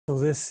So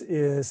this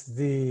is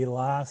the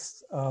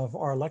last of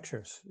our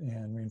lectures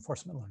in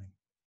reinforcement learning.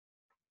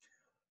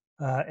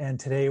 And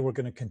today we're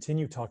going to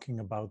continue talking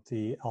about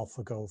the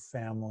AlphaGo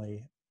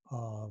family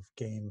of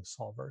game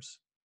solvers.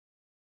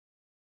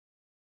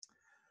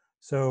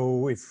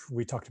 So if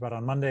we talked about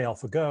on Monday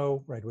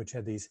AlphaGo, right, which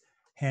had these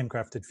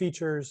handcrafted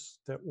features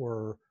that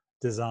were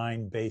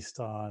designed based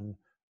on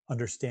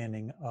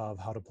understanding of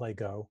how to play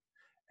Go,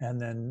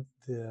 and then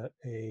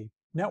a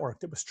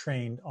network that was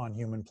trained on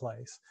human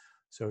plays.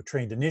 So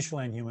trained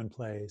initially on human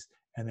plays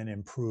and then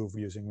improved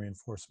using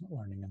reinforcement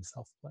learning and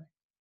self-play.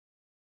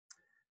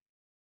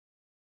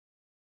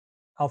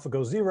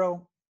 AlphaGo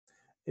 0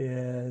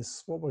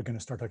 is what we're going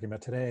to start talking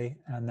about today,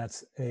 and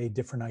that's a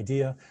different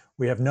idea.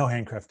 We have no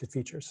handcrafted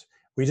features.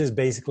 We just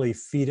basically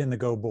feed in the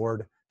Go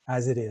board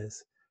as it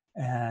is,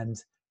 and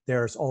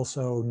there's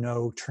also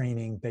no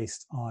training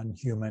based on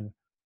human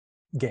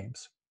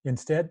games.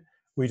 Instead,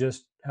 we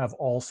just have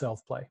all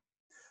self-play.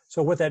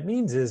 So what that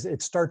means is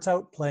it starts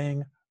out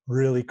playing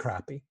really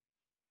crappy,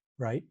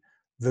 right?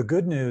 The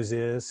good news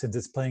is, since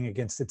it's playing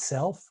against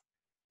itself,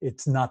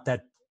 it's not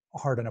that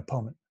hard an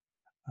opponent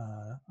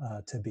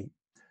to beat.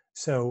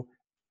 So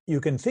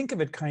you can think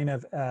of it kind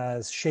of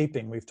as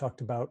shaping. We've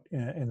talked about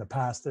in the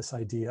past this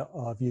idea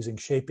of using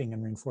shaping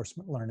in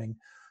reinforcement learning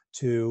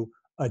to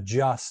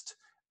adjust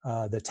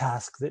the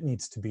task that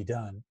needs to be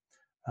done.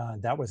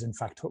 That was in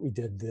fact what we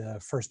did the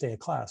first day of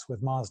class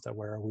with Mazda,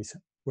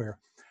 where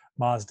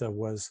Mazda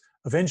was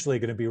eventually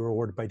going to be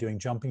rewarded by doing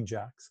jumping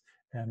jacks,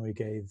 and we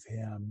gave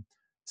him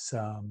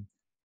some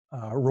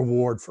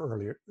reward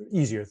for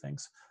easier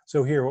things.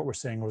 So here what we're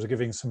saying was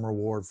giving some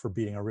reward for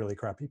beating a really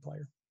crappy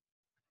player.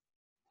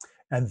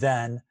 And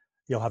then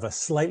you'll have a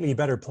slightly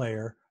better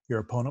player. Your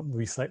opponent will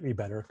be slightly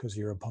better because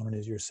your opponent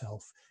is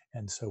yourself.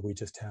 And so we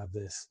just have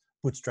this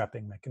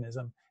bootstrapping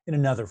mechanism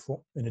in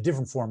a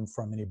different form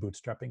from any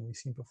bootstrapping we've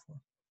seen before.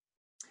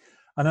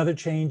 Another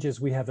change is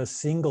we have a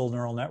single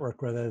neural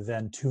network rather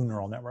than two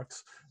neural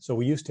networks. So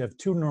we used to have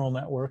two neural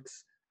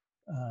networks.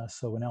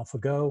 So in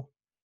AlphaGo,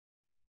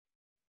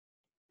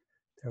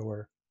 there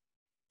were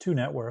two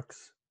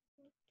networks,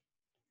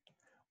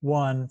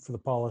 one for the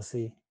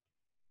policy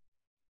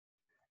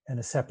and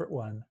a separate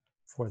one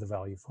for the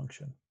value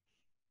function.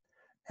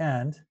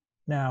 And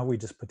now we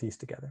just put these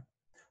together.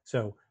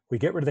 So we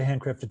get rid of the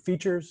handcrafted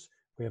features,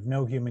 we have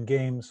no human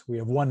games, we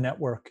have one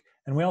network,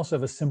 and we also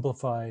have a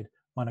simplified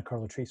Monte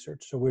Carlo tree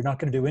search. So we're not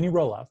going to do any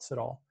rollouts at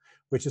all,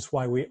 which is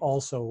why we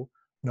also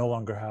no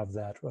longer have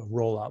that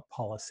rollout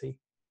policy.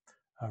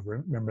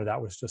 Remember,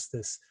 that was just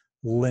this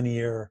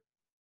linear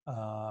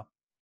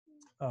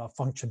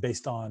function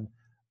based on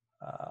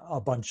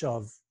a bunch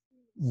of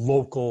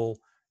local,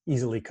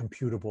 easily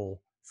computable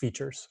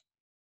features.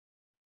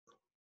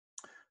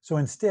 So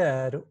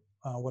instead,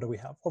 what do we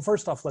have? Well,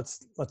 first off,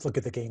 let's look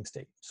at the game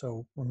state.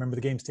 So remember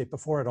the game state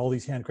before had all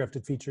these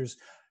handcrafted features.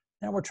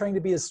 Now we're trying to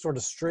be as sort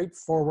of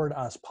straightforward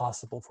as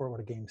possible for what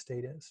a game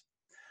state is.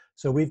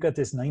 So we've got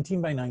this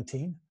 19 by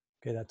 19.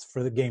 Okay, that's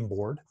for the game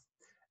board,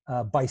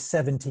 by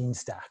 17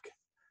 stack.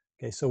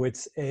 Okay, so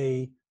it's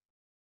a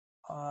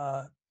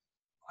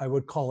I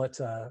would call it,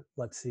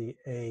 let's see,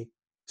 a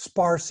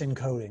sparse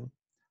encoding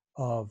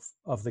of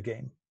the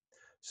game.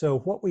 So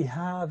what we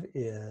have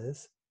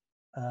is,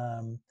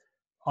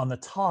 on the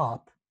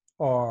top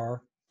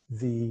are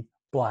the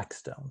black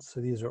stones.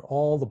 So these are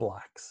all the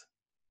blacks.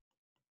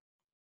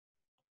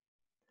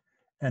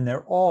 And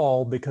they're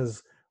all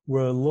because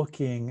we're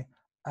looking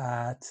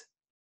at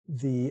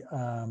the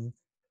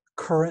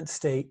current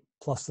state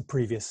plus the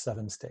previous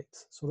 7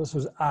 states. So this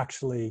was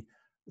actually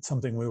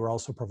something we were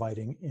also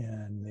providing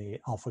in the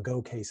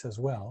AlphaGo case as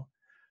well.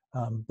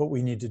 But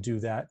we need to do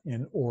that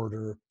in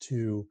order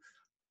to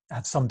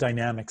have some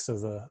dynamics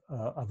of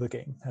the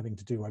game, having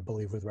to do, I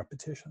believe, with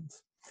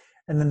repetitions.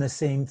 And then the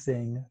same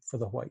thing for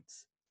the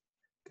whites.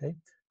 Okay,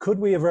 could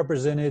we have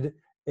represented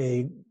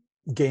a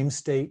game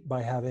state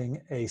by having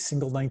a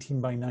single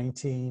 19 by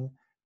 19,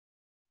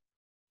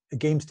 a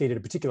game state at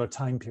a particular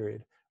time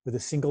period with a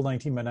single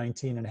 19 by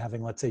 19 and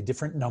having, let's say,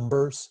 different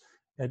numbers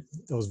at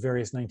those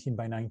various 19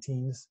 by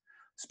 19s,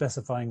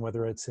 specifying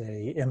whether it's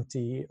a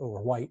empty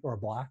or white or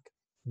black?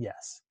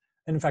 Yes.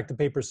 And in fact, the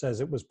paper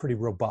says it was pretty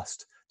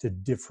robust to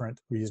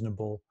different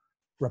reasonable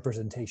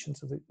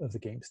representations of the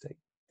game state.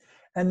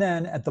 And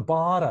then at the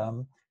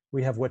bottom,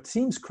 we have what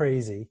seems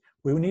crazy.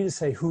 We need to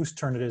say whose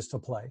turn it is to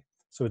play.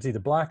 So it's either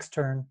black's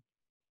turn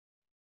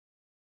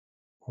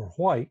or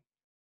white,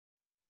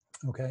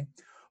 okay?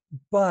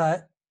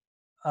 But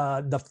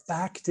the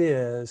fact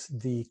is,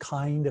 the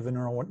kind of a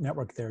neural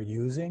network they're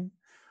using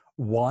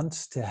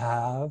wants to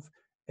have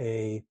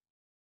a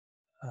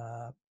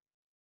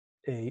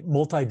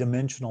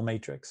multi-dimensional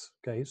matrix,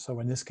 okay? So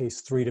in this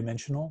case,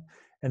 3-dimensional.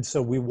 And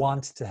so we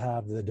want to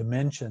have the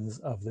dimensions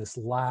of this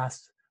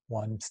last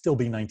one still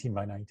be 19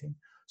 by 19.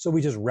 So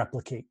we just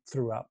replicate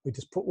throughout. We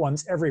just put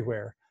ones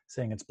everywhere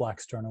saying it's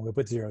black's turn, and we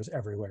put zeros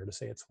everywhere to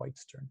say it's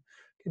white's turn.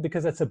 Okay,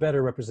 because that's a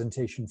better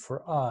representation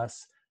for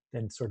us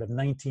than sort of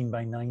 19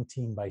 by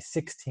 19 by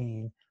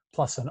 16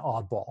 plus an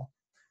oddball.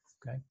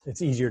 Okay,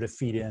 it's easier to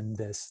feed in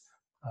this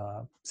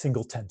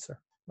single tensor.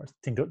 Where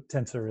single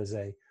tensor is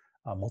a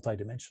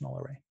multidimensional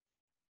array.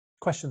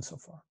 Questions so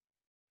far?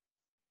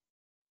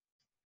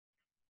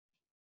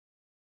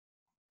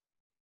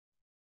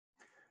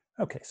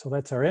 Okay, so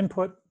that's our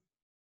input.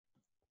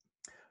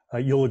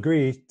 You'll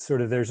agree,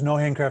 sort of, there's no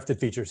handcrafted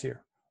features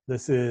here.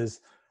 This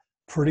is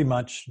pretty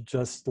much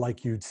just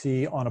like you'd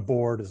see on a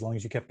board, as long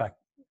as you kept back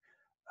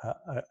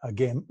a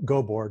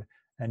Go board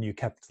and you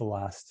kept the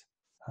last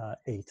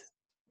 8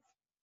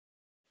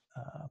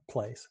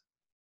 plays.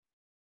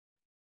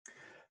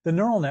 The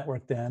neural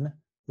network then,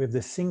 we have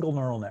this single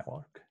neural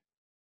network.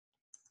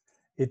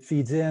 It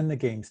feeds in the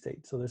game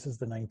state. So this is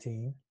the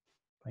 19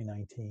 by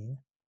 19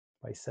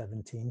 by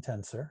 17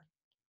 tensor.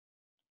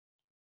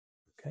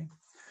 Okay.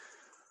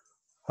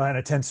 And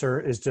a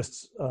tensor is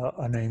just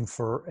a name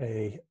for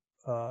a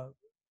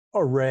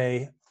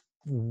array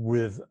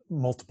with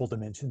multiple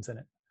dimensions in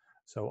it.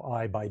 So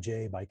I by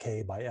j by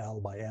k by l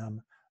by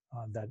m,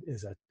 that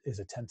is a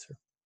tensor.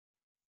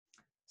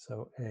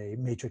 So a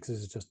matrix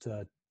is just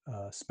a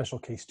special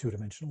case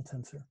 2-dimensional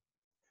tensor.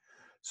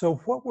 So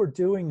what we're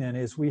doing then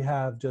is we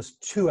have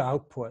just 2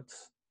 outputs.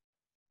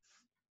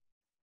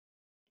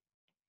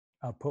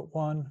 Output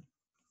 1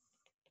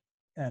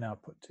 and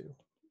output 2.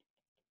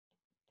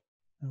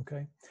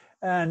 Okay,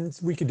 and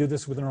we could do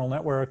this with neural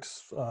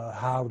networks.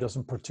 How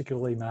doesn't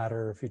particularly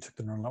matter. If you took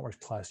the neural networks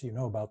class, you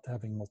know about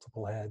having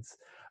multiple heads.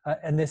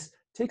 And this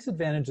takes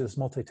advantage of this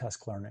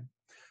multitask learning.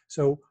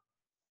 So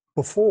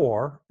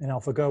before, in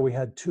AlphaGo, we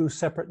had 2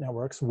 separate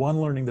networks, one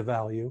learning the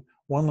value,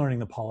 one learning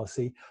the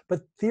policy.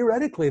 But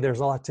theoretically, there's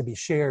a lot to be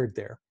shared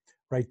there,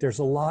 right? There's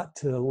a lot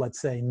to, let's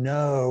say,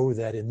 know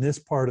that in this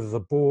part of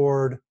the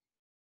board,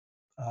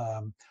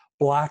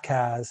 black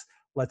has,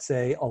 let's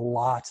say, a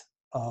lot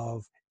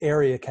of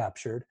area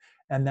captured,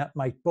 and that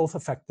might both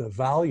affect the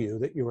value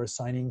that you're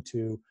assigning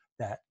to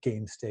that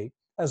game state,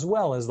 as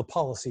well as the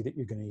policy that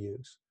you're going to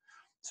use.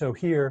 So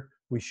here,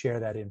 we share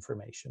that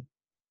information.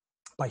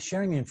 By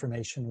sharing the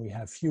information, we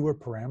have fewer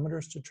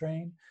parameters to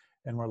train,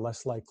 and we're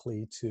less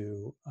likely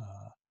to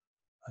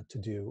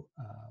do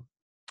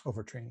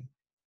overtraining.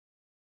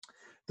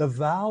 The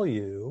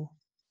value,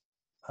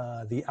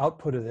 the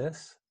output of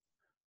this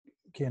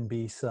can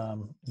be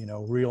some,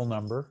 real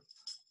number.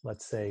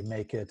 Let's say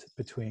make it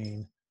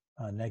between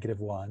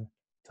 -1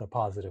 to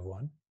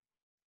 +1.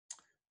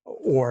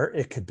 Or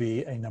it could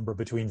be a number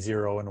between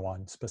 0 and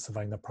 1,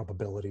 specifying the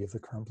probability of the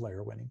current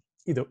player winning.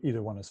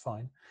 Either one is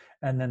fine.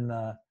 And then,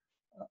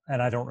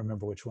 and I don't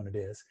remember which one it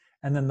is.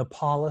 And then the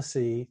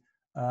policy,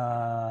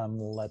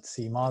 let's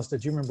see, Mazda,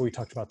 do you remember we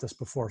talked about this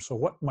before? So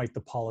what might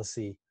the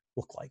policy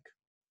look like?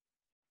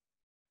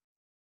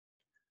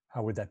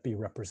 How would that be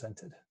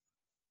represented?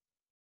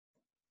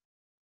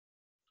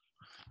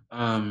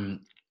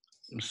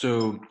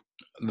 So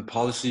the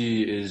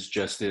policy is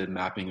just a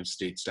mapping of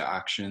states to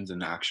actions,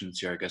 and actions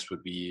here, I guess,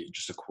 would be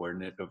just a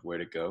coordinate of where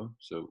to go.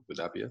 So would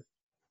that be it?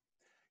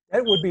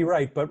 That would be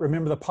right, but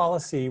remember the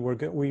policy,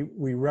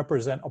 we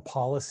represent a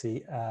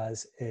policy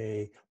as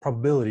a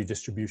probability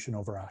distribution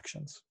over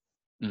actions.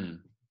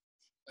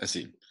 I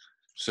see.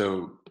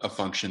 So a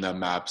function that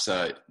maps,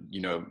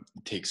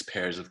 takes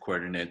pairs of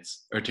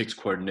coordinates, or takes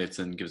coordinates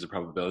and gives a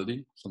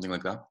probability, something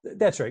like that?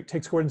 That's right,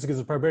 takes coordinates and gives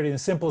a probability. And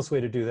the simplest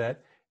way to do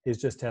that is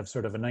just to have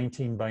sort of a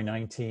 19 by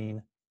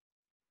 19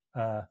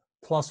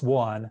 plus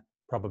 1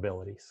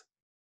 probabilities,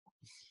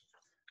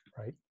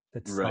 right?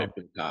 That's right,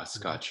 the pass,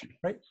 got you.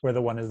 Right, where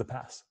the 1 is the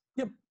pass.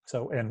 Yep.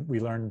 So, and we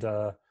learned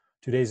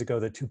 2 days ago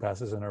that 2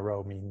 passes in a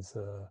row means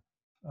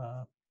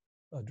a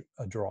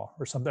draw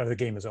or something, or the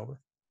game is over.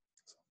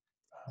 So,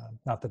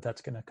 not that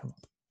that's going to come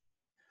up.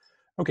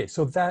 Okay,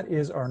 so that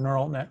is our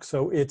neural net.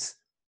 So it's,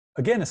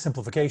 again, a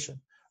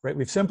simplification, right?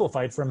 We've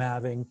simplified from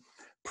having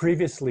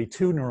previously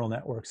 2 neural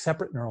networks,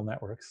 separate neural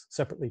networks,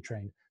 separately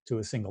trained, to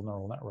a single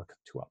neural network,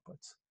 2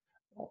 outputs.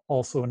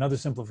 Also, another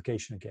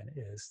simplification, again,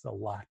 is the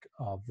lack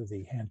of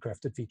the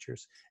handcrafted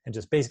features and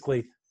just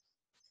basically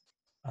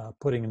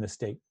putting in the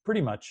state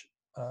pretty much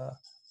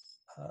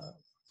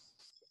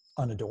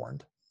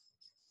unadorned.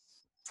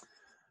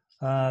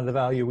 The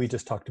value, we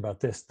just talked about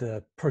this.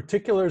 The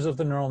particulars of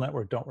the neural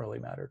network don't really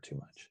matter too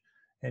much.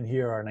 And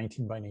here are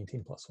 19 by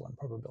 19 plus 1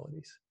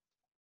 probabilities.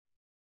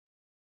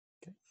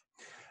 Okay.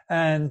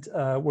 And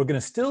we're going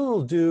to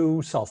still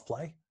do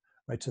self-play,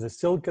 right? So that's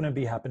still going to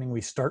be happening.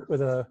 We start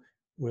with a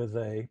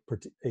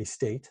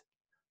state.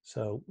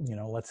 So,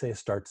 let's say a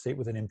start state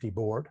with an empty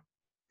board.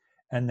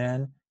 And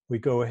then we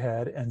go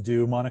ahead and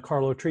do Monte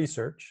Carlo tree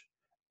search.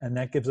 And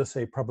that gives us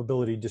a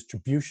probability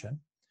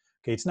distribution.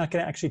 Okay, it's not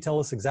going to actually tell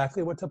us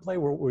exactly what to play.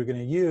 What we're going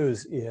to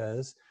use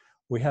is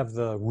we have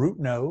the root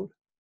node,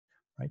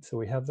 right? So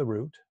we have the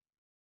root.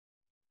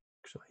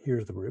 So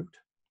here's the root.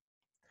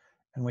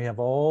 And we have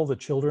all the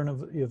children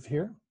of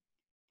here.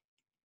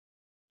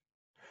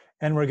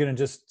 And we're going to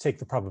just take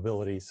the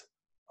probabilities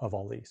of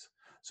all these.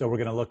 So we're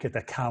going to look at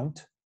the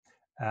count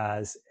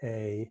as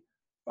a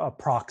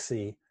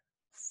proxy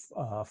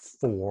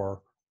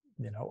for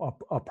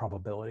a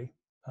probability.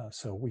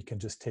 So we can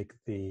just take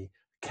the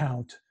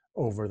count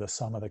over the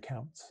sum of the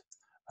counts.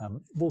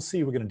 We'll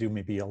see, we're going to do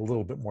maybe a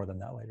little bit more than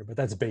that later, but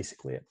that's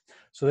basically it.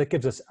 So that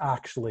gives us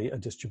actually a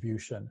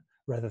distribution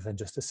rather than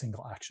just a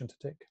single action to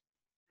take.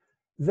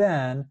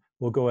 Then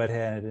we'll go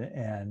ahead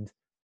and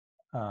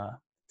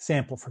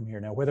sample from here.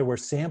 Now, whether we're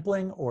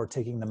sampling or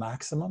taking the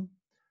maximum,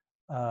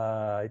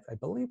 I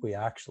believe we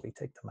actually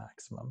take the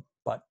maximum,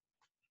 but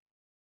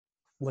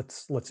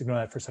let's ignore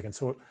that for a second.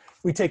 So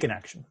we take an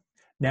action.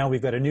 Now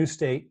we've got a new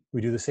state.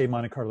 We do the same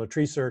Monte Carlo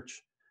tree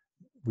search.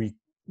 We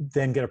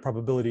then get a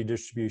probability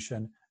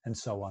distribution, and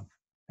so on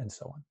and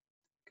so on.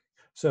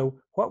 So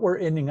what we're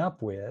ending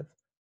up with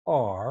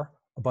are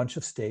a bunch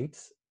of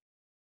states,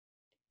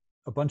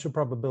 a bunch of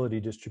probability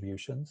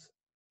distributions,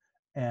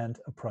 and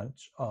a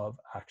bunch of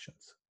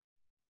actions.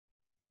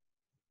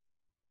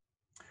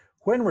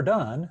 When we're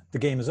done, the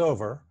game is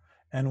over,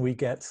 and we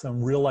get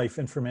some real-life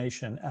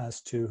information as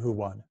to who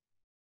won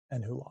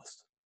and who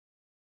lost.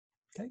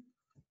 Okay?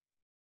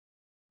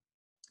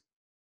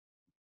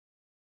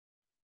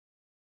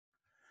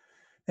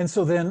 And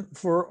so then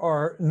for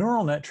our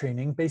neural net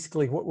training,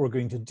 basically what we're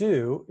going to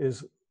do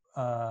is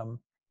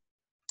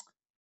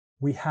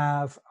we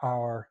have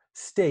our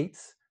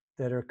states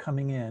that are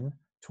coming in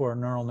to our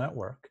neural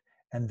network,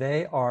 and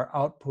they are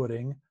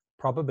outputting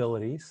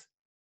probabilities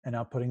and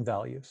outputting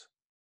values.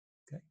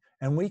 Okay?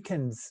 And we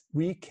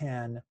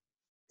can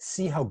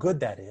see how good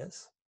that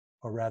is,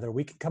 or rather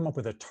we can come up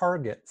with a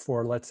target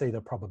for, let's say, the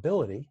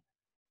probability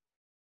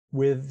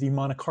with the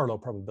Monte Carlo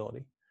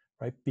probability,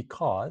 right?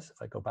 Because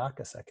if I go back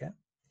a second,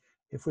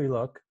 if we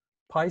look,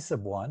 pi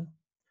sub 1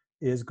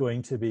 is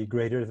going to be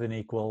greater than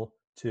equal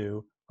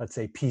to, let's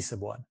say, p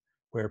sub 1,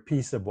 where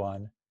p sub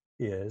 1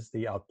 is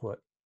the output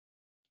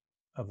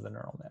of the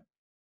neural net.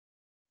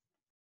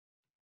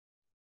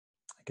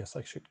 I guess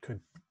I could.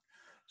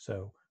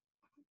 So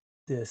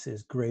this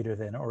is greater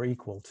than or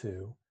equal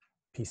to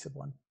p sub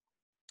 1.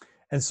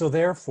 And so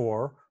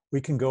therefore,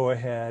 we can go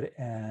ahead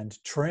and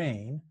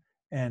train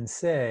and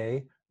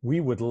say,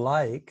 we would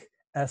like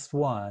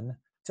S1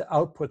 to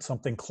output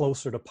something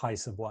closer to pi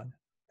sub 1.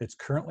 It's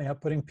currently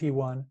outputting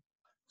P1,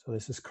 so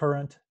this is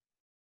current,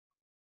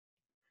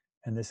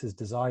 and this is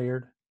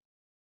desired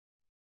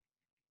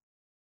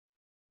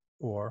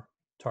or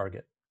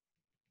target.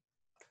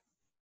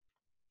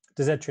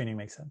 Does that training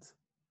make sense?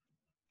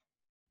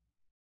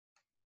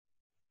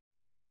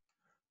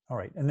 All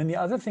right, and then the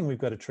other thing we've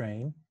got to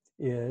train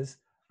is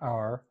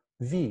our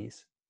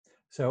V's.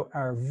 So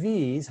our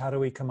V's, how do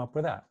we come up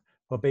with that?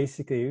 Well,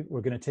 basically,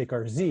 we're going to take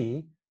our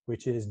Z,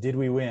 which is did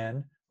we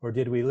win or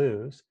did we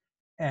lose,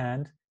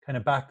 and kind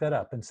of back that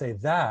up and say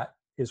that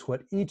is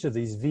what each of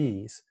these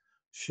V's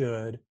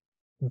should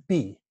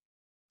be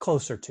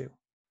closer to,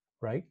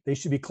 right? They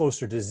should be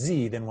closer to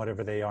Z than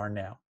whatever they are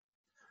now.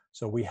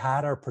 So we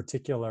had our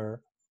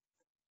particular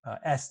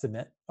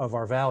estimate of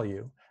our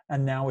value,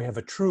 and now we have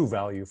a true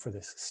value for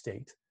this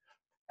state,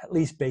 at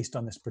least based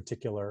on this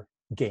particular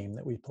game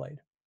that we played.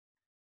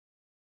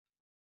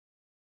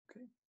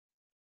 Okay.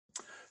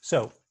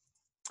 So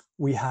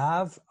we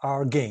have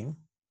our game.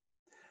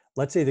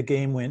 Let's say the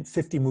game went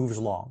 50 moves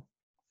long.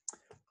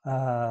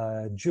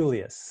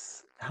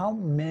 Julius, how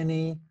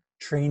many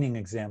training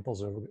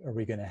examples are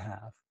we going to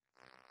have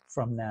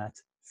from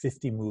that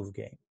 50 move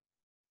game?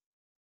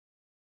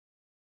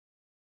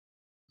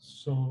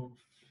 So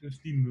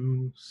 50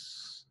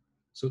 moves.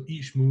 So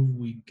each move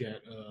we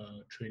get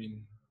a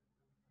training,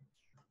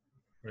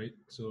 right?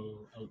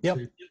 So I would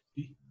say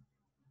 50.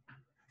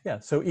 Yeah,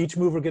 so each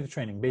move will get a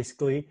training.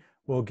 Basically,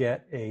 we'll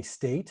get a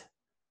state,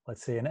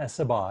 let's say an S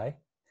sub I,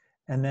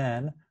 and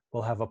then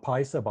we'll have a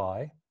pi sub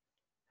I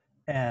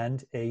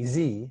and a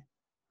Z,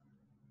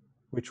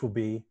 which will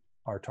be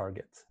our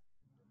targets,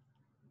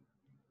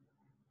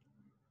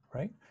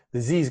 right?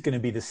 The Z is going to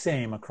be the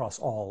same across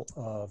all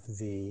of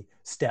the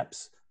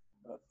steps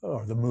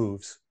or the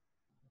moves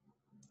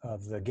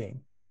of the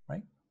game,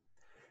 right?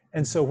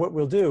 And so what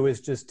we'll do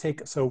is just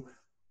take, so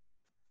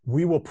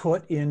we will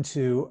put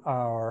into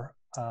our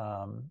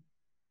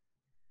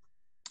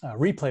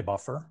replay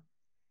buffer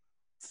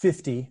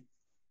 50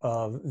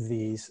 of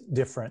these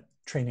different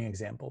training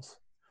examples.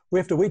 We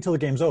have to wait till the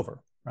game's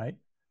over, right?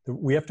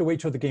 We have to wait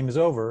till the game is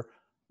over.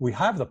 We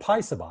have the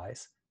pi sub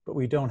i's, but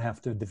we don't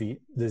have to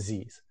defeat the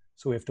z's.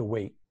 So we have to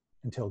wait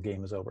until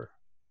game is over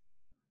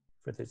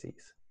for the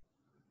z's.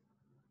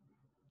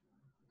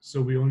 So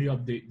we only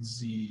update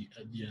Z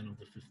at the end of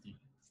the 50.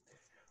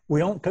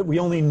 We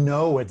only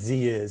know what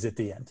Z is at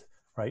the end,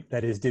 right?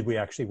 That is, did we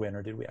actually win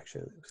or did we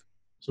actually lose?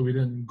 So we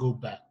didn't go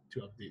back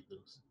to update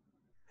those.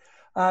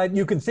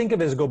 You can think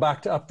of it as go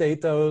back to update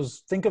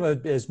those. Think of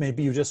it as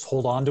maybe you just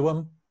hold on to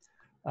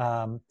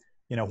them.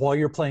 You know, while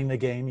you're playing the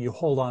game, you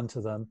hold on to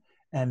them.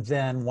 And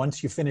then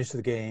once you finish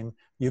the game,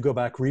 you go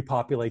back,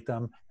 repopulate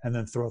them, and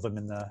then throw them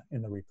in the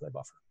replay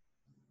buffer.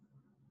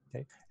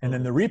 Okay. And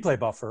then the replay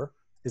buffer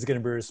is going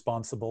to be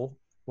responsible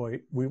for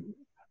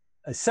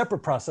a separate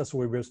process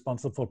will be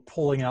responsible for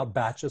pulling out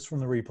batches from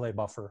the replay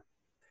buffer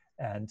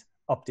and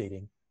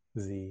updating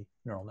the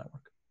neural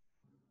network.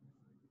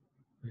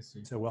 I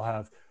see. So we'll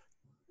have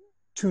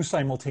two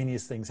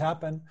simultaneous things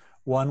happen.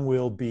 One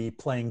will be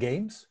playing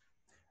games,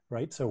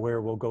 right? So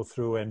where we'll go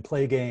through and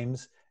play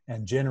games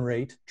and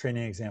generate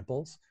training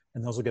examples,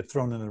 and those will get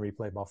thrown in the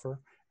replay buffer.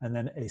 And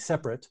then a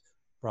separate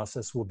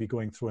process will be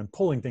going through and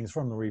pulling things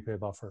from the replay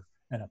buffer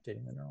and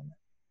updating the neural net.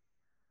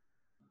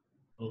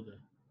 Okay.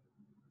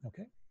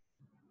 Okay.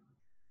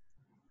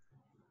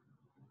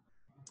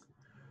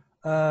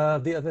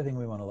 The other thing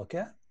we want to look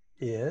at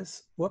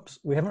is, whoops,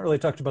 we haven't really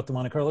talked about the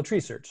Monte Carlo tree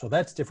search. So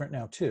that's different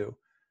now too,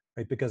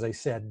 right? Because I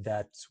said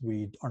that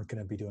we aren't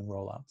going to be doing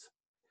rollouts.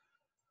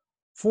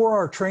 For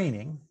our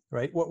training,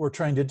 right, what we're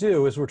trying to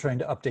do is we're trying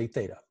to update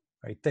theta,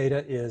 right?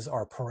 Theta is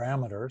our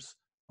parameters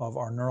of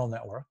our neural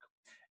network.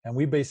 And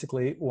we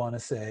basically want to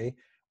say,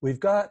 we've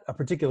got a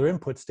particular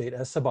input state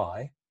S sub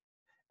I,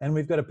 and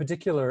we've got a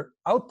particular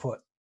output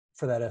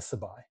for that S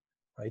sub I,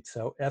 right?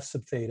 So F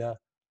sub theta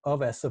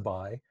of S sub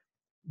I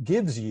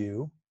gives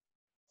you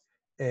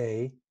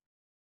a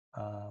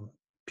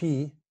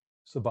P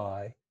sub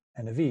I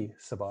and a V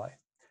sub I.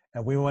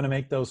 And we want to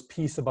make those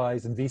P sub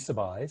I's and V sub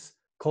I's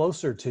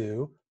closer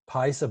to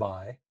pi sub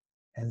I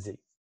and Z.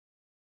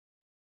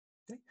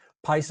 Okay.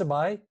 Pi sub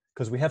I,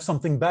 because we have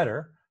something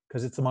better,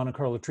 because it's a Monte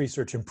Carlo tree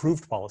search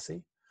improved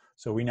policy.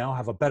 So we now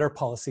have a better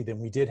policy than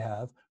we did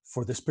have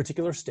for this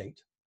particular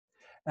state.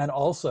 And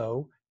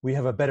also, we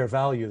have a better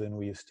value than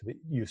we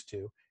used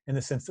to in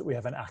the sense that we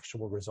have an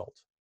actual result.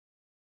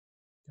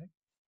 Okay.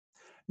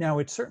 Now,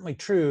 it's certainly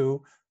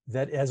true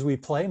that as we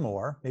play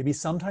more, maybe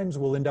sometimes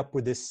we'll end up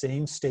with this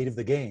same state of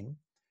the game,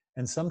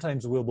 and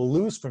sometimes we'll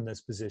lose from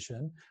this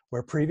position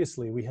where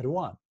previously we had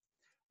won.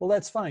 Well,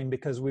 that's fine,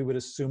 because we would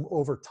assume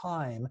over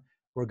time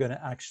we're going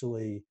to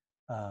actually,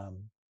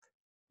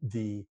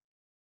 the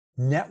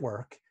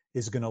network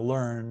is going to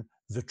learn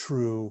the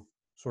true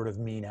sort of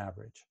mean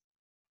average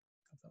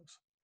of those.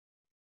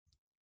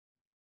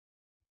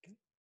 Okay.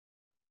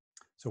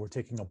 So we're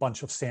taking a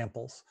bunch of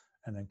samples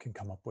and then can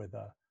come up with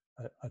a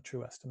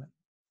true estimate.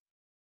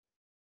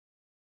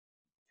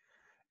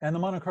 And the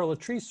Monte Carlo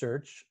tree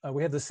search,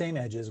 we have the same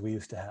edges we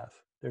used to have.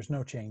 There's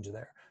no change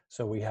there.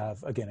 So we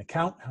have, again, a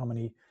count, how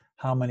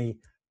many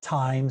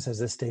times has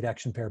this state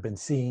action pair been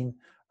seen,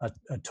 a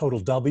total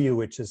W,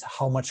 which is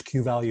how much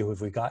Q value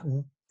have we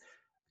gotten,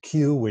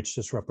 Q, which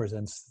just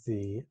represents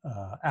the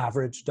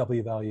average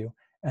W value,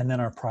 and then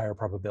our prior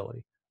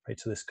probability, right?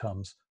 So this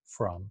comes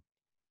from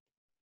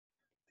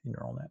the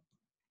neural net.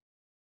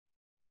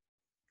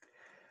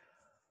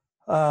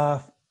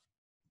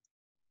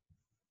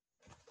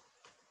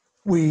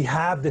 We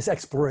have this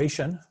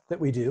exploration that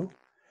we do,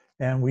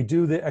 and we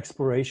do the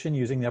exploration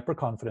using the upper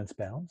confidence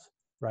bounds,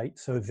 right?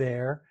 So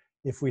there,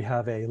 if we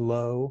have a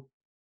low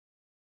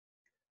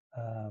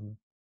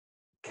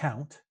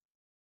count,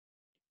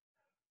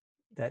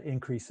 that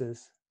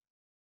increases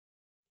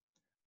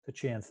the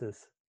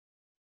chances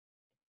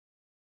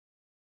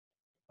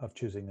of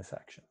choosing this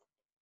action.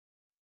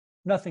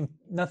 Nothing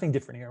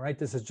different here, right?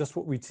 This is just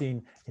what we've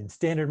seen in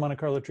standard Monte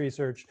Carlo tree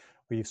search.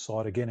 We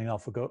saw it again in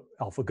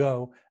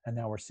AlphaGo, and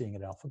now we're seeing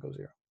it in AlphaGo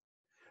 0.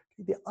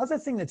 The other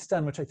thing that's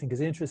done, which I think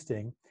is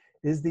interesting,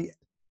 is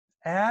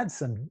add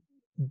some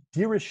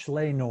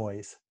Dirichlet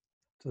noise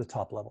to the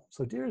top level.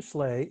 So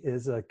Dirichlet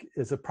is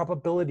a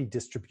probability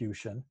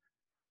distribution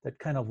that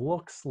kind of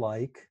looks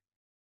like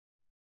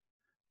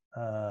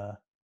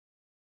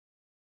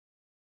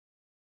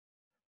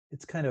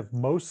it's kind of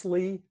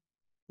mostly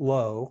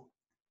low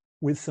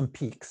with some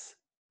peaks.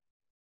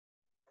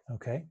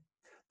 Okay,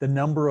 the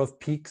number of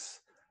peaks,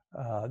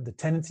 the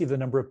tendency of the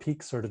number of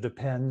peaks sort of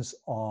depends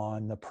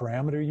on the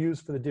parameter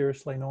used for the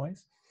Dirichlet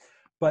noise.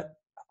 But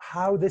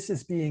how this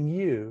is being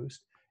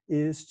used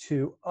is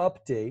to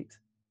update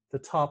the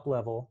top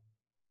level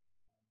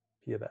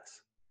P of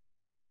S.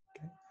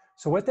 Okay?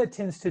 So what that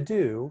tends to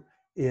do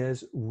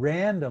is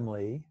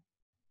randomly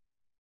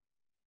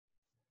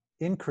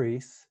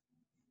increase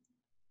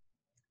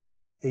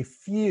a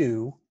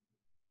few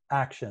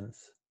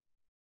actions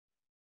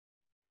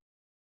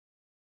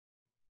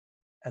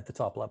at the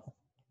top level.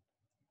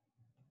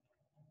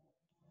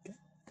 Okay.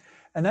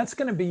 And that's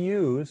going to be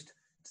used,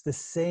 it's the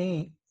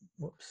same,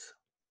 whoops.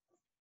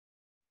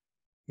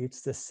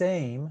 It's the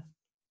same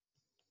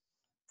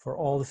for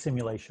all the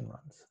simulation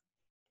runs.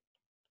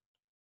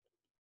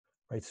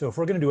 Right, so if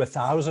we're going to do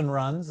 1,000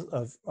 runs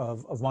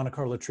of Monte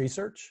Carlo tree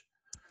search,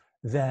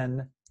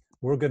 then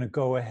we're going to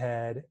go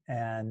ahead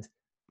and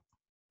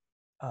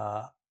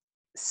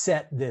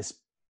set this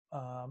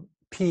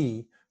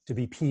P to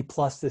be P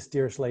plus this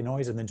Dirichlet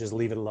noise and then just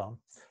leave it alone.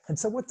 And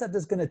so what that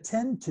is going to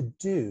tend to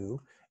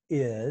do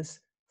is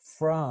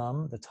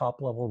from the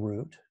top level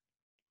root,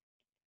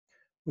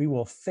 we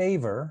will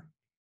favor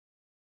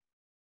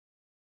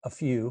a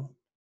few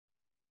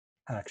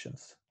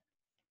actions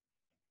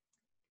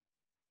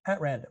at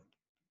random.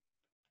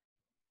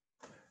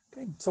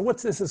 Okay, so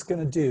what this is going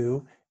to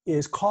do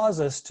is cause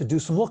us to do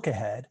some look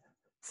ahead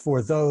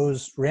for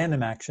those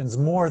random actions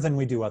more than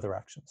we do other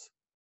actions.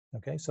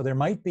 Okay, so there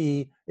might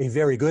be a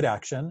very good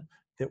action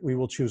that we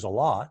will choose a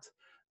lot,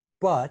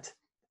 but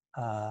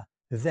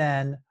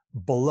then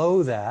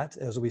below that,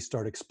 as we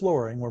start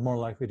exploring, we're more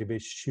likely to be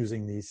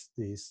choosing these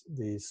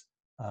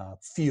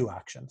few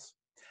actions.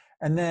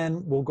 And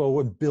then we'll go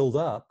and build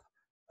up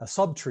a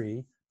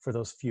subtree for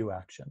those few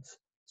actions.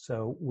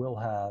 So we'll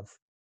have,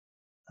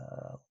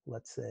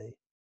 let's say,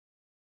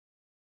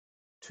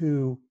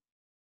 2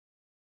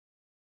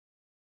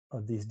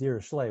 of these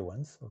Dirichlet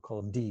ones, we'll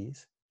call them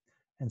Ds.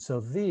 And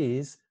so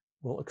these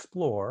will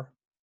explore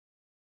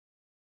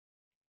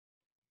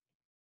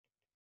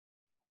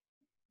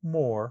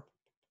more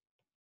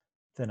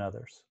than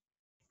others.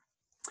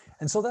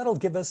 And so that'll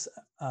give us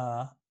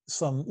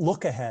some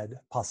look ahead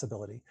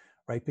possibility,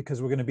 right?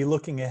 Because we're going to be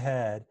looking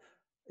ahead.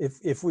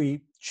 If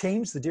we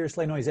change the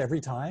Dirichlet noise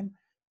every time,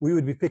 we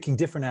would be picking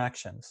different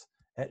actions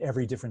at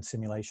every different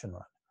simulation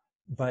run.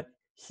 But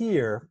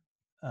here,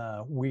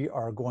 we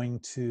are going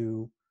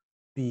to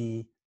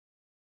be,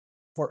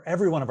 for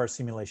every one of our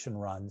simulation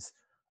runs,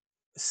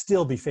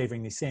 still be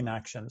favoring these same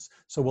actions.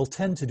 So we'll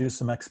tend to do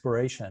some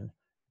exploration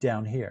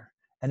down here.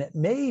 And it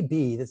may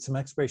be that some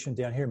exploration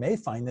down here may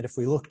find that if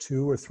we look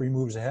 2 or 3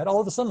 moves ahead,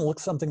 all of a sudden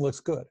something looks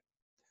good.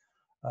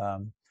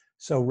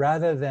 So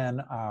rather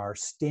than our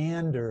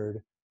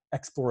standard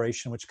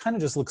exploration, which kind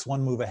of just looks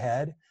 1 move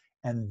ahead,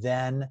 and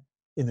then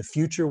in the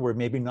future, we're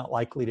maybe not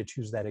likely to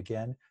choose that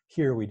again,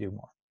 here we do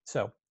more.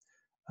 So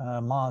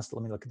Moz,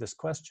 let me look at this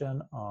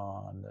question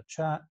on the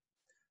chat.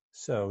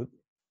 So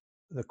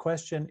the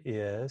question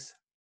is,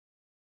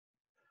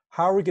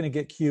 how are we going to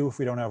get Q if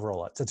we don't have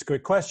rollouts? That's a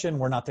great question.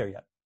 We're not there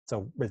yet.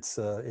 So it's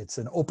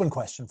an open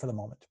question for the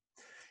moment.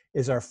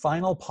 Is our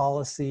final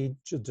policy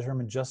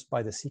determined just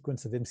by the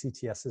sequence of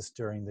MCTSs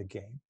during the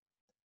game?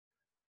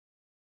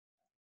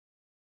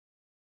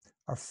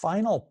 Our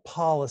final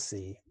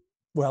policy,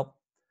 well,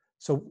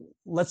 so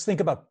let's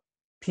think about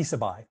P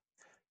sub I.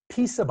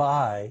 P sub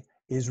I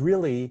is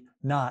really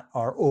not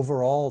our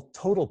overall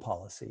total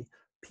policy.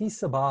 P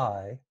sub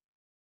I,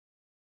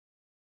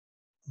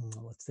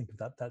 let's think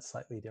about that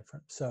slightly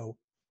different. So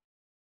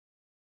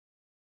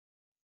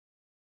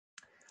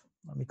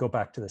let me go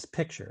back to this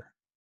picture,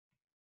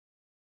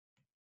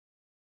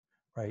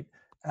 right?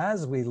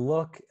 As we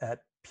look at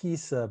P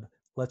sub,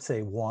 let's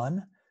say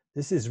 1,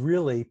 this is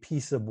really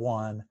P sub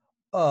 1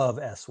 of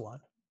S1,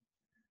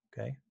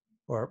 okay?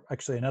 Or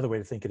actually another way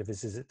to think of it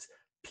is it's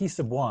P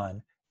sub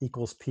 1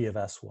 equals P of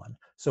S1.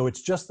 So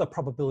it's just the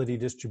probability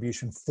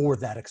distribution for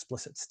that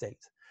explicit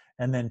state.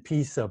 And then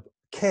P sub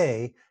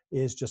K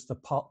is just the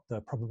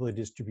probability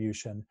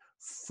distribution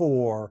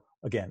for,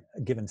 again,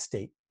 a given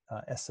state,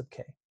 S sub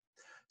K.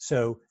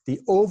 So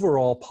the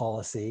overall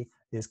policy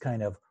is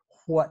kind of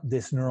what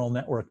this neural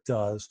network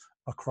does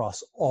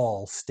across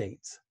all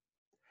states.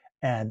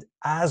 And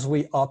as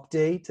we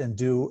update and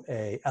do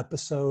an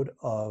episode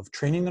of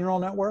training the neural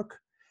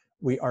network,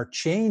 we are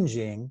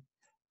changing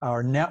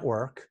our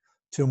network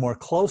to more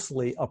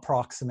closely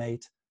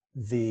approximate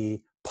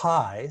the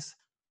pies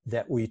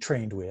that we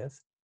trained with.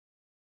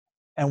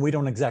 And we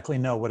don't exactly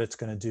know what it's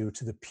going to do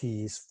to the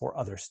p's for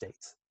other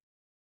states.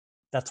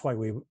 That's why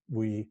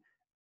we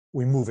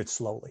move it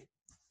slowly.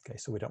 Okay,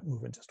 so we don't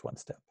move in just one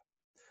step.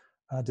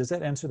 Does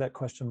that answer that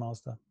question,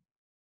 Mazda?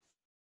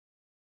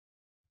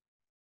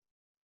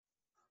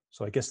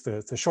 So I guess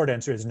the short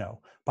answer is no.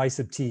 Pi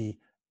sub t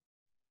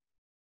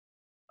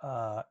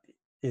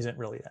isn't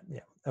really that.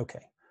 Yeah,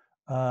 okay.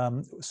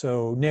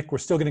 So Nick, we're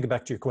still going to get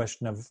back to your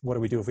question of what do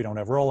we do if we don't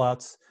have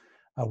rollouts?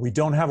 We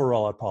don't have a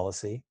rollout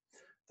policy.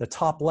 The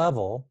top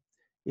level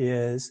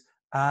is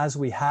as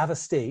we have a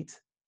state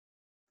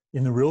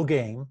in the real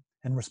game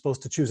and we're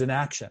supposed to choose an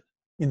action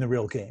in the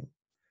real game,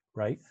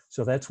 right?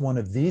 So that's one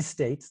of these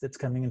states that's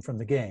coming in from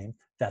the game.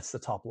 That's the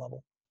top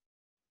level.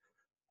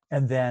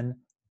 And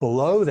then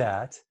below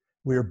that,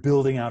 we're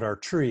building out our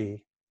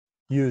tree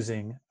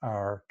using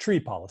our tree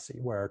policy,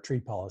 where our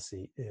tree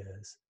policy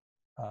is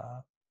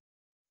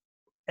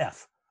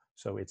F.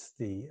 So it's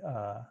the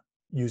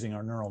using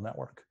our neural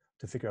network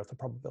to figure out the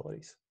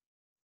probabilities.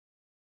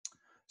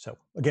 So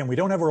again, we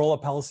don't have a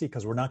rollout policy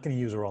because we're not going to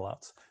use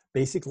rollouts.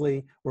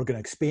 Basically, we're going to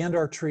expand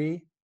our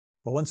tree,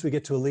 but once we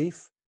get to a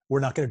leaf, we're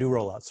not going to do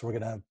rollouts. So we're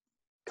going to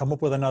come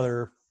up with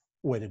another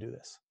way to do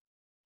this.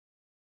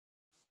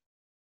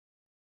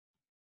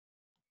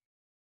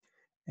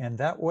 And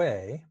that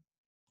way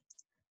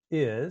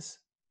is,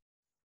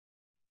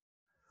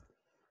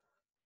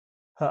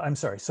 I'm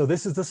sorry, so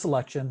this is the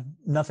selection.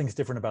 Nothing's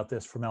different about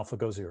this from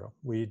AlphaGo 0.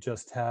 We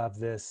just have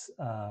this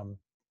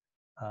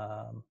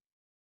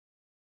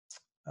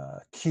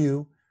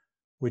Q,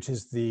 which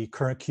is the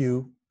current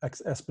Q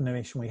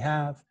estimation we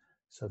have.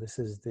 So this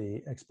is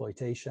the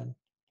exploitation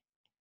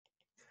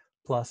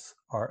plus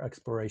our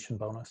exploration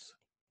bonus,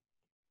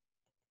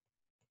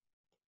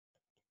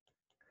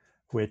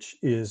 which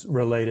is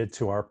related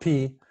to our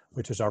P,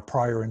 which is our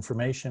prior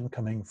information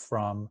coming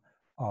from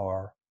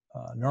our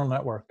neural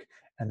network,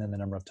 and then the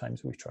number of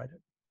times we've tried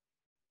it.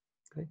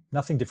 Okay,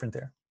 nothing different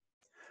there.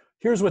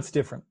 Here's what's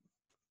different.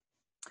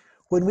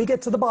 When we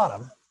get to the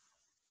bottom,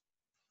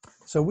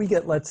 so we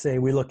get, let's say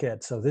we look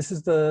at, so this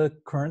is the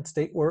current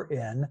state we're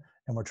in,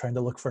 and we're trying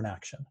to look for an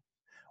action.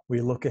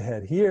 We look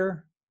ahead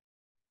here,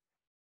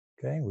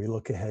 okay, we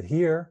look ahead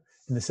here,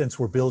 in the sense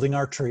we're building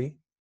our tree,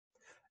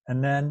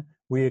 and then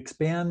we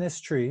expand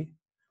this tree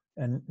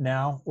And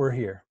now we're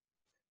here.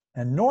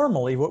 And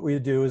normally what we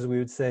would do is we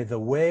would say the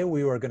way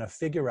we are going to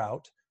figure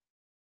out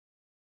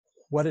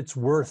what it's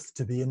worth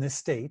to be in this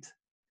state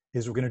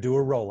is we're going to do a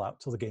rollout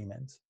till the game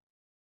ends.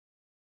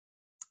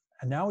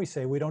 And now we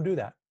say we don't do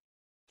that.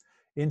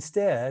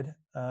 Instead,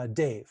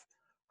 Dave,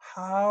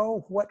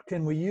 what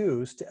can we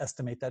use to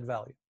estimate that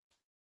value?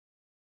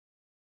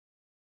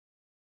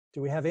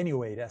 Do we have any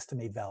way to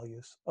estimate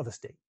values of a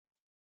state?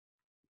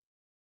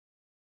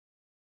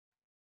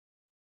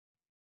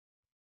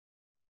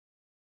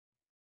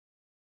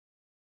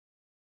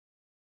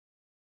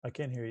 I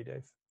can't hear you,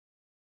 Dave.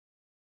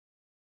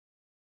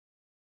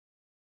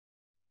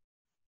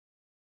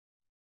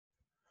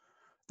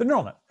 The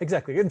neural net,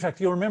 exactly. In fact,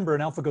 you'll remember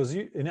in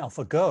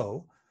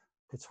AlphaGo,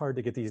 it's hard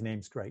to get these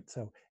names right.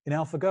 So in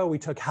AlphaGo, we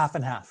took half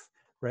and half,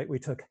 right? We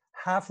took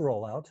half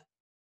rollout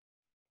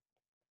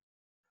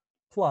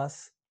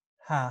plus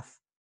half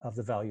of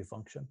the value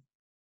function.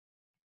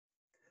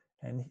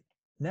 And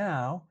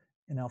now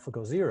in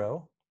AlphaGo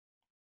 0,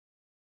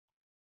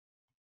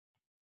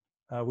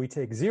 we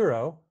take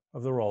 0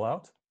 of the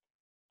rollout,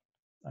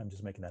 I'm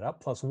just making that up,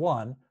 plus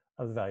 1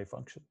 of the value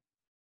function.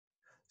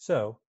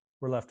 So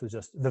we're left with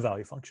just the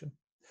value function.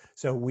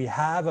 So we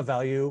have a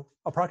value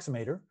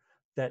approximator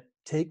that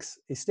takes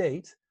a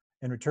state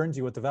and returns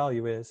you what the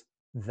value is.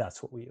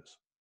 That's what we use.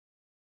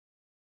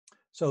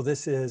 So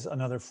this is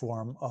another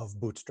form of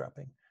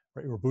bootstrapping,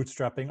 right? We're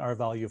bootstrapping our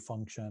value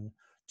function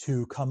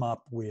to come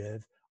up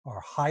with our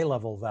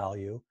high-level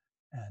value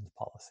and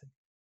policy.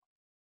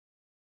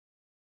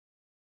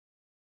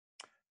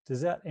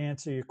 Does that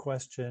answer your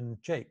question,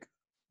 Jake,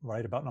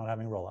 right, about not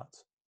having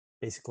rollouts?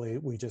 Basically,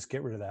 we just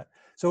get rid of that.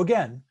 So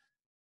again,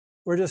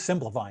 we're just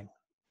simplifying,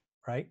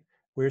 right?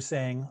 We're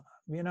saying,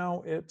 you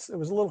know, it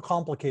was a little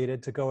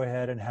complicated to go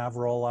ahead and have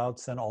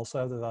rollouts and also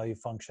have the value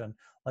function.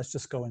 Let's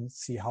just go and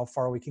see how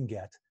far we can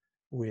get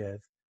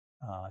with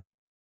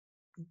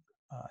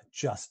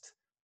just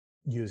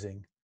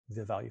using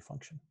the value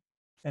function.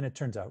 And it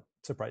turns out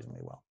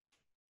surprisingly well.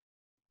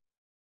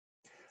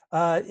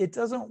 It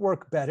doesn't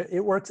work better.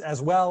 It works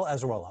as well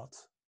as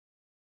rollouts,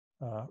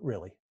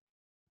 really.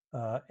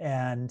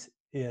 And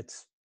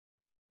it's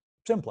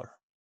simpler.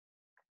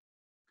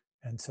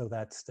 And so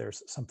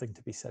there's something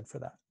to be said for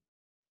that.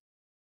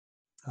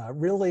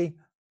 Really,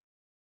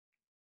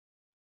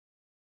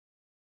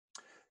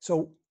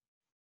 so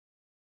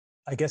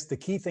I guess the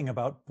key thing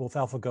about both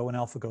AlphaGo and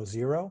AlphaGo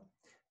 0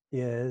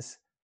 is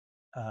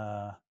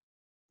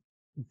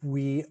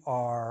we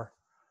are,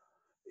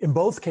 in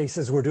both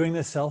cases, we're doing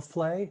this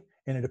self-play,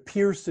 and it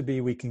appears to be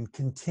we can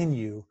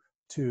continue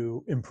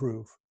to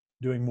improve,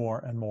 doing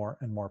more and more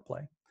and more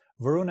play.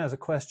 Varun has a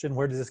question,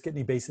 where does this get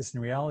any basis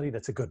in reality?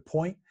 That's a good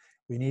point.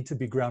 We need to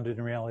be grounded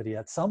in reality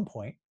at some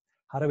point.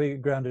 How do we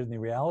get grounded in the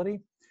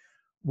reality?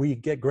 We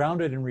get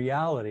grounded in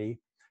reality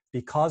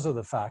because of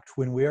the fact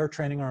when we are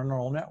training our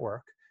neural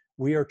network,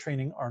 we are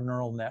training our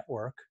neural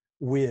network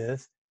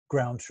with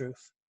ground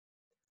truth.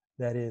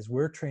 That is,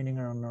 we're training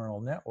our neural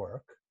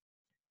network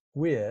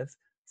with,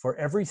 for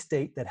every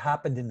state that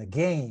happened in the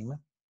game,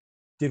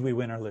 did we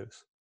win or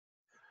lose?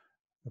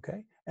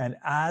 Okay, and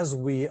as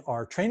we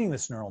are training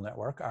this neural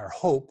network, our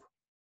hope,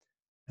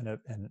 and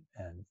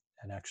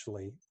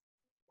actually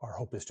our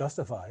hope is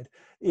justified,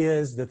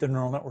 is that the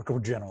neural network will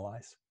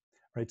generalize,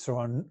 right? So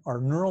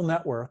our neural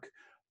network,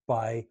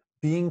 by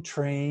being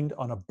trained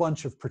on a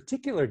bunch of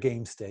particular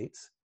game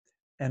states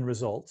and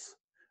results,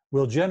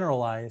 will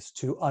generalize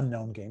to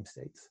unknown game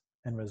states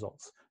and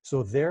results.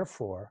 So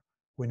therefore,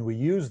 when we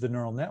use the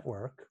neural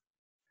network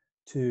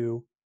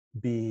to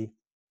be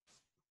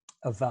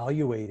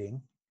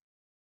evaluating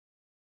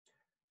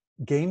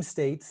game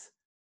states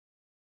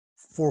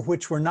for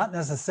which we're not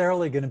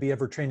necessarily going to be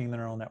ever training the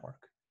neural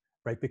network,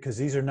 right? Because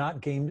these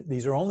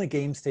are only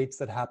game states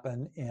that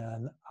happen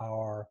in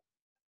our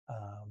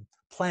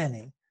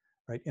planning,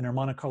 right? In our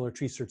monocolor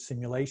tree search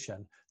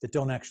simulation that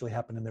don't actually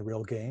happen in the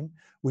real game.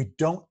 We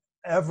don't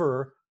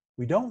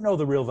know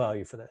the real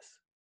value for this.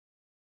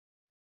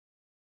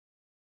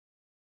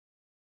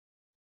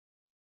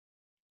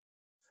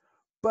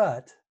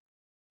 But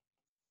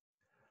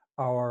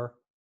our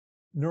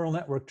neural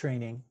network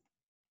training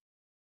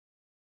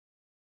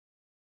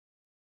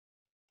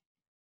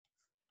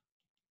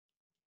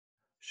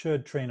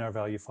should train our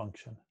value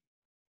function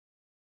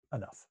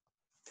enough.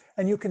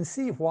 And you can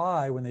see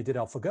why when they did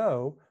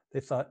AlphaGo, they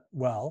thought,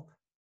 well,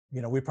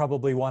 you know, we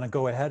probably want to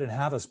go ahead and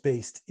have us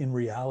based in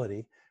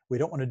reality. We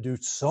don't want to do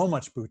so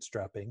much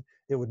bootstrapping.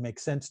 It would make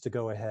sense to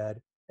go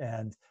ahead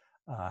and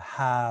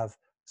have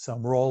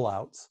some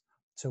rollouts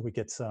so we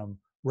get some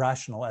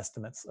rational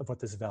estimates of what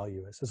this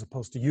value is, as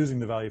opposed to using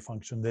the value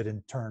function that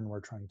in turn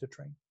we're trying to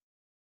train.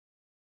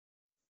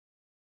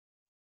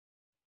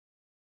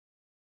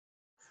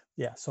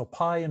 Yeah, so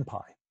pi and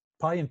pi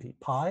and p.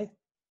 Pi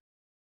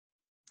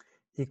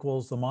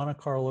equals the Monte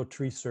Carlo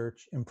tree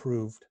search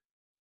improved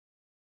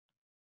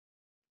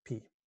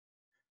p,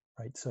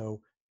 right?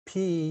 So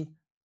p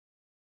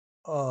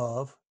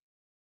of,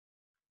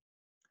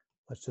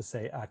 let's just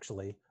say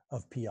actually,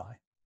 of pi.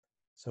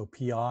 So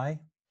pi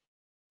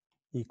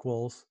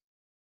equals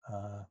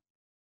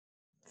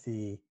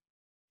the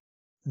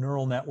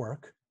neural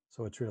network.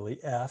 So it's really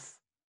f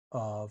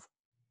of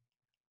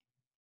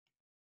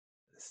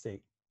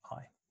state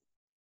I.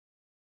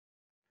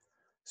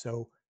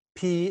 So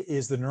P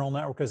is the neural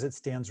network as it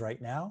stands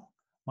right now.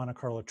 Monte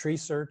Carlo tree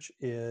search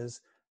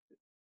is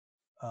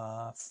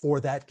for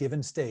that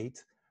given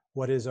state,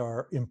 what is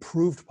our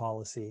improved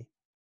policy?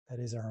 That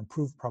is our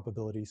improved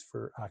probabilities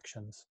for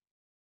actions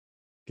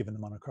given the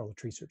Monte Carlo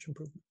tree search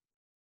improvement.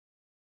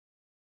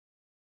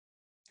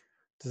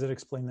 Does that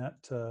explain that?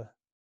 Okay.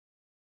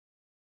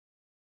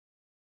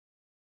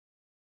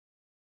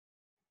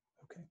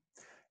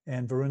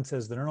 And Varun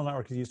says the neural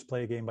network is used to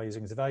play a game by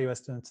using its value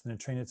estimates and then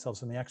train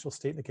itself on the actual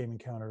state in the game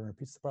encounter and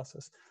repeats the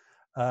process.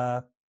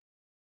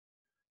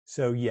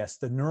 So yes,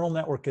 the neural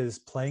network is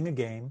playing a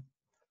game.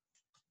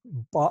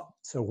 But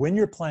so when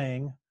you're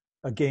playing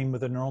a game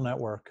with a neural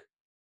network,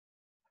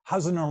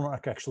 how's the neural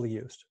network actually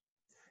used?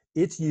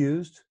 It's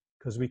used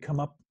because we come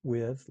up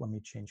with, let me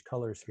change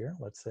colors here,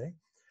 let's say.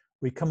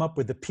 We come up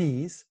with the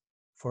P's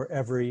for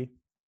every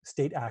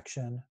state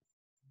action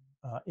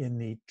in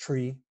the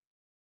tree,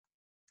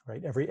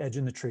 right? Every edge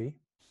in the tree.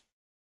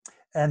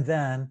 And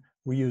then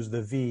we use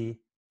the V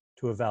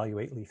to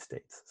evaluate leaf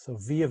states. So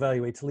V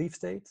evaluates leaf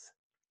states,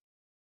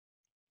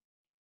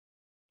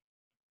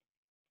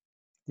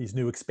 these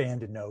new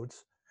expanded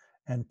nodes,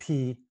 and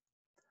P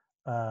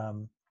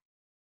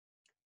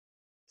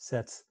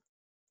sets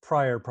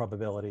prior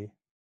probability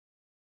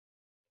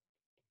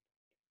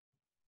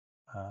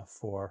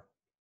for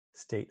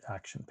state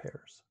action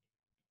pairs.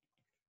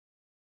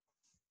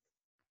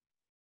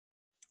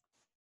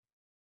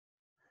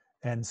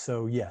 And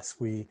so yes,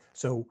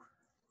 so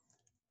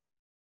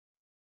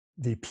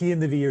the P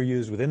and the V are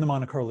used within the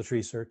Monte Carlo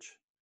tree search.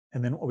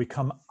 And then what we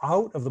come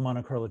out of the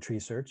Monte Carlo tree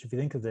search, if you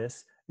think of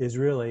this, is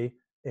really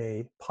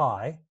a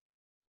pi,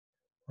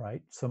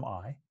 right? Some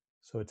I.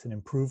 So it's an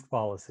improved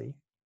policy.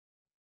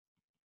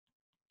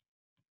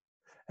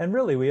 And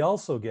really, we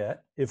also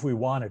get, if we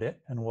wanted it,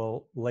 and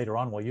later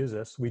on we'll use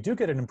this, we do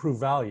get an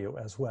improved value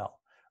as well,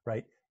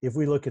 right? If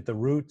we look at the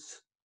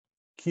roots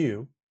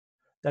Q,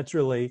 that's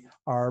really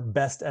our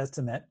best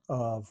estimate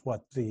of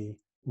what the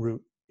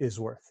root is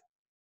worth.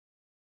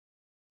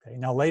 Okay,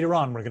 now later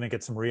on, we're going to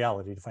get some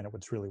reality to find out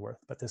what it's really worth,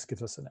 but this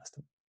gives us an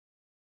estimate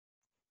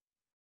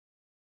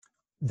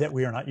that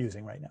we are not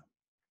using right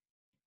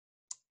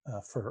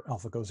now for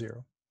AlphaGo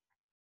 0.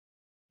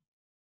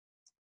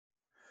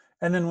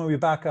 And then when we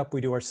back up,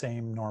 we do our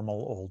same normal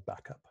old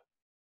backup.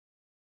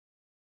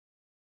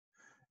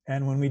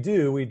 And when we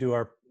do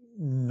our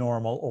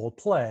normal old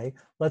play.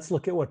 Let's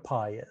look at what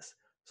pi is.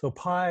 So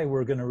pi,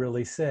 we're going to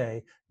really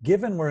say,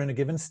 given we're in a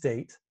given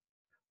state,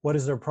 what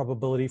is our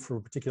probability for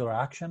a particular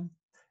action?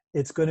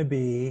 It's going to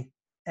be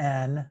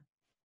n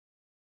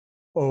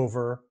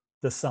over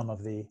the sum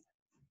of the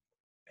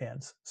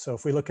n's. So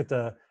if we look at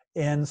the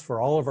n's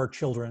for all of our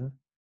children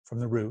from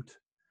the root,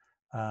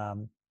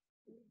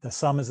 the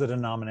sum is the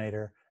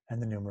denominator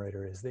and the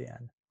numerator is the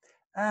n.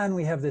 And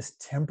we have this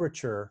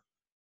temperature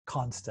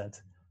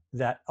constant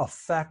that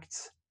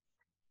affects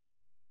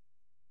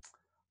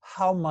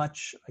how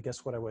much, I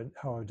guess how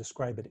I would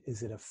describe it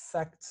is it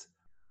affects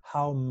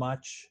how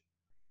much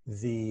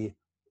it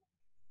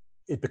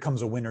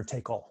becomes a winner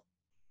take all.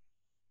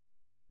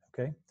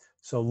 Okay,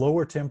 so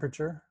lower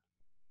temperature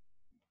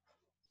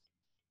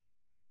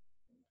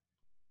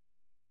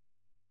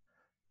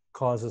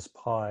causes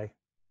pi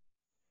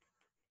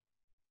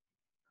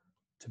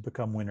to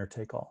become winner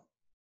take all.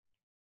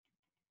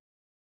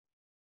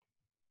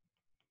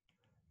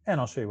 And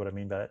I'll show you what I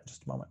mean by that in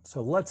just a moment.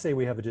 So let's say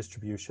we have a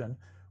distribution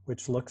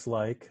which looks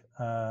like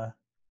that.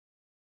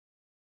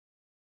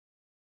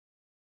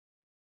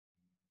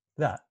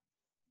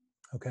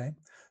 Okay,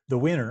 the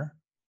winner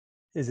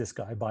is this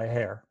guy by a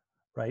hair,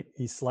 right?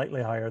 He's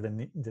slightly higher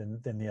than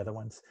the other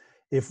ones.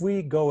 If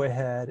we go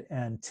ahead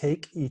and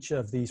take each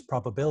of these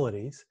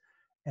probabilities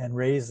and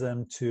raise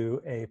them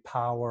to a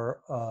power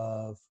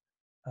of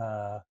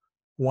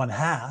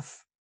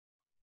 1/2,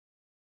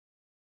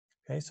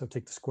 okay, so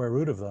take the square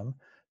root of them,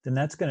 then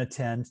that's going to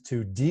tend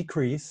to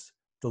decrease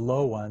the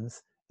low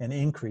ones and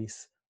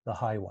increase the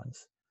high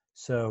ones.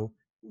 So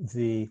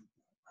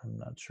I'm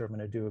not sure I'm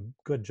going to do a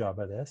good job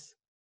of this,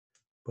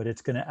 but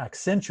it's going to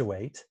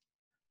accentuate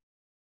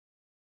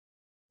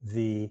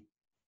the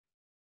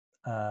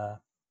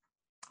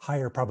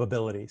higher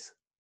probabilities.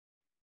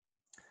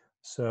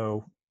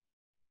 So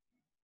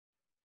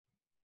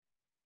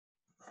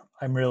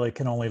I really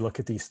can only look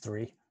at these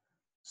three.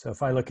 So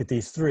if I look at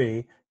these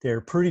three,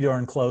 they're pretty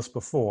darn close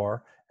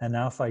before, and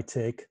now if I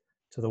take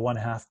to the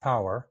 1/2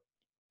 power,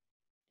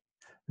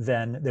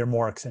 then they're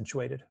more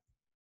accentuated.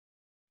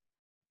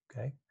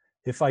 Okay.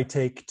 If I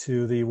take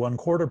to the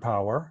 1/4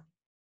 power,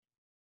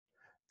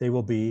 they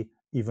will be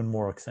even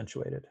more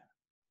accentuated.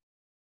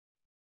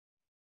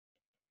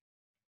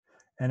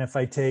 And if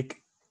I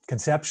take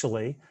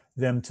conceptually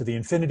them to the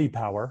infinity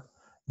power,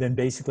 then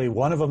basically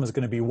one of them is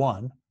going to be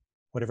 1,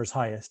 whatever's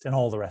highest, and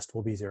all the rest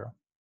will be 0.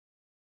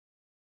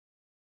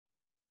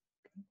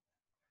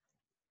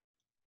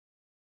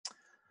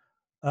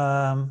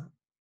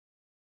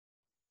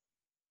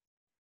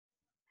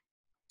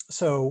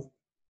 So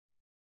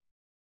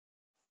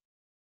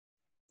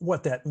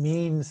what that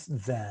means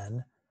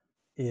then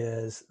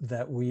is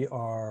that we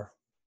are,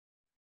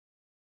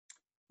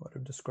 what to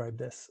describe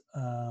this?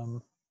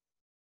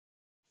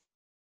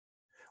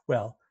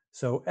 Well,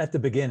 so at the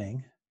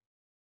beginning,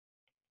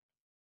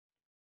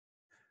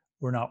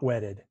 we're not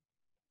wedded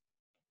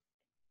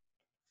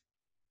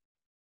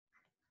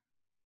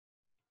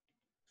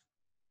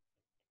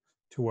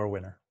to our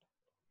winner,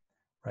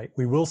 right?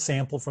 We will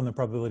sample from the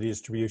probability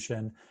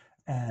distribution.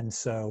 And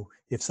so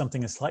if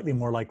something is slightly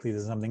more likely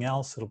than something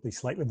else, it'll be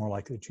slightly more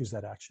likely to choose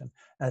that action.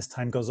 As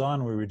time goes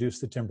on, we reduce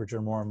the temperature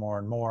more and more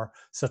and more,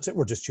 such that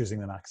we're just choosing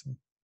the maximum.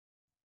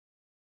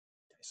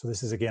 So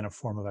this is, again, a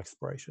form of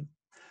exploration.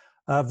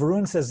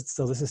 Varun says,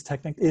 so this is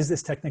is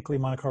this technically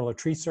Monte Carlo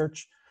tree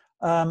search?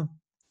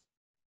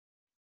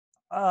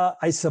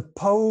 I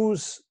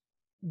suppose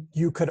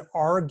you could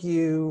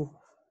argue,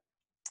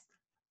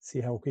 see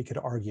how we could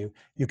argue.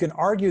 You can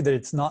argue that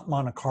it's not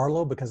Monte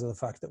Carlo because of the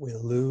fact that we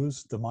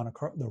lose the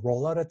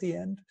rollout at the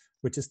end,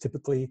 which is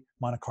typically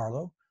Monte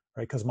Carlo,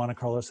 right? Because Monte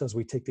Carlo says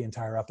we take the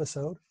entire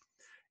episode.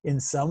 In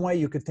some way,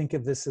 you could think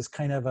of this as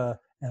kind of a,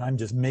 and I'm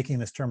just making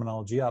this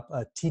terminology up,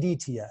 a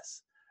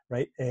TDTS,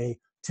 right? A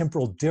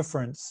temporal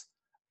difference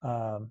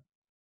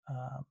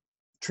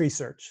tree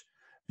search,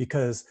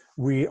 because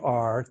we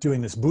are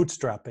doing this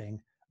bootstrapping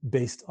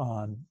based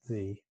on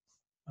the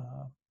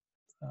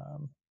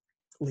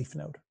leaf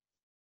node.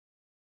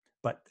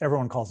 But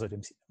everyone calls it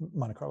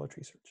Monte Carlo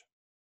tree search.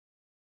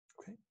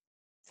 Okay.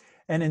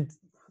 And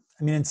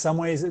in some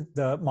ways,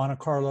 the Monte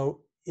Carlo,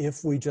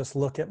 if we just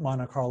look at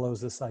Monte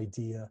Carlo's this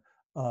idea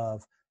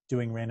of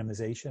doing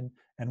randomization,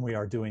 and we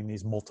are doing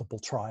these multiple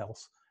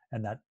trials,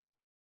 and that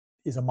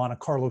is a Monte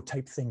Carlo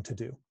type thing to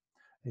do,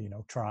 you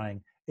know,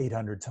 trying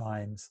 800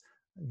 times,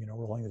 you know,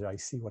 rolling the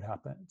dice, see what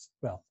happens.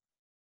 Well,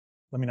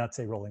 let me not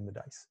say rolling the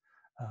dice,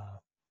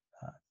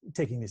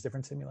 taking these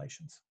different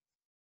simulations.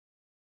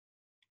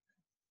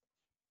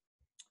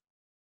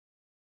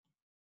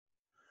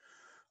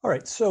 All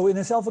right, so in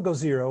this AlphaGo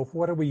 0,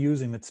 what are we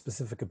using that's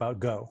specific about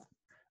Go?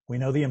 We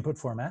know the input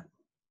format,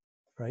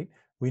 right?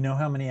 We know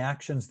how many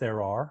actions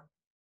there are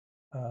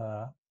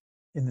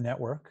in the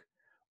network.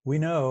 We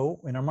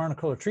know, in our Monte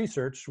Carlo tree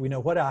search, we know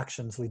what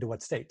actions lead to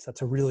what states.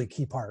 That's a really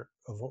key part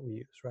of what we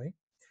use, right?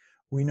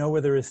 We know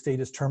whether a state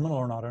is terminal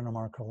or not in a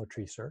Monte Carlo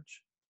tree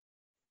search,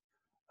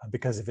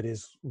 because if it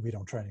is, we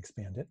don't try and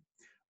expand it.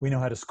 We know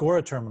how to score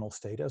a terminal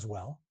state as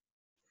well.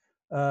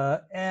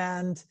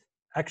 And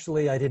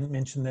actually, I didn't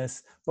mention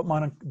this, but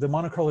the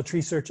Monte Carlo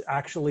tree search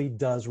actually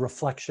does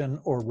reflection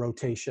or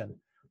rotation,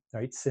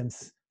 right?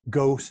 Since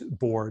Go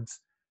boards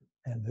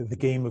and the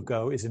game of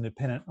Go is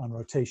independent on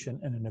rotation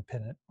and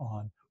independent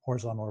on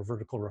horizontal or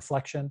vertical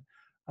reflection,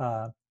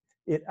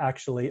 it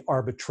actually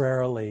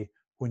arbitrarily,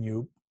 when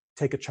you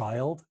take a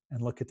child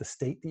and look at the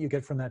state that you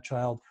get from that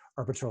child,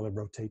 arbitrarily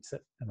rotates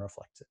it and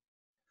reflects it.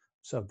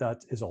 So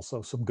that is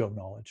also some Go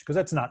knowledge, because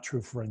that's not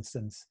true, for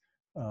instance,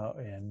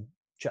 in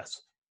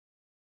chess.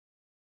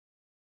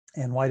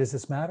 And why does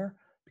this matter?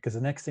 Because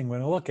the next thing we're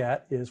going to look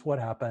at is what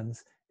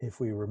happens if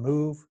we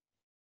remove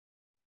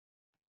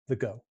the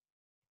Go.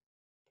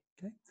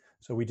 Okay,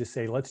 so we just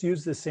say, let's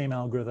use the same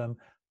algorithm,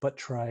 but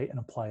try and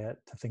apply it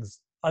to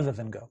things other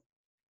than Go.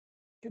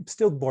 Okay,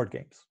 still board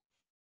games.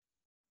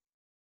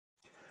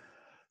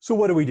 So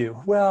what do we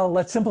do? Well,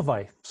 let's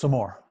simplify some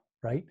more,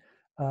 right?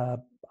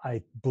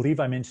 I believe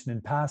I mentioned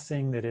in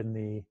passing that in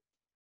the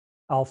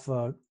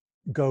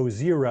AlphaGo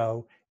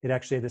 0, it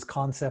actually had this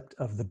concept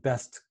of the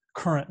best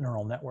current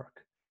neural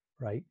network,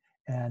 right?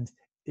 And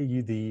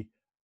the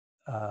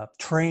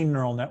trained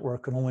neural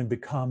network can only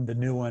become the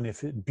new one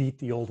if it beat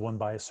the old one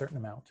by a certain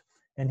amount.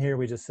 And here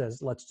we just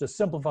says, let's just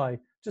simplify,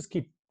 just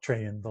keep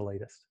training the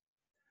latest.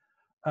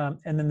 And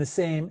then the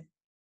same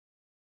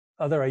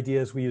other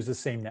ideas, we use the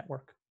same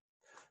network.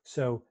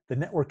 So the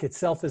network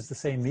itself is the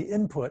same. The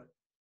input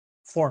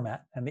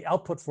format and the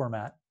output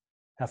format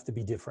have to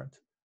be different,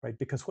 right?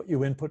 Because what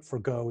you input for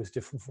Go is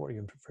different from what you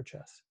input for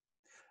chess.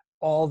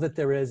 All that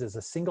there is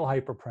a single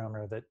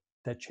hyperparameter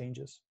that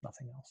changes,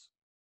 nothing else.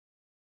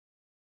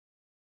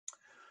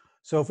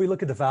 So if we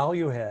look at the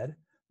value head,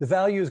 the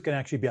values can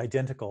actually be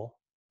identical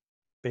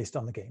based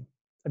on the game.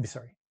 I'm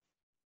sorry.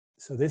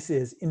 So this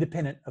is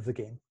independent of the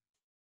game.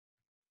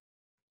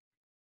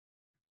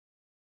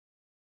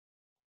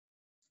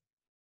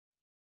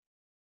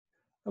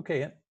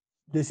 Okay,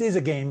 this is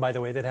a game, by the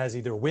way, that has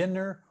either a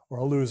winner or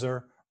a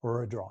loser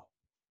or a draw,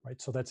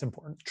 right? So that's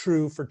important.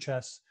 True for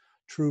chess,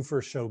 true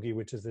for shogi,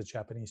 which is the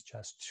Japanese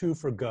chess, true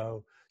for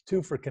Go,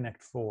 true for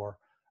Connect 4,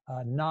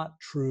 not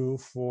true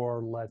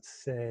for,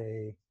 let's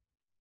say,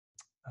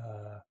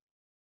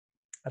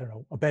 I don't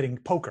know, a betting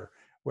poker,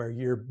 where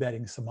you're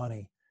betting some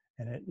money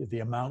and the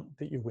amount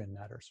that you win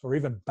matters, or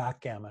even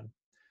backgammon,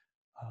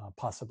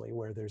 possibly,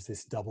 where there's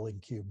this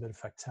doubling cube that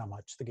affects how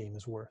much the game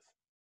is worth.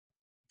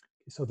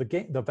 So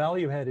the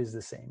value head is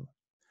the same.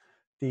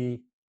 The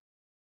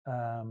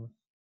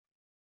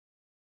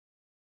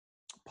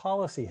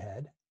policy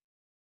head,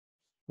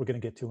 we're going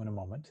to get to in a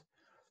moment.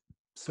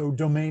 So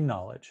domain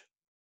knowledge.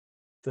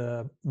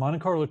 The Monte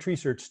Carlo tree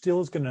search still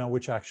is going to know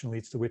which action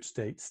leads to which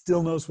state,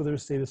 still knows whether a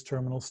state is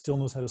terminal, still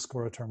knows how to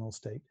score a terminal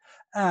state.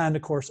 And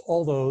of course,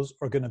 all those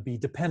are going to be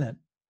dependent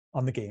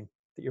on the game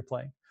that you're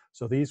playing.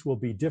 So these will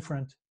be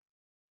different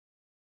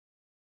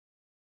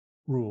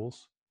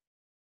rules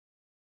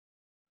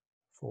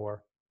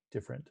for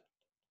different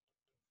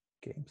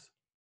games.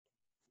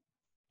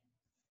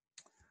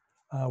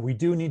 We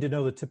do need to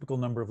know the typical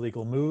number of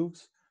legal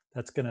moves.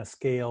 That's going to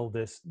scale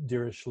this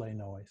Dirichlet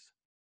noise.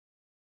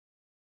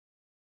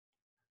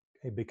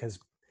 Okay, because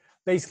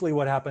basically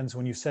what happens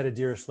when you set a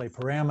Dirichlet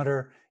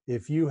parameter,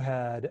 if you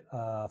had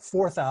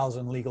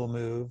 4,000 legal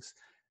moves,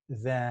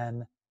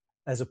 then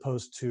as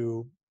opposed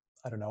to,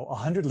 I don't know,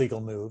 100 legal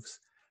moves,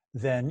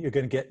 then you're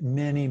going to get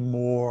many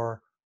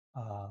more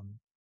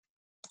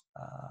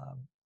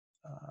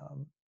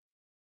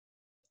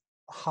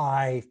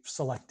high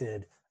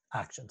selected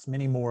actions,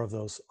 many more of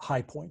those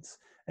high points.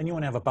 And you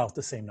want to have about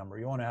the same number.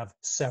 You want to have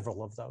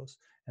several of those.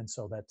 And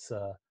so that's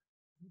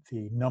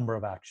the number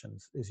of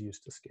actions is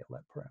used to scale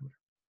that parameter.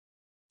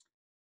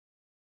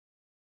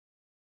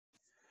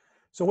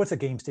 So what's a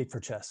game state for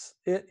chess?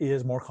 It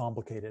is more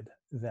complicated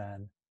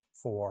than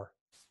for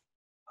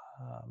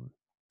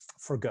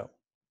Go.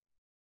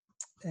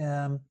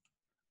 I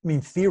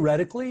mean,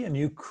 theoretically, and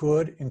you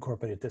could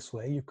incorporate it this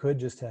way, you could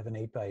just have an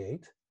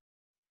 8x8,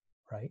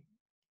 right?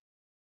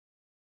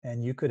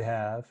 And you could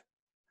have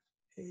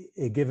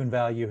a given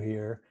value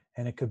here,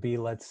 and it could be,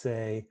 let's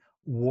say,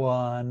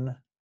 1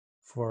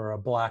 for a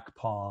black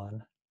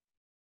pawn,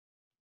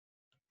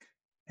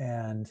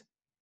 and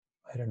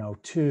I don't know,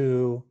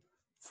 2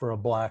 for a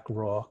black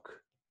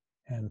rook,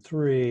 and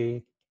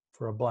 3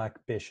 for a black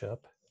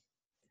bishop,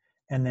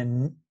 and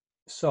then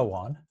so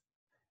on,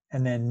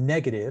 and then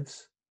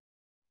negatives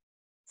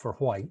for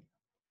white.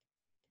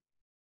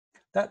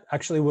 That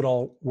actually would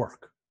all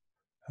work,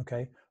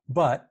 okay?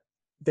 But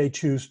they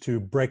choose to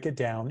break it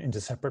down into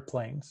separate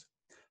planes.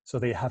 So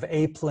they have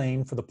a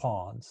plane for the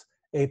pawns,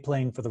 a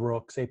plane for the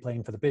rooks, a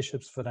plane for the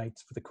bishops, for the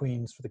knights, for the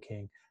queens, for the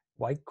king.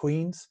 White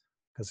queens,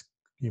 because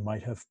you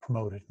might have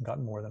promoted and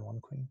gotten more than one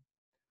queen.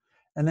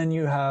 And then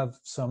you have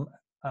some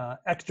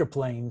extra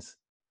planes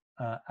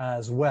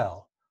as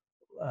well.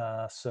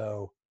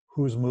 So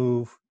whose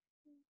move,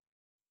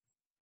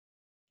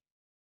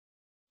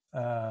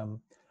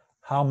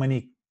 how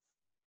many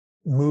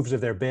moves have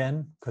there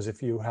been? Because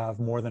if you have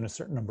more than a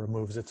certain number of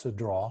moves, it's a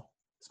draw,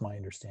 it's my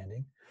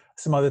understanding.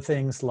 Some other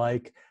things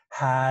like,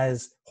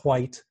 has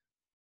white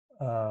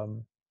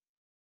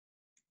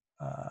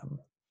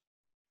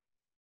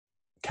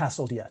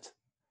castled yet?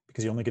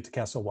 Because you only get to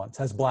castle once.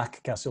 Has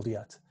black castled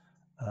yet?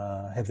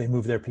 Have they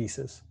moved their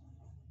pieces?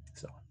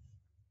 So on.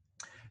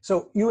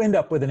 So you end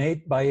up with an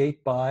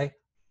 8x8 by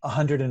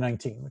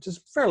 119, which is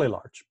fairly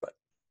large, but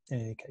in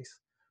any case.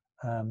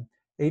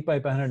 8x8 by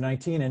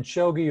 119, and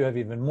shogi, you have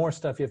even more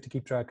stuff you have to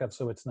keep track of,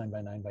 so it's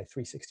 9x9 by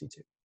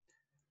 362.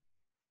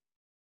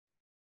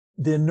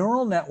 The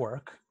neural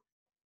network,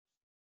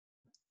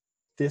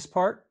 this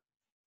part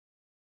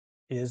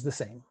is the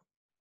same.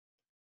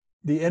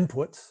 The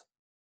inputs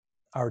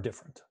are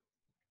different,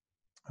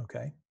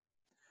 okay?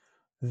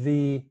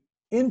 The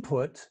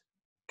input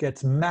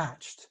gets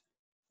matched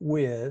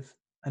with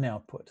an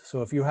output.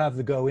 So if you have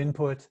the Go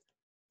input,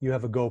 you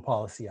have a Go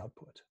policy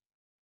output.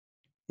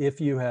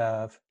 If you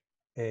have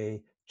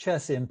a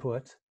chess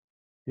input,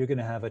 you're going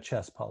to have a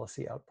chess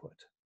policy output.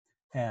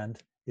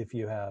 And if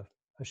you have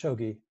a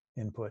shogi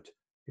input,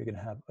 you're going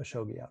to have a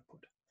shogi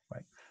output,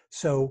 right?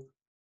 So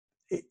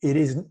it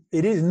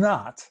is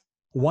not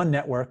one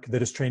network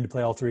that is trained to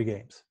play all three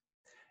games.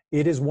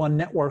 It is one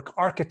network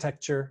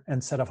architecture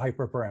and set of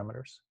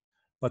hyperparameters.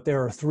 But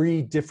there are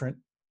three different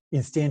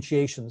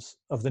instantiations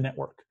of the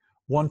network.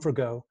 One for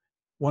Go,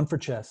 one for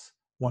chess,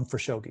 one for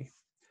shogi.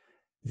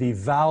 The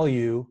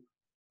value,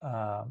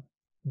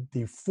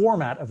 the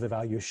format of the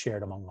value is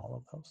shared among all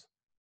of those,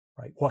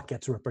 right? What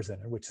gets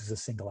represented, which is a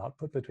single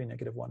output between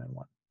 -1 and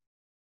 1.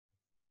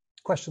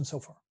 Questions so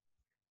far?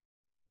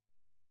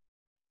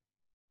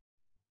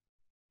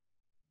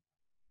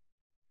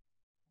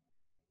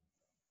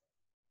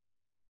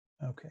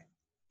 Okay.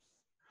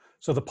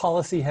 So the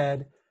policy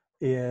head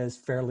is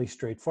fairly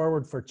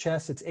straightforward. For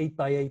chess, it's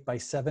 8x8 by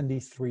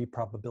 73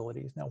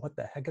 probabilities. Now, what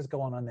the heck is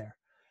going on there?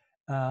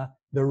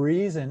 The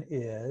reason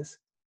is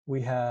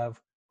we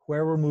have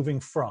where we're moving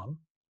from.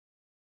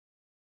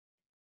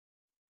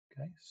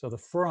 Okay, so the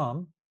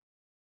from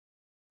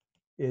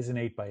is an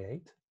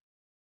 8x8.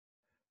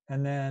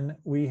 And then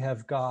we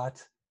have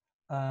got,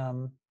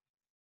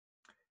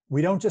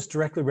 we don't just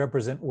directly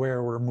represent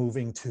where we're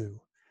moving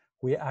to.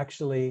 We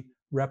actually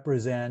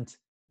represent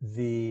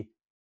the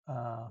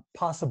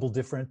possible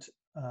different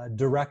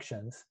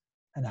directions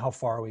and how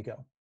far we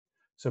go.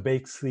 So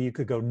basically you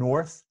could go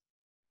north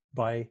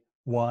by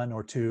 1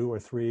 or 2 or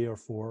 3 or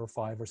 4 or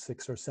 5 or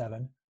 6 or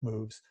 7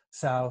 moves,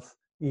 south,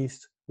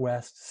 east,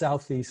 west,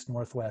 southeast,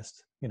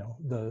 northwest, you know,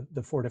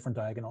 the 4 different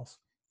diagonals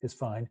is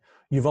fine.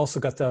 You've also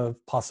got the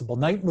possible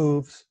knight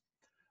moves.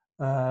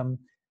 And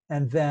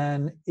And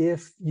then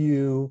if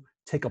you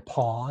take a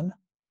pawn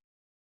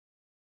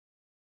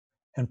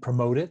and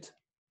promote it,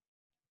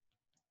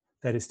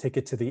 that is, take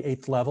it to the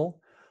 8th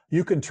level,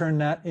 you can turn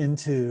that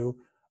into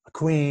a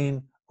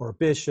queen or a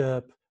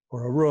bishop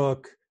or a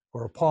rook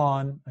or a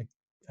pawn.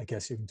 I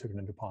guess you can turn it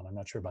into a pawn. I'm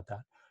not sure about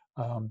that.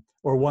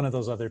 Or one of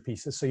those other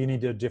pieces. So you need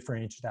to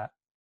differentiate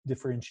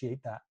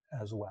that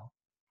as well.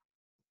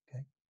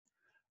 Okay.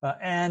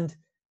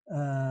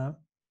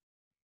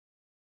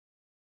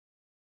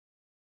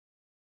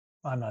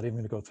 I'm not even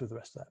going to go through the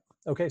rest of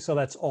that. Okay, so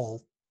that's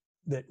all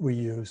that we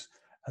use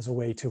as a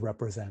way to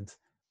represent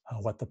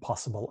what the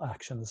possible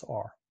actions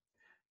are.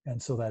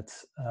 And so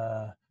that's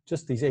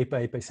just these 8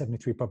 by 8 by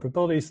 73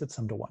 probabilities that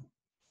sum to 1.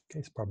 Okay,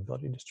 it's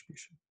probability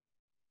distribution.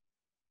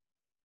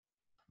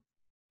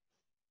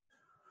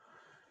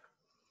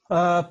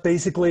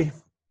 Basically,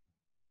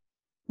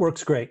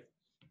 works great.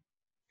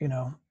 You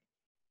know,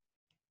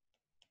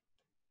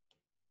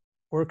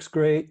 works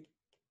great,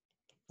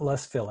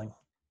 less filling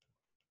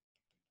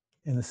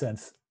in the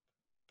sense,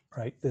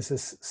 right? This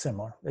is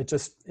similar. It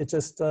just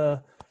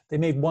they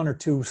made 1 or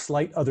 2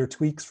 slight other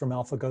tweaks from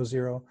AlphaGo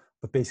 0,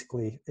 but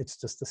basically it's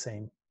just the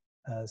same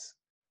as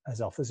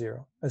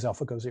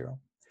AlphaGo 0.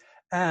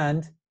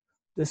 And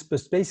this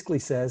basically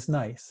says,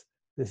 nice,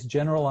 this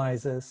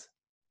generalizes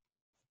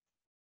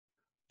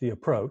the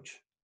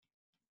approach.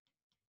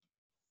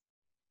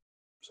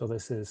 So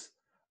this is,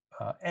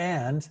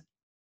 and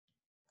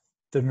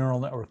the neural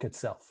network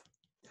itself.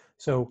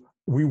 So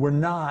we were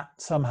not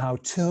somehow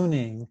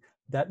tuning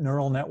that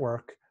neural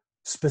network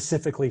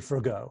specifically for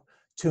Go,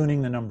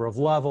 tuning the number of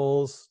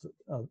levels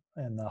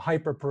and the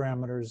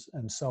hyperparameters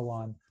and so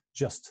on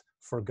just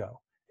for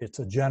Go. It's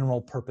a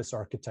general purpose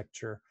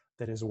architecture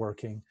that is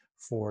working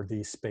for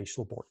these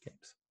spatial board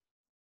games.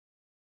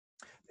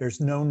 There's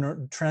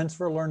no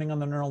transfer learning on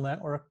the neural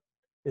network.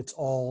 It's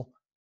all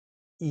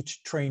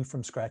each trained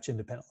from scratch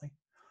independently.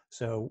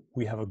 So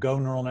we have a Go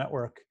neural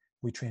network,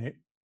 we train it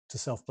to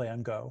self-play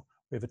on Go.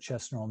 We have a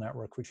chess neural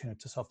network, we train it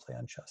to self-play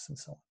on chess, and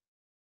so on.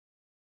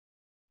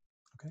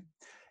 Okay.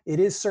 It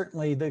is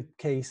certainly the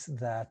case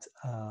that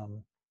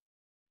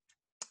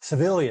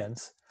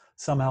civilians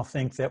somehow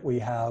think that we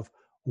have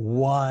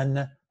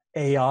one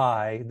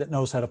AI that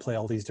knows how to play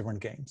all these different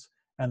games.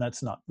 And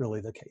that's not really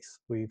the case.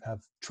 We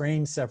have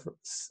trained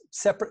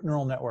separate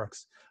neural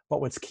networks, but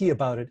what's key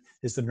about it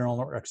is the neural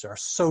networks are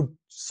so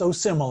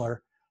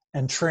similar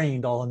and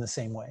trained all in the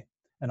same way.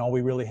 And all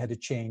we really had to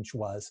change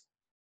was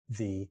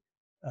the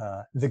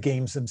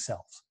games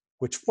themselves,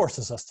 which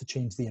forces us to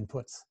change the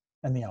inputs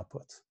and the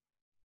outputs.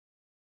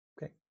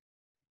 Okay.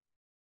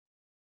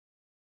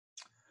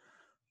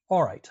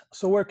 All right,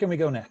 so where can we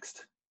go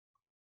next?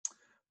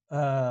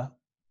 Yeah,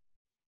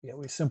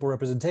 we simple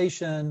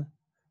representation.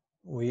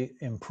 We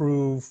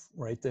improve,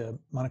 right? The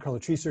Monte Carlo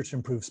tree search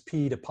improves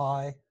P to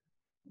pi.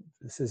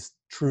 This is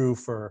true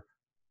for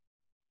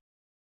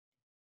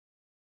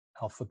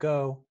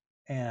AlphaGo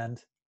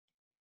and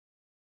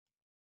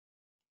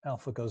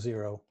AlphaGo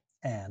 0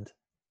 and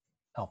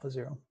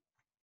AlphaZero.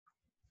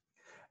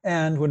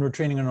 And when we're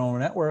training a neural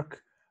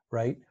network,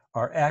 right,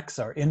 our X,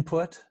 our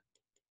input,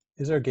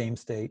 is our game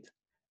state,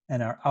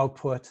 and our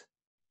output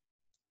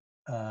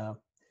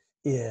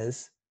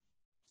is,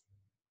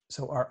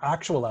 so our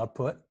actual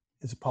output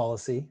is a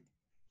policy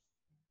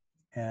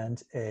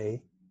and a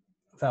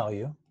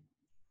value.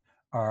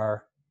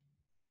 Our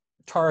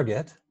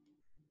target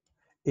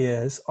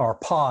is our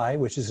pi,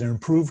 which is an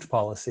improved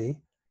policy,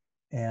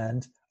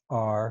 and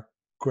our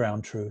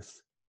ground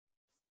truth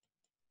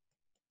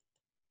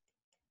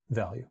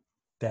value.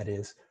 That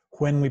is,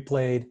 when we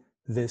played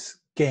this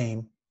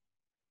game,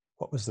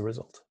 what was the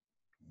result?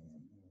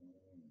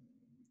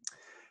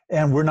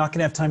 And we're not going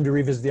to have time to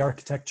revisit the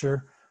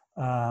architecture.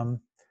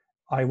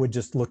 I would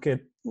just look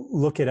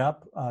it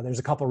up. There's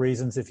a couple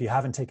reasons. If you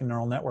haven't taken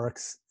neural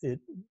networks, it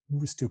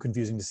was too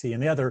confusing to see.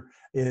 And the other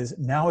is,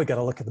 now we got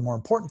to look at the more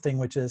important thing,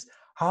 which is,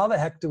 how the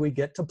heck do we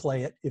get to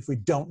play it if we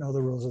don't know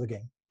the rules of the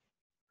game?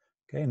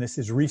 Okay, and this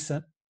is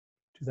recent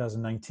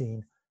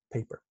 2019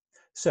 paper.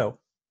 So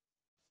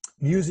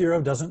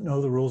U0 doesn't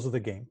know the rules of the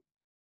game.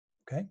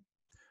 Okay,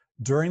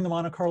 during the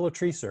Monte Carlo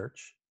tree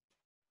search,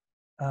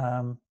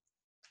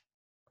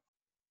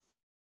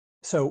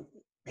 so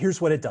here's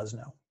what it does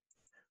know.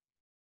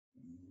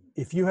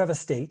 If you have a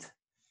state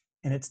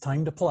and it's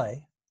time to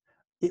play,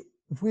 it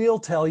will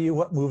tell you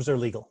what moves are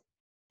legal.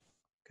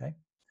 Okay,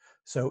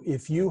 so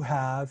if you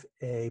have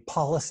a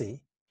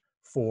policy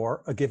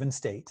for a given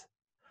state,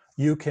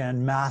 you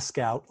can mask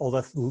out all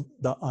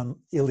the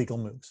illegal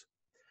moves,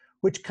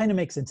 which kind of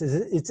makes sense.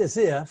 It's as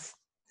if,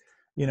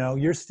 you know,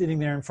 you're sitting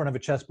there in front of a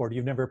chessboard,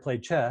 you've never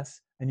played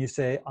chess, and you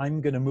say, I'm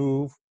going to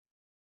move,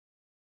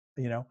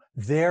 you know,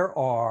 there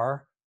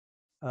are,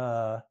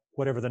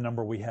 whatever the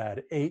number we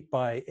had, 8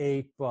 by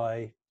 8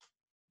 by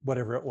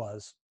whatever it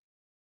was,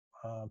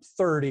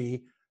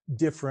 30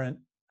 different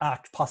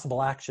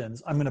possible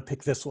actions. I'm going to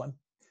pick this one.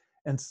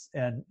 And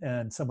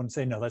someone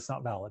say, no, that's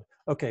not valid.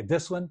 Okay,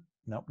 this one,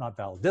 nope, not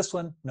valid. This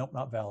one, nope,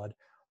 not valid.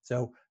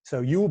 So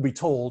you will be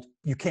told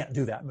you can't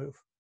do that move.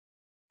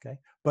 okay?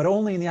 But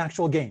only in the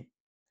actual game.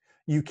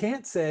 You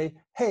can't say,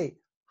 hey,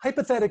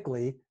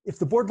 hypothetically, if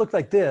the board looked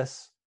like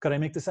this, could I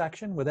make this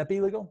action? Would that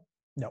be legal?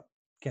 No,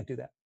 can't do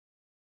that.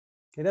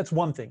 Okay, that's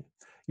one thing.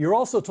 You're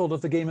also told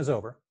if the game is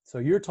over. So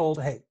you're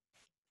told, hey,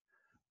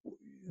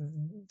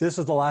 this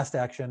is the last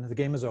action, the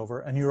game is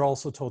over, and you're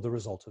also told the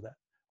result of that.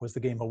 Was the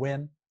game a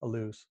win, a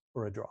lose,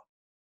 or a draw,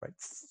 right?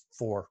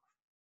 For,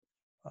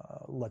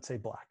 let's say,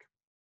 black.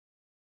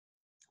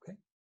 Okay.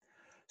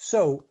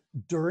 So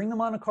during the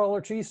Monte Carlo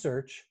tree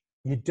search,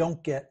 you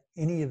don't get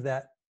any of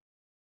that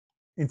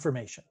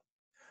information.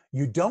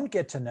 You don't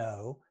get to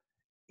know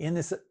in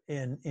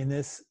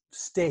this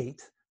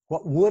state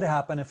what would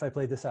happen if I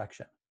played this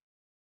action.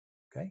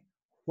 Okay,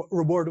 what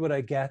reward would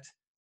I get?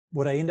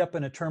 Would I end up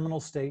in a terminal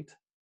state?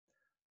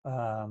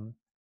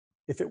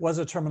 If it was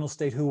a terminal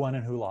state, who won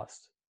and who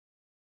lost?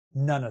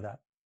 None of that.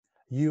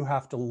 You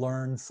have to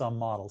learn some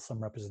model,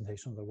 some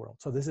representation of the world.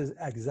 So this is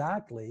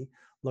exactly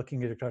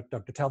looking at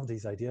Dr.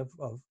 Talboty's idea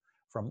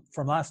from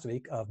last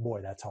week of,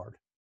 boy, that's hard.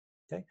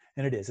 Okay,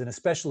 and it is. And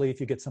especially if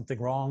you get something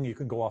wrong, you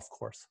can go off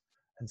course.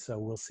 And so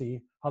we'll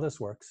see how this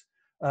works.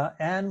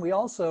 And we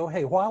also,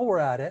 hey, while we're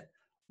at it,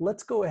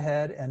 let's go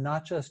ahead and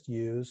not just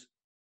use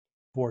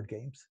board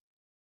games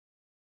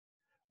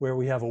where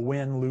we have a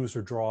win, lose,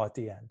 or draw at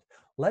the end.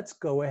 Let's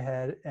go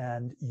ahead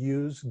and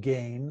use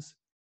games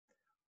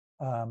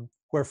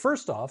where,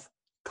 first off,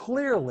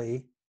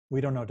 clearly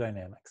we don't know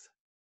dynamics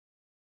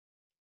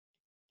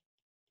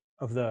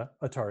of the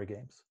Atari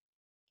games.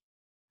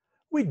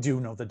 We do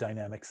know the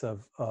dynamics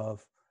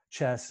of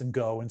chess and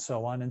Go and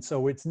so on. And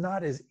so it's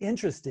not as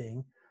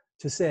interesting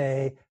to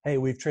say, hey,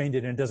 we've trained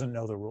it and it doesn't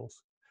know the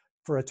rules.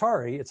 For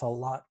Atari, it's a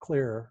lot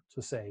clearer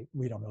to say,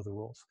 we don't know the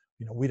rules.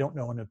 You know, we don't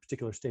know in a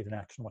particular state in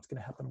action what's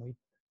going to happen.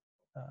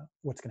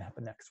 What's going to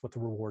happen next, what the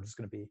reward is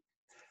going to be.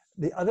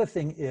 The other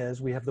thing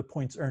is we have the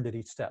points earned at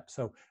each step.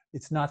 So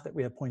it's not that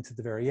we have points at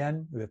the very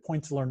end. We have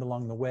points learned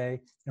along the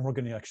way, and we're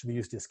going to actually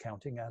use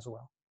discounting as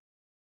well.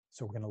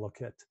 So we're going to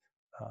look at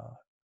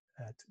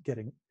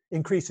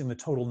increasing the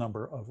total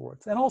number of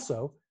rewards. And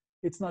also,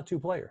 it's not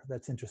two-player.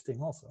 That's interesting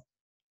also,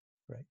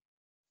 right?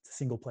 It's a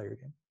single-player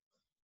game.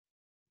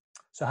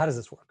 So how does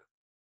this work?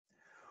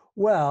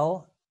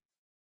 Well,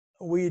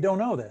 we don't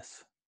know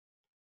this,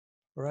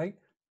 right?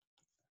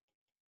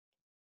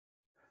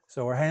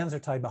 So our hands are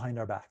tied behind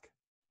our back.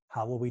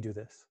 How will we do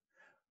this?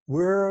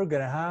 We're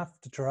going to have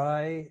to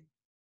try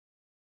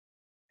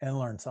and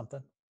learn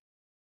something.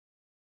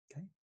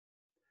 Okay.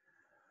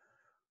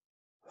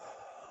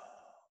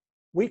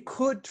 We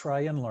could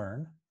try and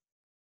learn,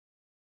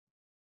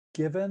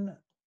 given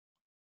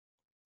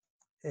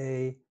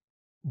a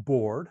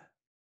board,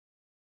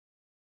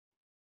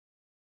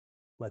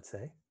 let's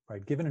say,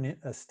 right, given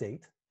a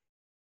state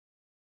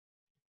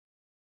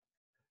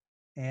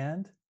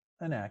and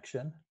an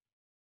action,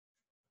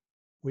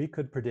 we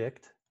could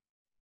predict,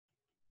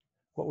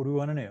 what would we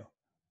want to know?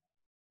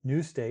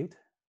 New state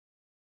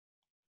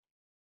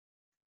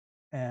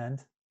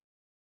and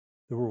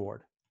the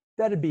reward.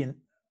 That'd be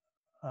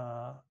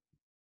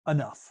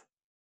enough,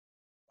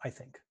 I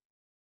think,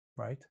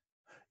 right?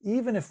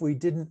 Even if we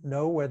didn't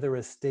know whether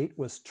a state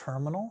was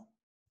terminal,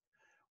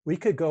 we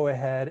could go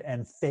ahead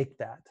and fake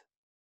that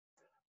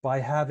by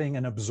having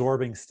an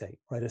absorbing state,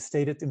 right? A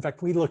state, in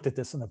fact, we looked at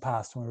this in the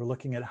past when we were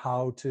looking at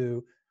how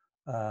to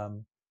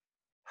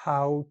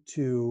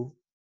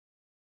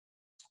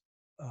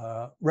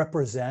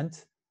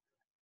represent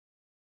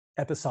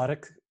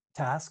episodic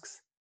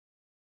tasks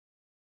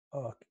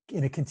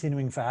in a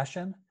continuing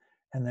fashion.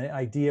 And the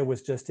idea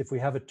was just, if we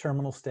have a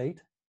terminal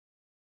state,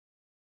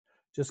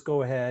 just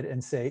go ahead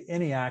and say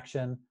any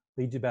action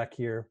leads you back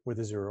here with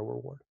a 0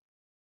 reward.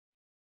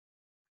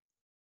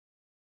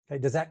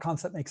 Okay, does that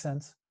concept make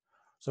sense?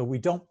 So we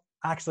don't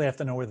actually have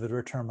to know whether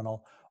they're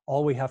terminal.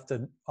 All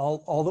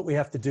that we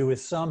have to do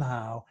is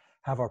somehow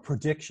have our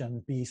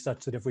prediction be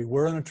such that if we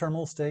were in a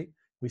terminal state,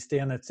 we stay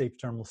on that safe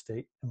terminal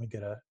state and we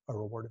get a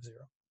reward of 0.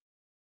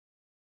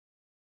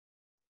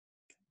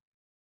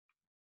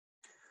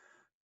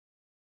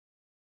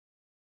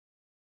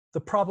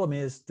 The problem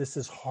is this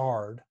is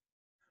hard.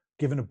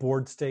 Given a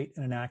board state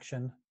and an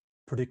action,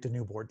 predict a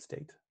new board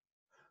state.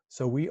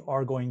 So we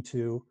are going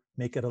to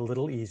make it a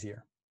little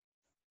easier.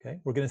 Okay,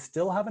 we're going to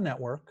still have a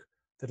network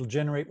that'll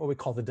generate what we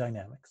call the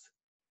dynamics.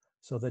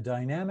 So the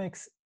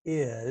dynamics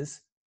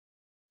is,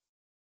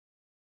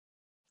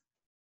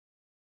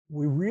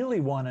 we really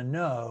want to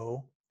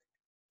know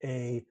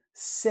a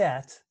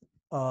sequence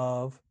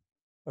of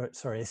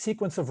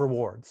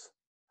rewards.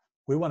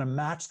 We want to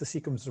match the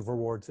sequence of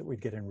rewards that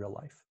we'd get in real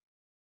life.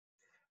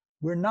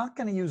 We're not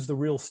going to use the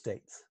real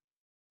states,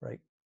 right?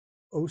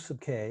 O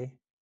sub k,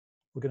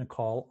 we're going to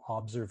call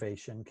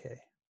observation k.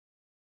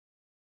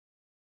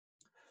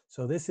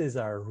 So this is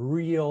our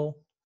real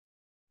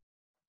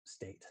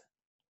state.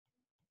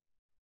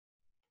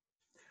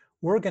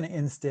 We're going to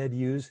instead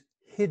use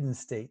hidden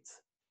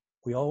states.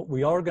 We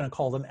are going to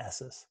call them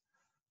S's,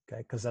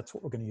 okay? Because that's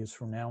what we're going to use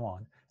from now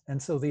on.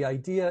 And so the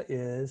idea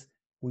is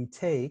we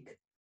take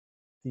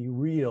the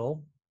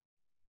real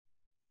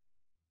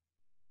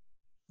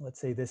let's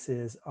say this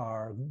is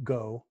our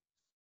go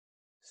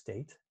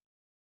state,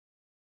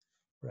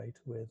 right,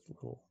 with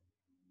little.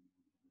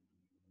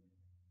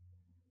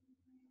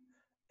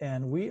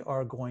 And we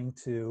are going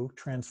to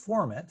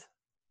transform it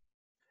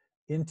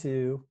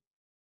into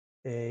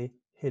a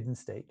hidden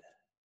state.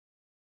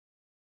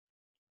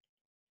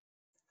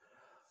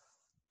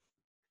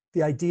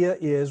 The idea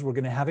is we're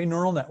going to have a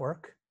neural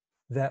network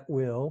that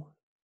will,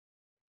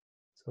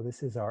 so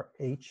this is our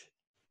H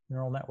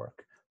neural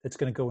network that's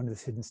going to go into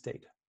this hidden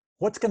state.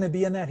 What's going to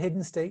be in that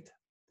hidden state?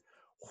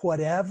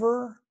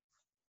 Whatever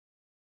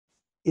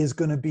is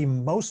going to be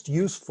most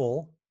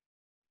useful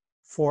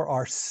for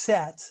our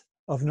set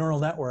of neural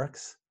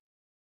networks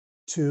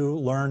to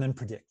learn and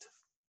predict.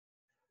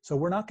 So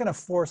we're not going to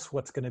force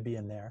what's going to be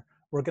in there.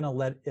 We're going to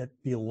let it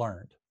be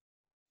learned.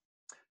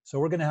 So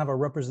we're going to have a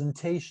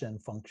representation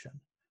function.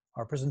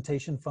 Our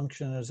representation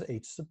function is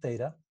h sub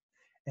theta,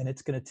 and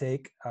it's going to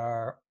take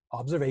our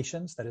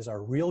observations, that is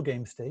our real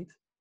game state,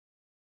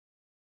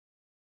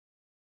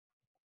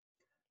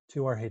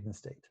 to our hidden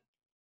state.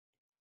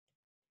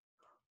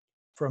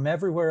 From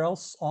everywhere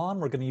else on,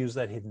 we're going to use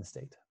that hidden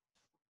state.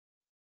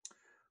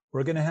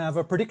 We're going to have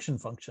a prediction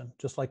function,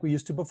 just like we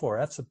used to before,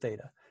 f sub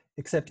theta,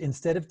 except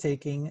instead of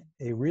taking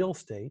a real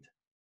state,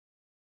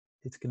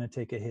 it's going to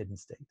take a hidden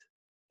state.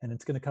 And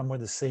it's going to come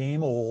with the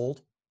same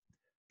old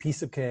p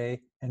sub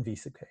k and v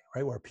sub k,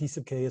 right? Where p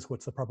sub k is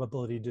what's the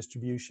probability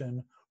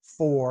distribution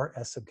for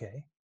s sub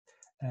k,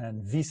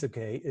 and v sub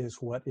k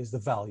is what is the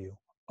value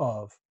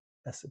of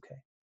s sub k.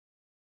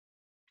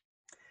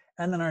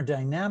 And then our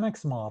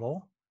dynamics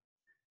model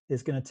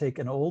is going to take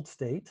an old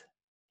state,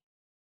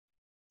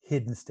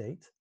 hidden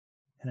state,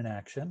 and an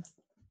action.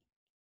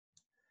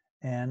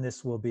 And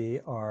this will be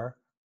our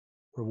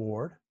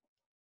reward,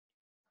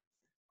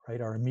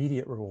 right? Our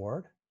immediate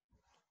reward,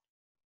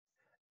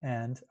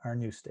 and our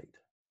new state.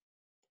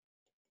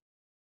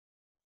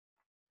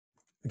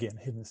 Again,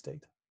 hidden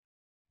state.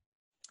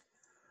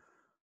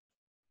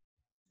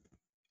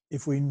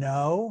 If we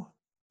know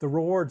the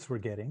rewards we're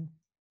getting,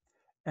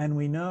 and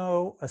we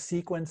know a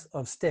sequence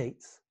of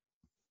states,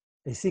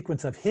 a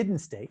sequence of hidden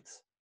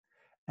states,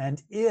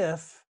 and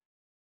if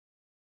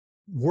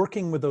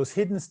working with those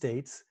hidden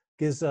states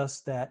gives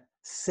us that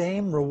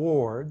same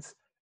rewards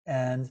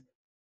and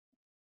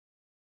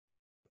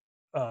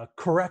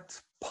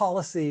correct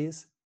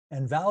policies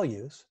and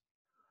values,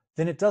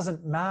 then it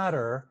doesn't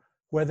matter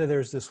whether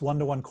there's this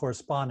one-to-one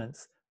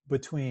correspondence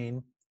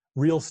between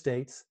real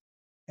states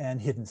and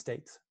hidden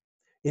states.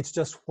 It's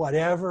just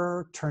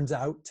whatever turns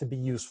out to be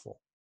useful.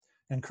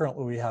 And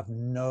currently we have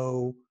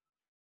no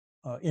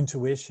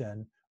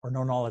intuition or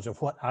no knowledge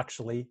of what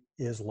actually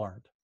is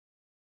learned.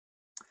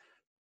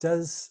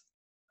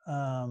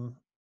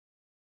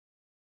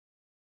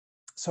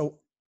 So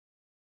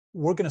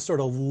we're going to sort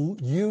of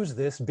use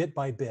this bit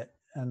by bit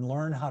and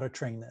learn how to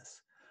train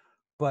this.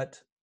 But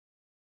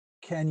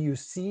can you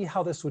see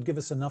how this would give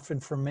us enough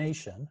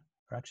information?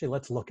 Or actually,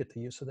 let's look at the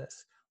use of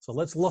this. So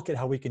let's look at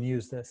how we can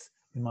use this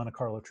in Monte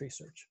Carlo tree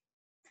search.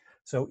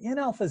 So in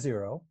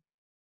AlphaZero,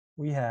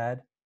 we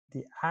had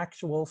the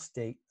actual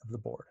state of the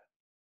board.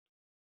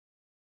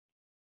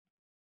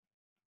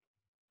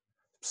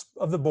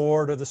 Of the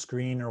board or the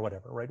screen or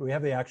whatever, right? We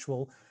have the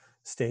actual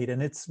state,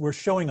 and we're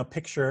showing a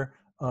picture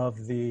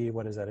of the,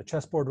 what is that, a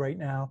chessboard right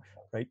now,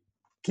 right?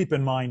 Keep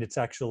in mind, it's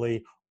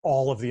actually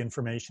all of the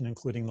information,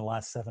 including the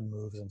last 7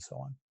 moves and so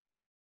on.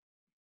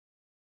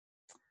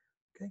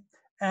 Okay,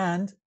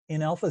 and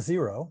in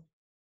AlphaZero,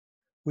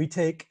 we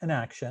take an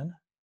action.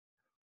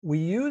 We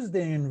use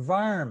the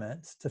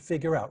environment to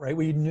figure out, right?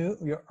 We knew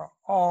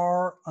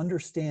our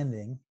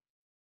understanding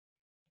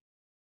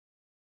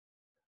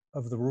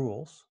of the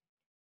rules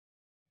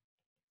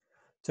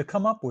to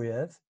come up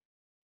with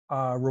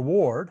a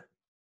reward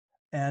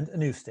and a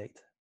new state.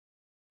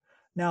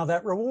 Now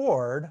that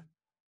reward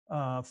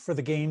for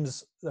the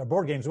games, the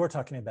board games we're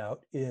talking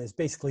about, is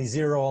basically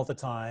 0 all the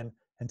time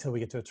until we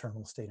get to a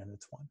terminal state and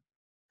it's 1.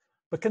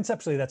 But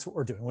conceptually, that's what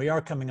we're doing. We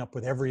are coming up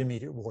with every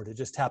immediate reward. It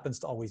just happens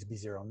to always be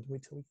 0 until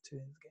we get to the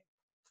end of the game.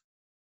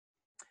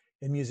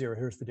 In mu0,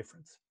 here's the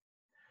difference.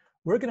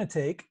 We're going to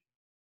take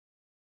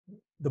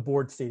the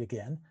board state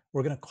again.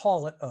 We're going to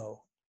call it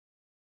O.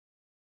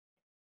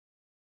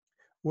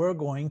 We're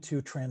going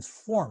to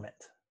transform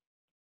it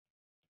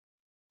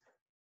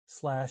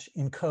 /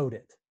 encode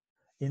it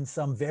in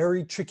some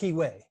very tricky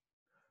way.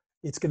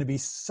 It's going to be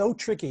so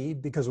tricky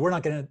because we're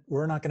not going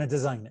to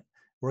design it.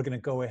 We're going to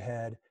go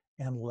ahead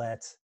and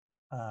let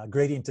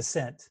gradient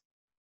descent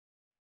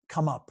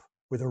come up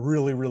with a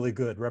really, really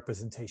good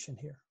representation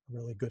here,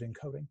 really good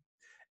encoding.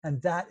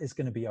 And that is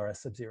going to be our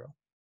S sub 0.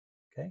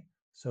 Okay,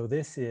 so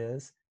this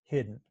is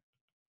hidden,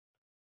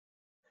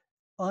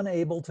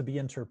 unable to be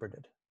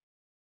interpreted.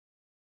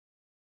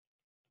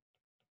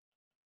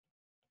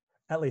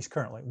 At least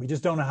currently. We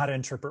just don't know how to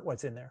interpret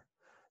what's in there.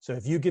 So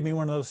if you give me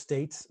one of those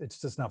states,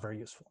 it's just not very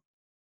useful.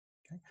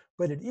 Okay?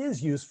 But it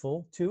is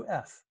useful to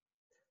F.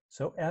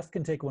 So F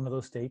can take one of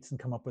those states and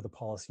come up with a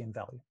policy and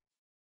value,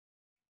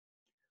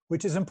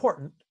 which is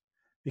important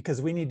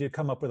because we need to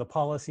come up with a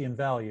policy and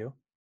value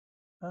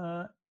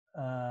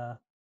And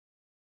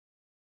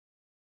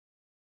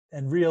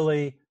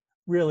really,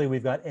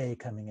 we've got A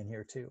coming in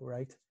here too,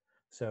 right?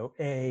 So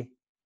A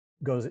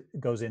goes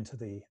into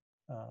the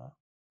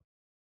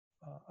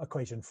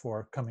equation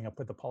for coming up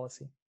with the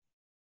policy.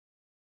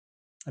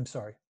 I'm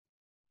sorry.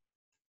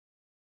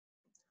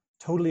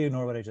 Totally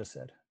ignore what I just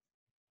said.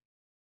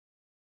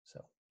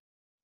 So,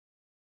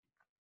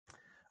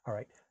 all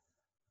right.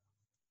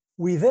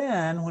 We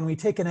then, when we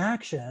take an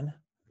action,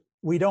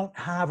 we don't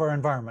have our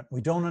environment.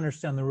 We don't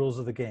understand the rules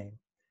of the game.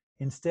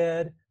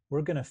 Instead,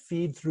 we're going to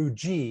feed through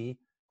G,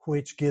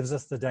 which gives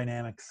us the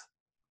dynamics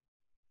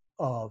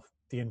of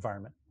the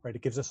environment, right?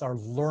 It gives us our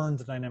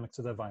learned dynamics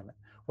of the environment.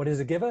 What does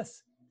it give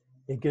us?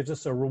 It gives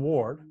us a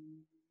reward,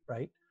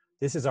 right?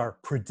 This is our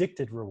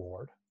predicted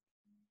reward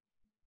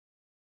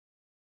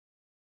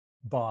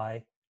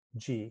by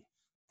G.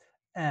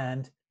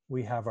 And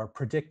we have our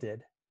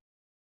predicted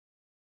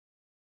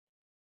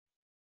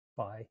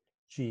by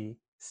G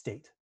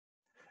state.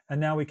 And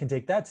now we can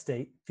take that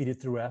state, feed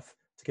it through F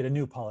to get a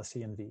new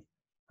policy in V,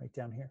 right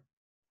down here.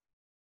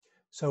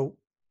 So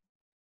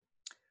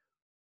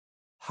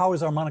how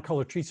is our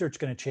monocolor tree search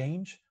going to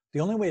change? The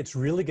only way it's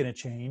really going to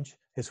change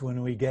is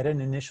when we get an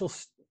initial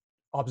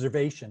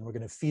observation. We're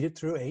going to feed it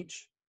through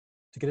H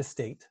to get a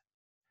state,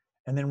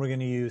 and then we're going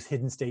to use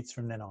hidden states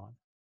from then on.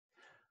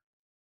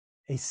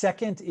 A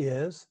second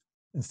is,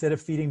 instead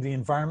of feeding the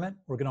environment,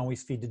 we're going to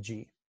always feed to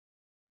G.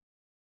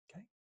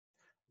 Okay.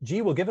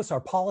 G will give us our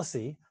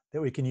policy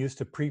that we can use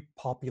to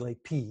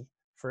pre-populate P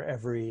for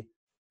every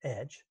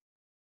edge.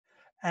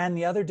 And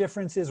the other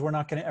difference is we're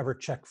not going to ever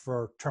check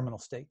for terminal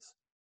states.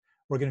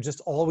 We're going to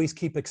just always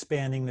keep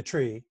expanding the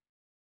tree,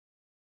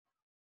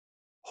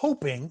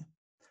 hoping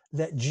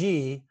that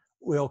G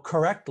will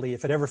correctly,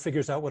 if it ever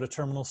figures out what a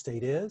terminal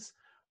state is,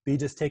 be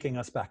just taking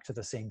us back to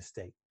the same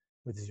state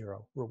with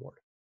 0 reward.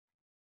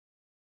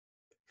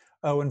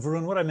 Oh, and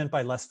Varun, what I meant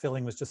by less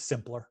filling was just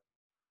simpler,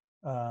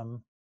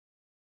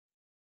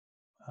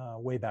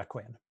 way back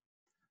when.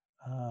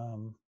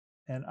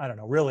 And I don't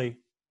know, really,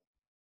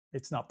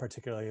 it's not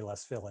particularly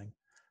less filling.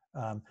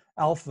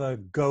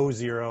 AlphaGo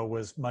 0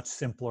 was much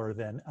simpler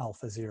than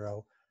Alpha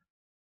 0.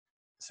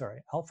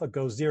 Sorry,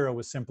 AlphaGo 0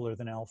 was simpler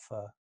than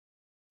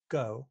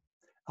AlphaGo.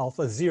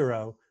 Alpha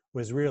 0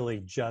 was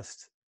really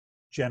just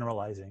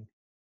generalizing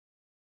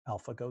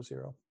AlphaGo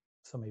 0.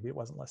 So maybe it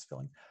wasn't less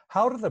filling.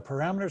 How do the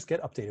parameters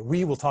get updated?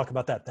 We will talk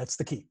about that. That's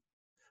the key.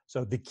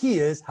 So the key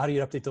is, how do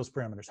you update those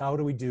parameters? How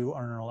do we do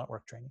our neural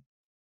network training?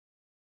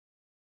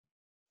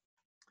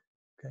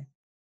 Okay.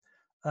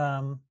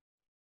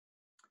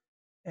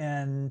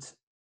 And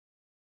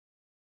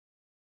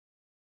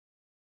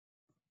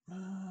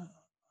I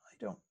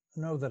don't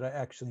know that I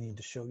actually need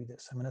to show you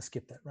this. I'm going to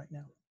skip that right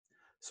now.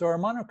 So our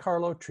Monte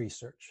Carlo tree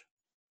search,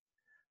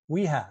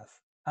 we have,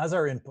 as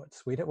our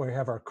inputs, we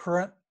have our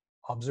current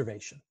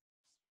observation.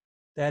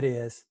 That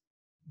is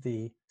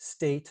the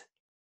state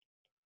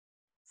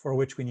for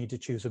which we need to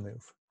choose a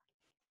move.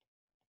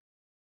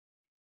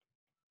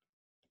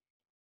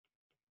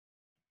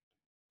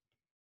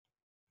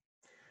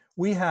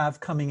 We have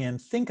coming in,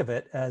 think of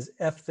it as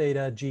F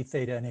theta, G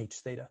theta, and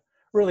H theta.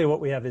 Really what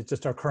we have is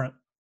just our current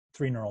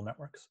 3 neural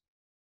networks.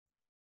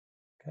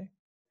 Okay.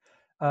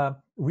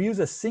 We use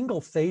a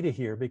single theta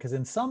here because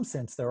in some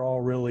sense they're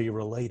all really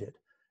related,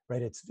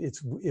 right? It's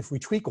if we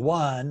tweak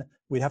one,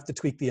 we'd have to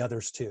tweak the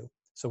others too.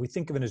 So we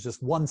think of it as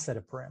just one set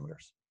of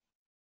parameters.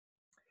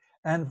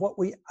 And what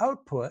we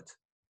output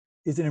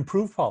is an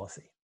improved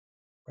policy,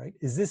 right?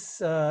 Is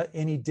this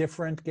any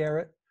different,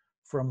 Garrett,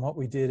 from what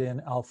we did in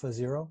Alpha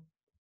 0?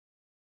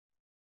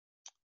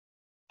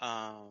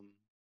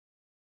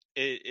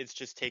 It's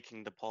just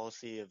taking the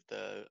policy of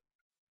the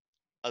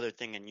other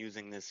thing and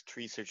using this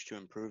tree search to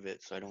improve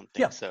it. So I don't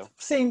think so.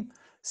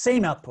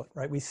 Same output,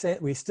 right? We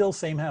still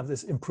have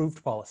this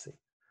improved policy.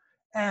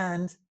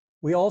 And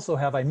we also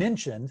have, I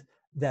mentioned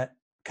that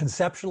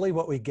conceptually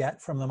what we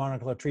get from the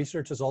monocolor tree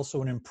search is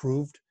also an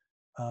improved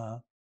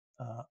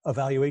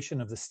evaluation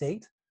of the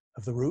state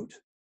of the root.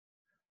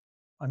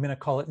 I'm going to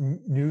call it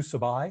nu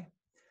sub I.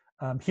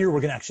 Here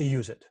we're going to actually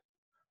use it,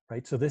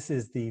 right? So this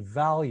is the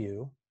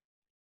value,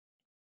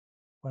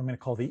 what I'm going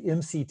to call the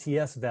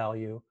MCTS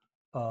value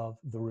of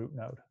the root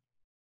node,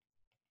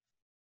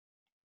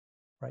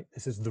 right?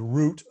 This is the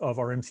root of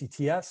our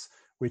MCTS,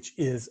 which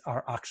is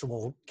our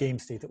actual game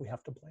state that we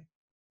have to play.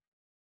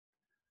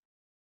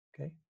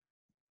 Okay.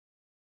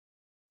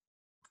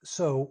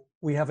 So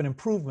we have an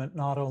improvement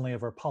not only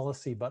of our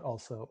policy, but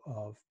also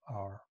of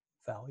our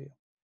value.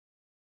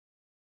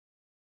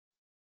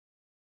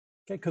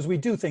 Okay, because we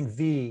do think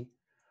V,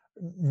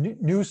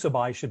 nu sub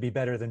I should be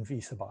better than V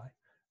sub I,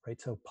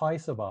 right? So pi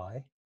sub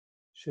I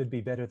should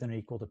be better than or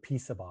equal to P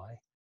sub I,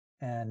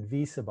 and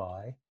V sub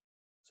I,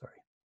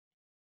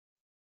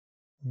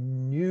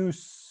 nu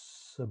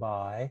sub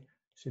I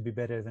should be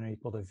better than or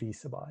equal to V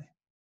sub I.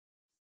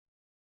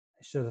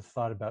 I should have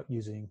thought about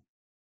using,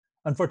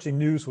 unfortunately,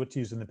 nu is what's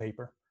used in the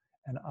paper,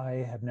 and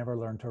I have never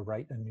learned to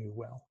write a nu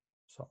well,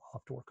 so I'll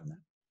have to work on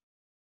that.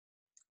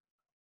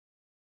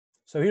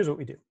 So here's what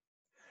we do.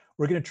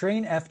 We're going to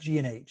train F, G,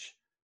 and H.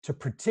 to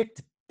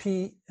predict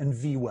P and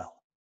V well,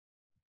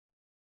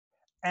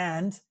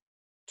 and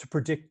to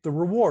predict the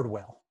reward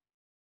well.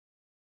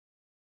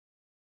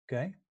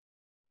 Okay?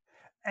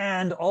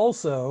 And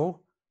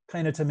also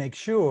kind of to make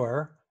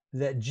sure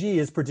that G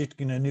is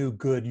predicting a new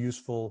good,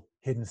 useful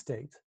hidden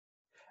state,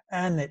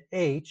 and that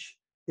H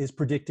is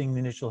predicting the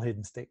initial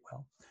hidden state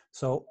well.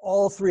 So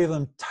all three of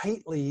them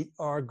tightly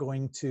are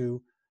going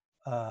to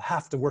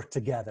have to work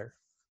together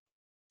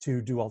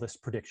to do all this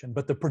prediction.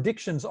 But the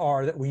predictions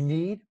are that we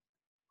need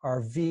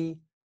our V,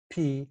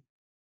 P,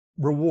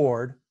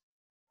 reward,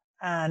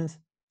 and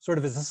sort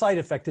of as a side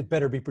effect, it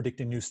better be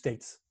predicting new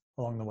states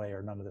along the way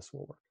or none of this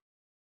will work.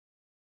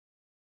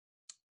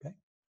 Okay.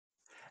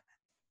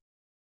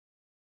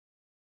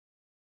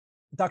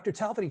 Dr.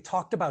 Talvity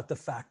talked about the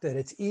fact that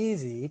it's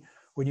easy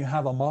when you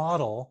have a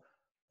model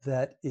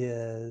that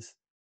is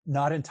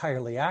not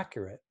entirely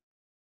accurate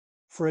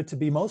for it to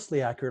be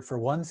mostly accurate for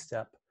one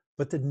step,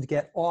 but then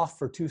get off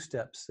for 2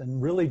 steps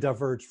and really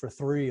diverge for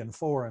 3 and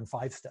 4 and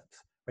 5 steps,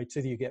 right? So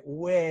that you get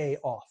way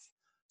off.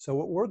 So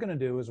what we're going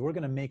to do is we're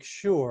going to make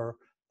sure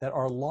that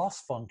our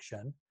loss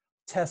function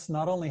tests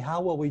not only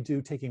how well we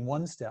do taking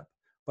 1 step,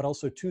 but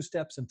also 2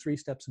 steps and 3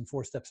 steps and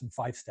 4 steps and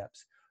 5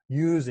 steps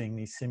using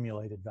these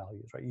simulated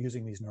values, right?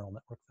 Using these neural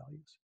network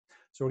values.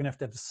 So we're going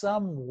to have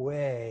some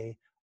way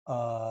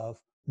of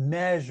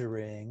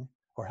measuring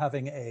or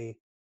having a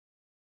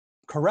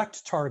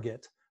correct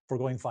target for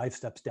going 5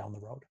 steps down the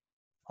road.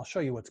 I'll show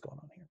you what's going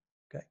on here,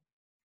 okay?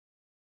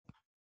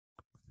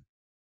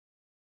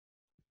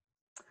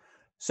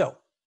 So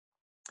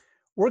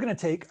we're going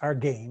to take our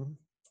game,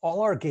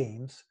 all our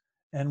games,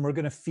 and we're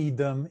going to feed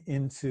them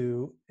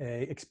into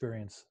a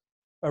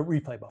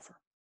replay buffer,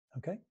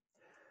 okay?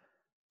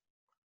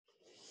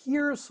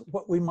 Here's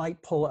what we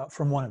might pull out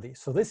from one of these.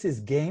 So this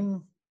is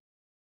game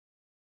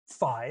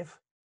 5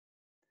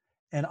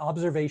 and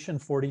observation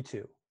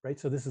 42, right?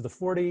 So this is the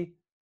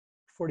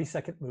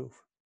 40-second move.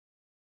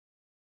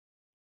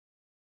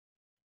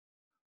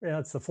 Yeah,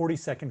 it's the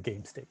 40-second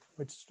game state,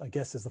 which I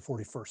guess is the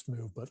 41st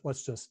move, but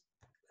let's just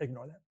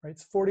ignore that, right?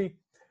 It's 40,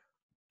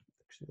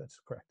 actually that's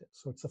correct.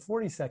 So it's the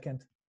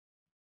 40-second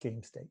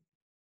game state.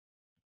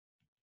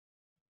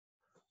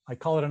 I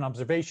call it an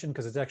observation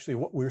because it's actually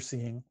what we're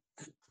seeing.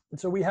 And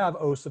so we have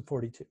O sub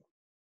 42.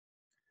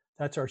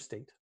 That's our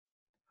state.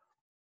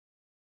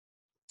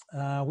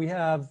 We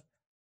have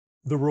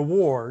the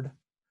reward,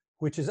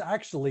 which is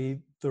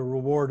actually the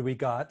reward we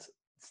got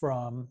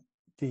from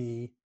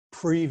the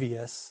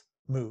previous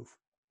move,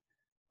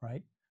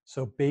 right?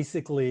 So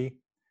basically,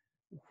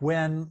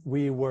 when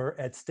we were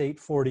at state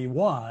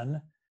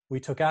 41, we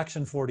took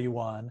action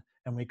 41,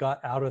 and we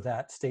got out of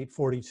that state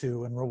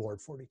 42 and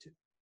reward 42.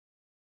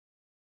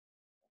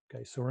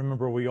 Okay, so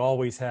remember, we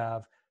always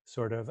have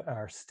sort of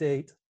our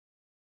state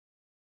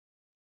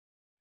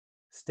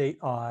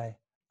I,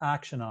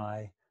 action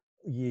I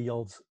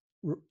yields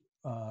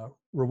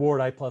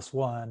reward I plus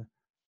 1,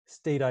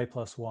 state I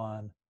plus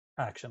 1,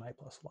 action I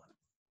plus 1.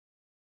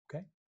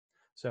 Okay,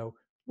 so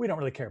we don't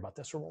really care about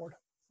this reward.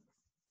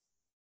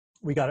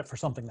 We got it for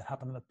something that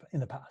happened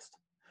in the past.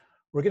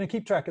 We're going to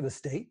keep track of the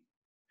state.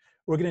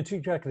 We're going to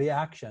keep track of the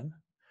action.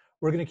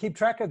 We're going to keep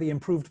track of the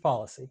improved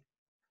policy.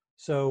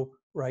 So,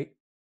 right,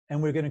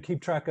 and we're going to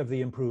keep track of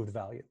the improved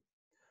value.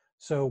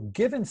 So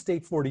given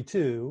state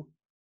 42,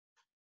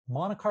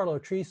 Monte Carlo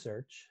tree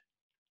search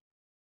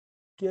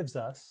gives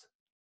us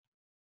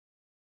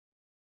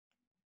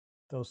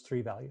those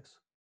 3 values.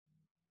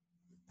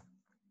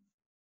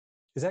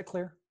 Is that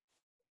clear?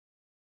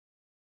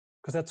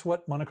 Because that's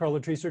what Monte Carlo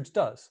tree search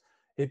does.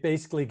 It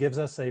basically gives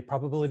us a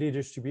probability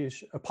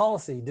distribution, a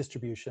policy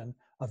distribution,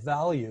 a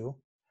value,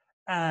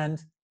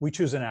 and we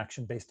choose an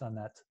action based on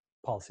that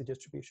policy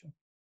distribution.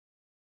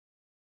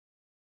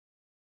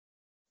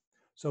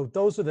 So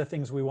those are the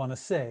things we want to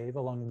save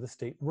along with the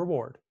state and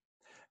reward.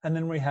 And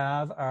then we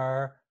have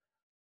our,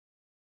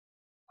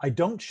 I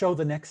don't show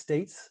the next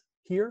states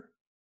here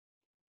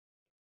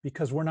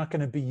because we're not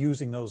going to be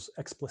using those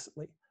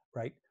explicitly,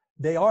 right?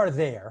 They are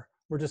there,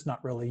 we're just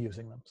not really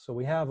using them. So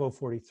we have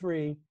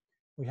 043,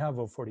 we have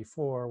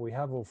 044, we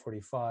have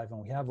 045, and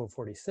we have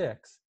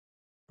 046,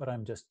 but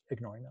I'm just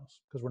ignoring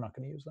those because we're not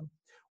going to use them.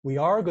 We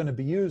are going to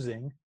be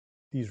using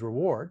these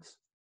rewards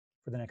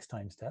for the next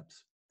time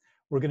steps.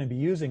 We're going to be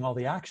using all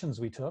the actions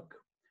we took.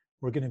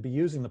 We're going to be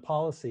using the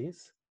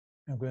policies,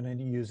 and we're going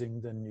to be using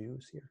the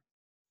news here.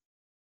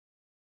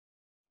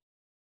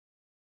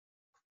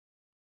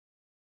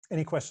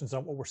 Any questions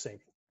on what we're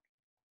saving?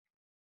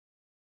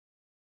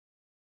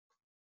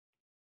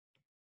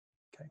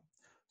 Okay,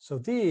 so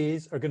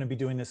these are going to be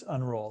doing this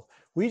unroll.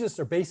 We just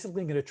are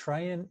basically going to try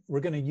and,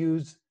 we're going to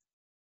use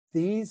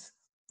these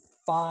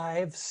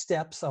 5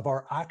 steps of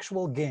our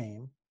actual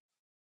game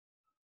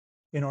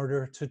in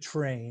order to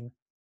train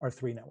our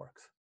 3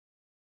 networks.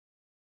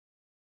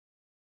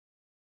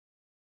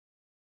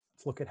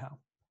 Let's look at how.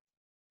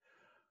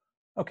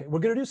 Okay, we're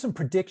going to do some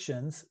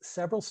predictions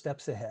several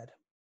steps ahead.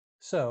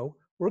 So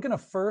we're going to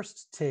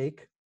first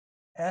take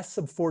S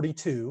sub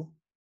 42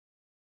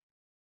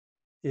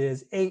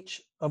 is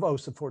H of O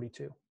sub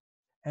 42.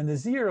 And the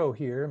 0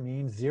 here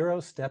means 0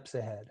 steps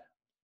ahead.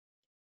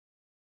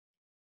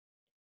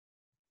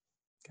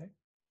 Okay.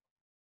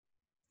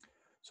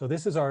 So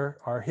this is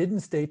our hidden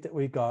state that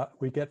we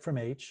get from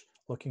H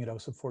looking at O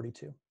sub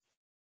 42.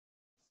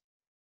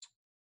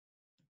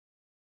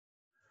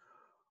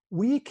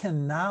 We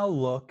can now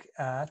look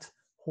at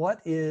what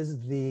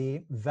is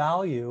the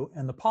value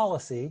and the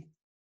policy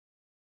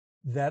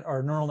that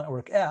our neural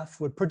network F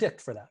would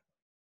predict for that.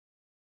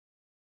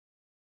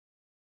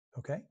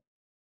 Okay.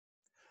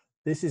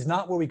 This is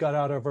not what we got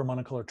out of our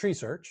monocolor tree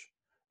search.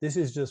 This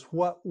is just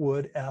what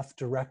would F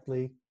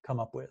directly come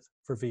up with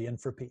for V and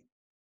for P.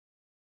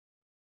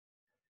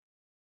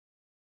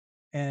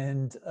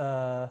 And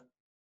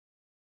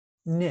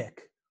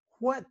Nick,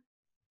 what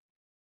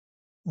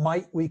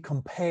might we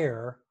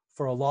compare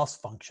for a loss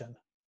function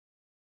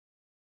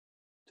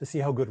to see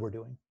how good we're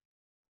doing?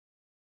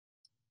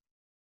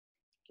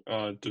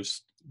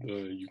 Just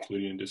the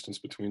Euclidean distance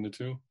between the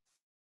two.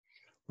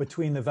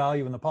 Between the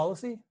value and the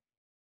policy?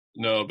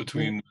 No,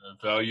 between the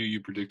value you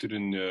predicted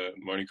in the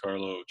Monte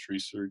Carlo tree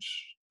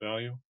search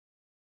value.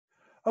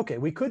 Okay,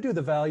 we could do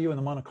the value and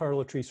the Monte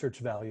Carlo tree search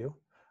value.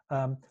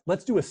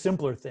 Let's do a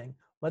simpler thing.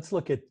 Let's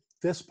look at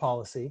this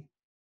policy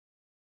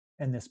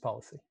and this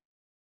policy.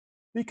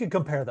 We can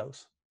compare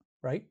those,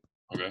 right?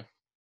 Okay.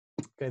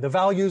 Okay, the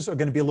values are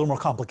going to be a little more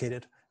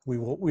complicated. We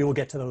will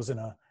get to those in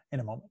a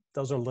moment.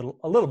 Those are a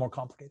little more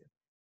complicated.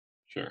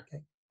 Sure.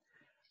 Okay.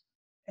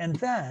 And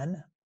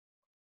then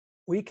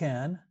we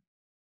can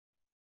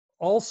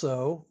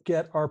also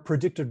get our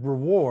predicted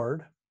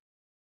reward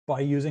by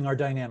using our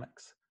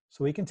dynamics.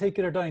 So we can take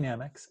our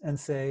dynamics and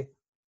say,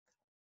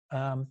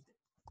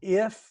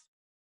 if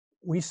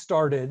we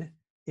started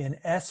in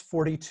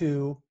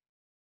S42,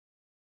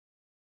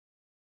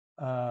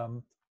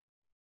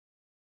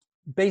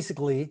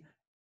 basically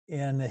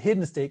in the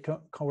hidden state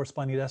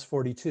corresponding to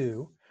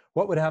S42,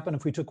 what would happen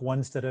if we took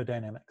one set of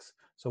dynamics?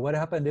 So what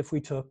happened if we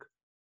took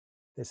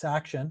this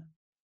action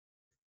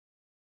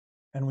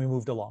and we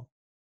moved along?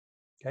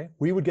 Okay,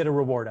 we would get a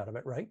reward out of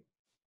it, right?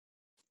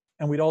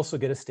 And we'd also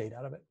get a state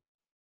out of it.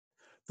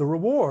 The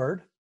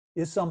reward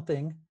is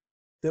something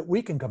that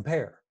we can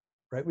compare,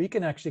 right? We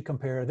can actually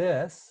compare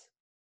this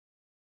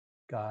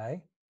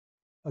guy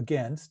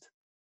against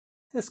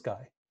this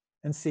guy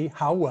and see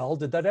how well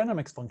did that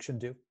dynamics function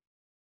do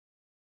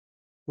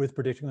with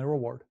predicting the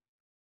reward.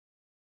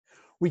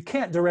 We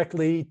can't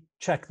directly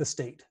check the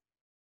state.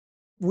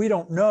 We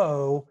don't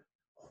know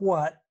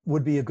what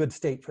would be a good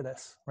state for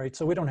this, right?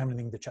 So we don't have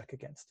anything to check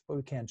against, but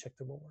we can check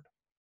the reward.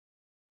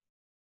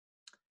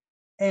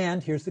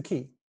 And here's the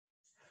key.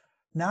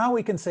 Now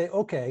we can say,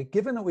 okay,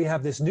 given that we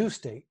have this new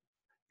state,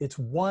 it's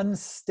one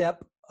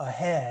step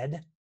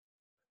ahead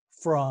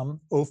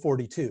from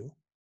O42.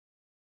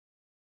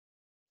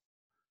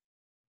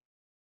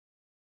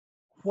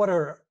 What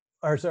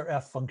is our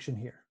F function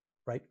here,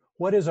 right?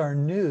 What is our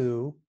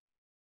new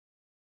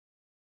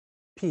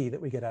P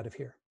that we get out of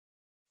here?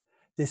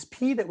 This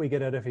P that we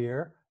get out of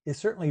here is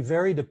certainly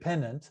very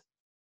dependent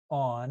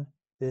on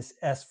this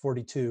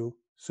S42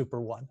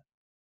 super 1.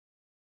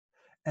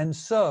 And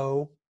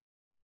so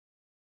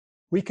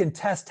we can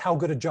test how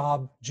good a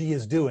job G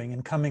is doing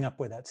in coming up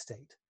with that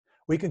state.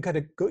 We can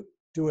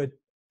do a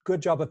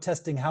good job of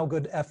testing how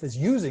good F is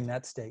using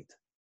that state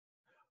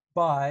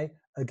by,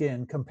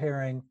 again,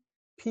 comparing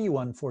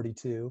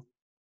P142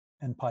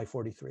 and Pi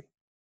 43.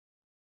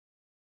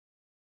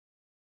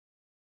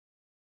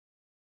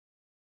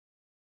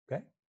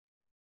 Okay?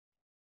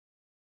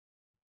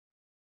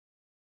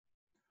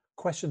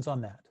 Questions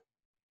on that?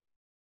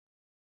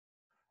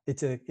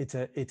 It's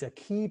a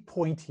key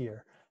point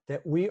here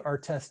that we are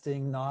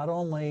testing not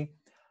only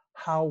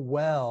how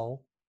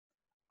well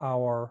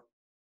our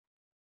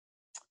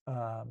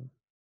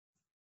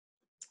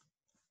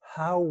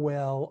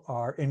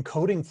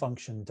encoding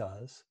function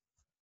does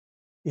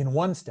in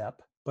one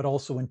step, but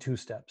also in two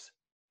steps.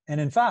 And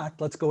in fact,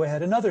 let's go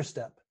ahead another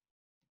step.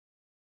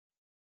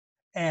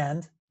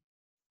 And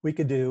we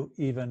could do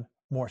even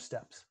more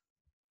steps.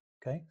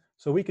 Okay,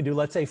 so we could do,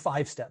 let's say,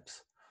 5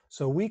 steps.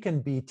 So we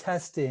can be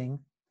testing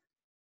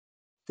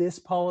this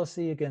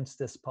policy against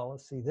this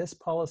policy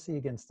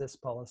against this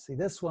policy,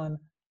 this one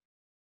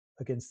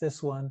against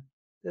this one,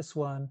 this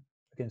one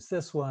against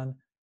this one,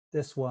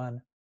 this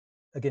one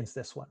against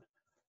this one.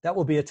 That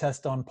will be a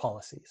test on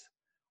policies.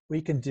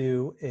 We can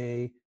do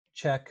a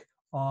check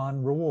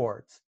on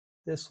rewards.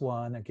 This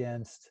one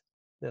against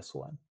this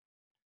one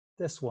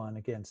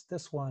against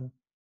this one,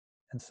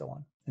 and so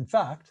on. In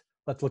fact,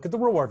 let's look at the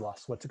reward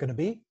loss. What's it going to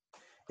be?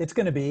 It's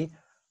going to be,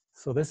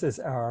 so this is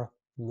our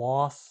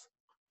loss.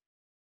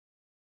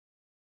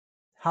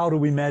 How do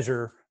we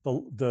measure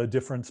the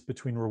difference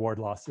between reward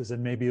losses?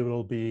 And maybe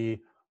it'll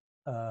be,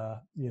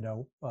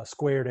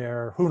 squared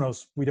error. Who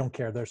knows? We don't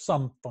care. There's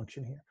some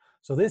function here.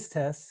 So this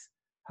tests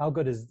how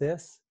good is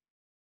this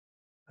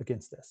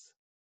against this.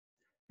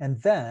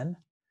 And then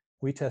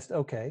we test,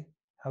 okay,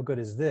 how good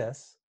is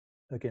this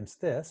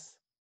against this?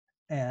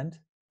 And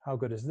how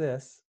good is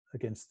this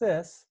against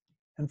this?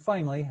 And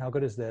finally, how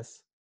good is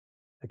this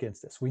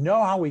against this. We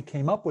know how we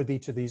came up with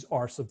each of these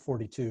R sub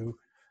 42,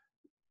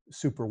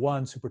 super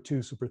 1, super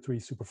 2, super 3,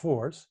 super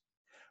 4s.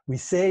 We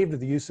saved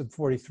the U sub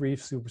 43,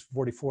 super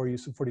 44, U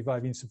sub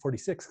 45, U sub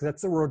 46, because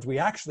that's the words we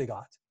actually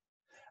got.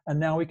 And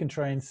now we can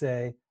try and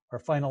say our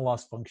final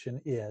loss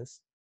function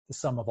is the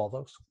sum of all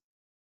those.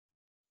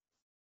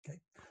 Okay,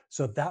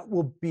 so that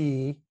will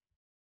be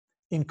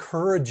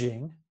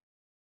encouraging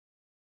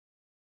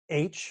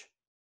H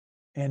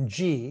and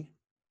G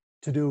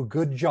to do a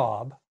good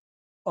job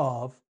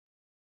of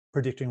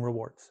predicting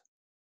rewards.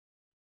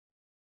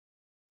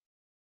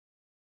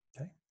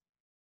 Okay.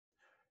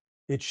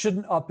 It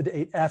shouldn't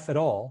update F at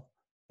all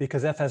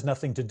because F has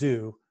nothing to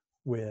do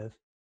with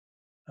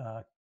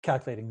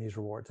calculating these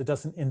rewards. It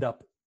doesn't end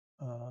up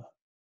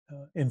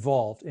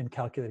involved in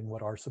calculating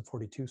what R sub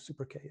 42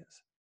 super K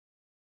is.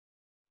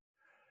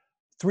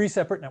 3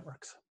 separate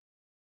networks.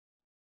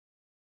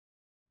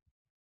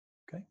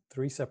 Okay,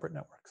 3 separate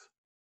networks.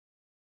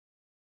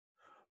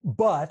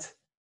 But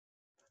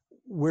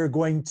we're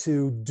going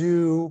to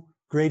do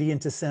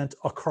gradient descent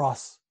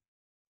across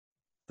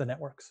the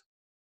networks.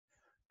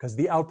 Because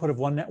the output of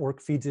one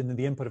network feeds into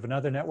the input of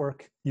another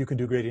network, you can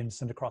do gradient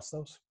descent across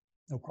those,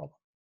 no problem.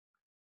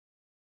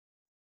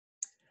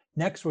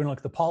 Next, we're going to look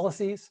at the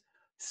policies.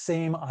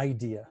 Same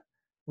idea.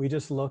 We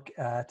just look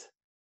at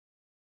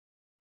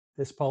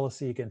this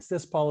policy against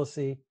this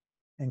policy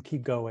and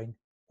keep going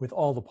with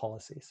all the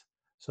policies,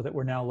 so that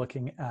we're now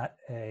looking at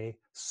a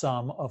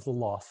sum of the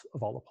loss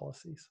of all the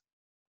policies.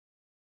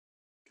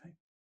 Okay.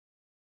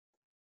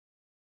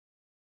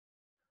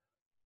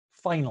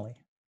 Finally,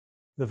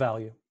 the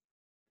value.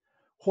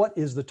 What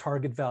is the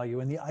target value?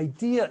 And the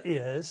idea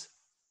is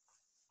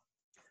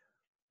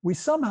we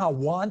somehow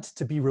want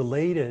to be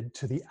related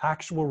to the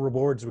actual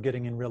rewards we're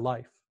getting in real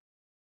life.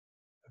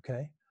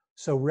 Okay,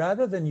 so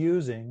rather than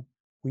using,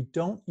 we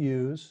don't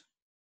use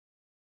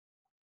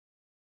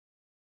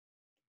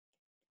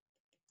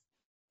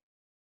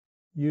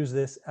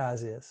this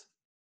as is.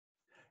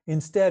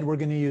 Instead, we're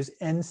going to use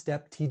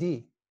n-step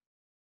TD.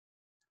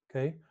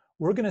 Okay,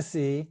 we're going to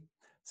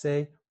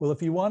say, well,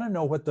 if you want to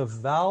know what the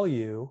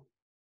value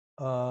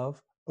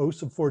of O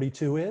sub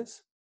 42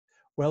 is,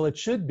 well, it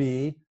should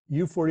be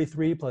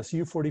U43 plus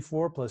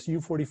U44 plus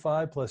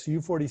U45 plus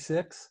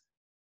U46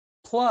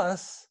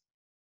 plus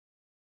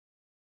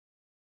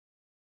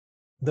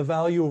the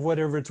value of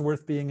whatever it's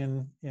worth being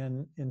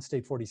in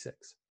state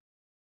 46.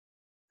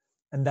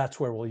 And that's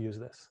where we'll use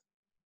this.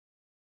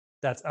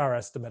 That's our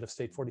estimate of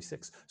state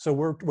 46. So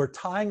we're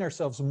tying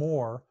ourselves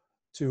more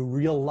to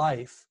real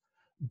life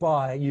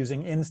by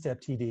using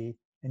n-step TD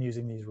and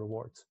using these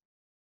rewards,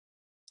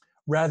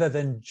 rather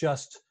than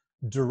just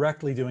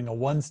directly doing a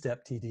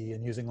one-step TD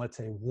and using, let's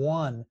say,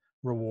 one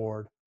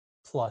reward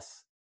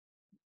plus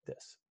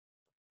this.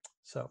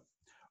 So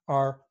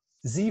our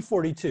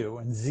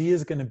Z42, and Z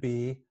is going to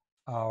be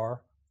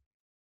our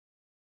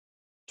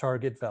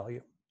target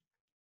value.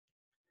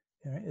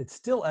 It's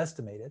still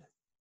estimated.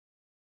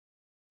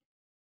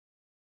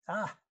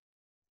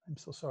 I'm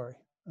so sorry.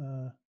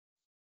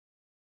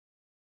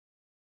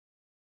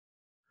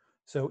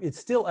 So it's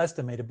still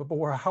estimated, but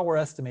how we're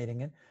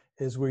estimating it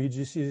is we're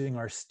just using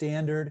our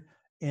standard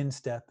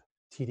n-step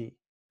TD.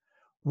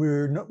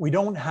 We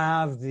don't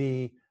have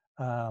the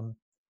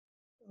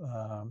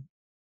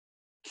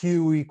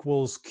Q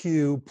equals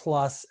Q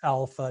plus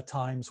alpha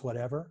times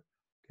whatever.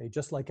 Okay,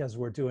 just like as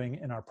we're doing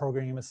in our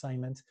programming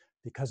assignment,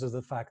 because of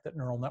the fact that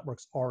neural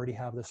networks already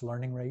have this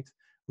learning rate,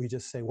 we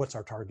just say, what's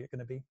our target going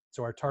to be?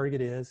 So our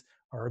target is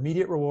our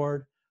immediate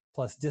reward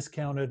plus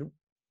discounted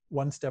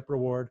one-step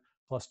reward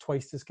plus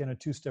twice discounted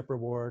two-step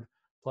reward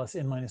plus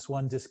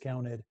n-1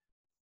 discounted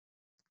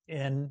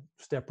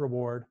n-step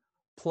reward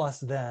plus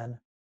then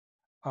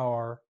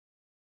our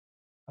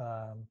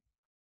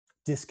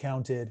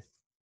discounted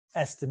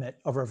estimate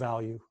of our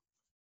value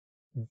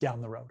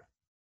down the road.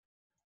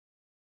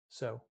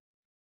 So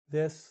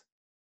this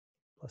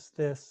plus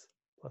this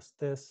plus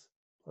this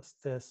plus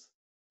this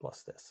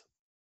plus this,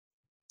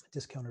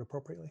 discounted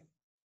appropriately.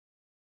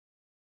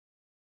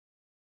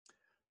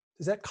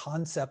 Does that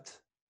concept,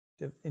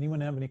 did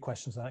anyone have any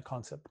questions on that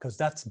concept? Because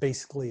that's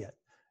basically it.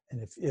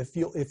 And if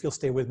you'll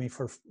stay with me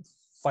for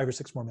 5 or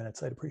 6 more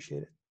minutes, I'd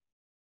appreciate it.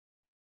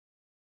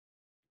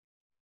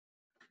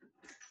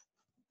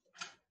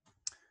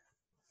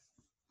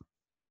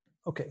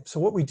 Okay, so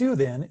what we do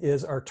then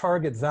is our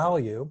target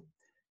value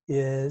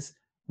is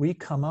we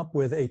come up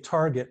with a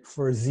target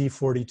for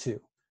Z42,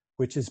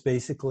 which is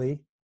basically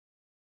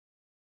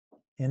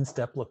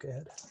n-step look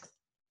ahead.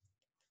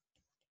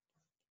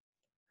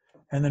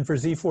 And then for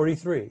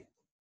Z43,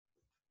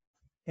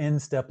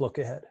 n-step look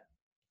ahead.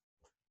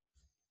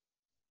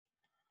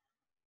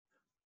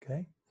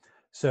 Okay,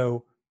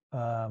 so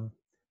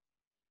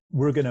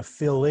we're going to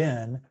fill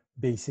in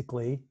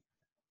basically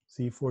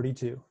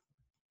Z42,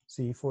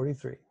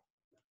 Z43,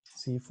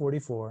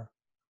 Z44,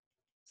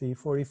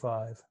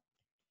 Z45,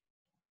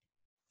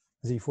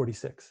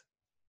 Z46.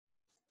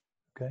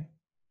 Okay,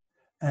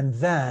 and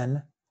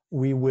then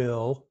we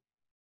will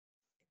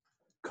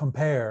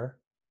compare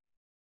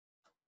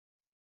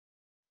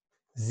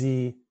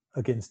Z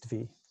against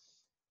V,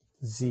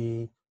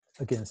 Z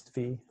against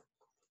V,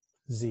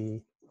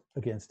 Z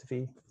against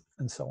V,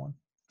 and so on.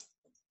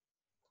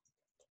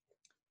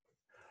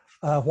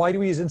 Why do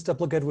we use in-step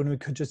lookahead when we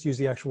could just use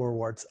the actual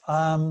rewards?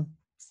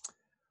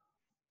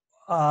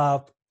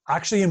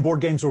 Actually, in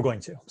board games, we're going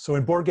to. So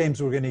in board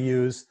games, we're going to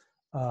use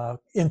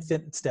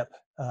infinite step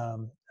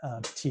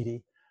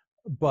TD.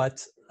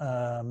 But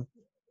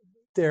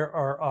there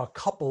are a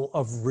couple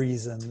of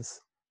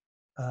reasons.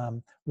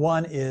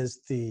 One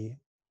is the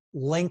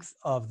length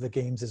of the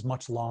games is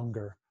much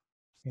longer,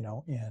 you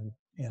know, in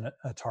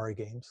Atari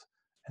games.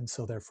 And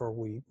so therefore,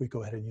 we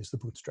go ahead and use the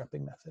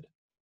bootstrapping method.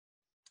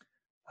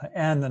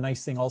 And the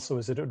nice thing also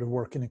is that it would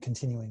work in a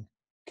continuing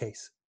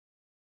case,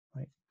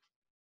 right?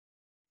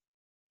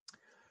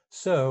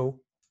 So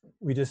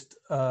we just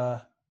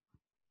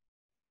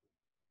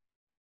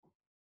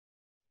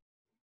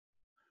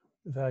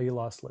value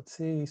loss, let's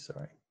see,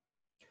 sorry.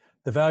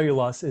 The value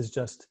loss is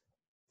just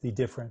the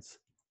difference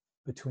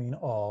between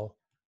all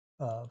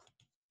of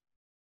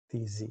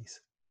these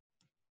Z's.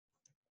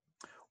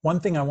 One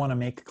thing I want to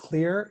make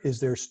clear is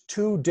there's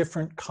two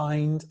different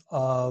kind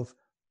of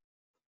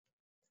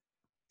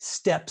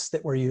steps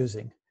that we're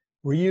using.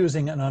 We're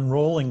using an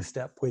unrolling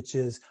step, which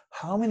is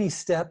how many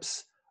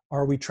steps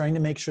are we trying to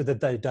make sure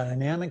that the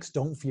dynamics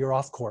don't veer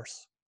off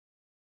course?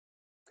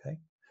 Okay.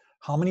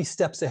 How many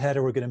steps ahead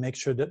are we going to make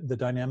sure that the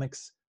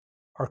dynamics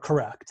are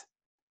correct?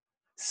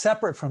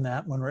 Separate from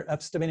that, when we're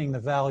estimating the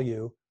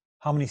value,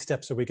 how many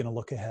steps are we going to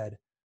look ahead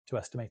to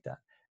estimate that?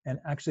 And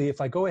actually, if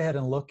I go ahead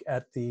and look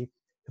at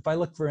if I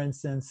look, for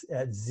instance,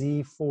 at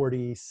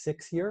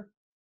Z46 here,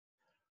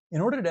 in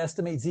order to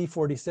estimate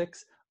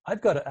Z46,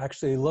 I've got to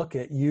actually look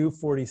at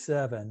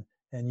U47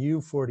 and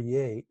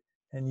U48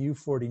 and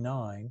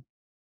U49.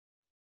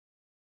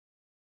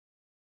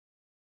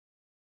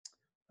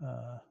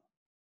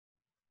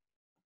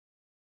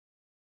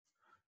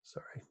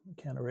 Sorry,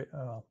 I can't erase.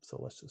 So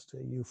let's just say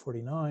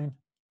U49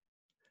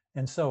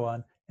 and so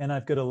on. And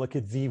I've got to look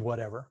at V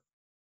whatever.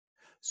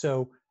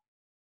 So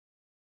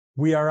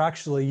we are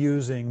actually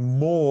using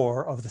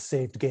more of the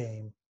saved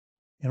game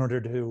in order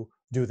to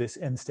do this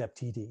n-step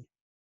TD.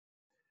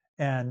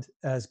 And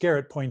as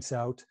Garrett points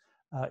out,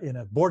 in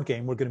a board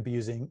game, we're going to be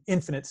using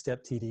infinite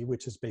step TD,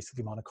 which is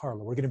basically Monte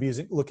Carlo. We're going to be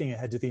looking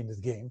ahead to the end of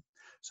the game.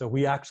 So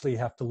we actually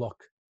have to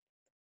look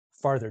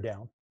farther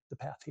down the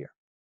path here.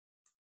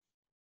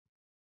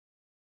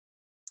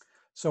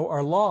 So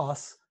our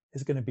loss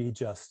is going to be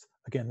just,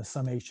 again, the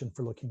summation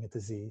for looking at the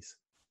Z's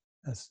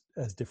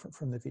as different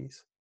from the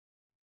V's.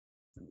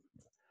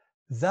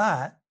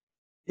 That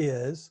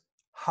is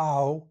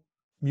how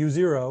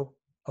mu0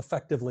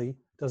 effectively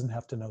doesn't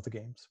have to know the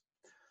games.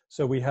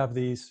 So we have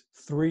these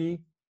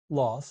three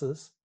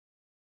losses,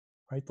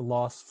 right? The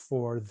loss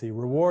for the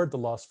reward, the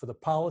loss for the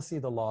policy,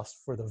 the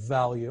loss for the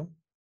value.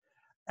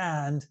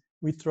 And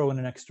we throw in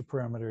an extra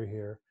parameter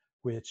here,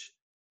 which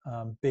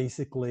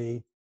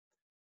basically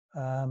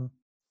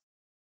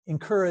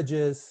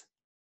encourages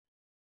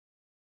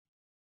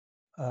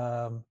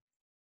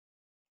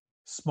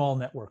small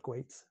network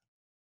weights.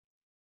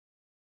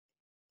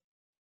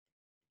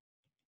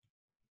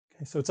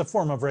 Okay, so it's a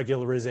form of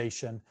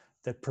regularization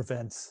that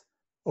prevents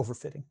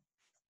overfitting.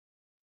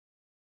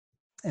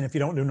 And if you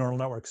don't do neural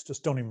networks,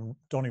 just don't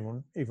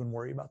even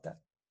worry about that.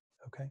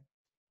 Okay.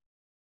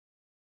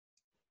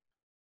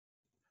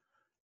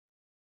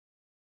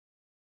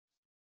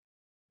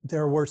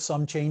 There were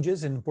some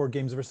changes in board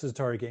games versus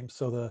Atari games.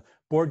 So the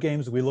board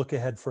games, we look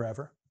ahead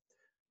forever,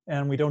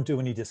 and we don't do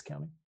any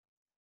discounting.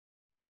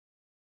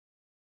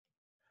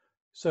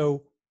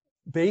 So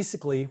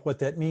basically what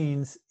that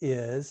means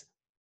is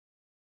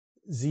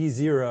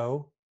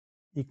Z0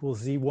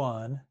 equals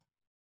Z1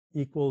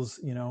 equals,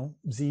 you know,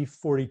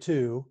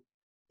 Z42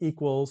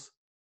 equals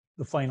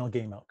the final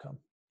game outcome.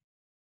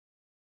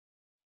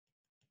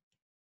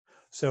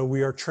 So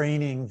we are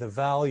training the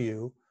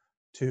value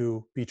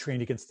to be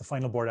trained against the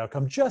final board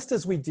outcome, just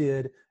as we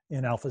did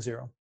in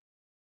AlphaZero.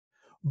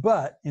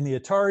 But in the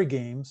Atari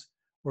games,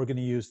 we're going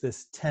to use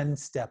this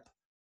 10-step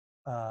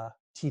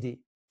TD.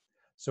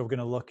 So we're going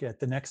to look at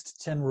the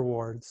next 10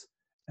 rewards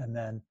and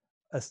then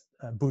a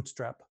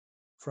bootstrap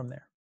from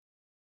there.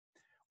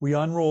 We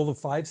unroll the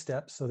 5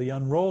 steps. So the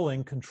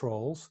unrolling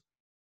controls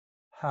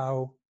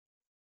how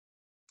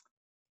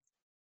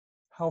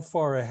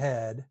far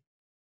ahead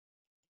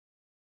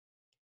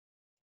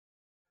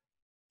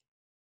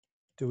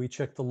do we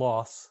check the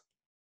loss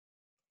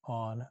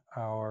on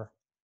our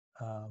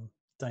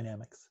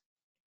dynamics?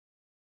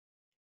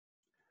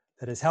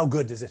 That is, how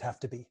good does it have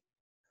to be?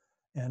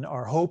 And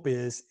our hope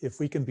is if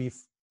we can be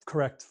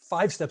correct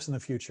 5 steps in the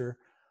future,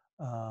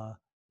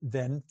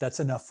 then that's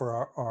enough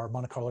for our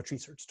Monte Carlo tree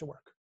search to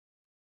work.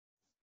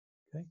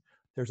 Okay.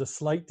 There's a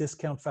slight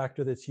discount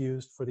factor that's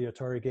used for the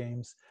Atari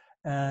games.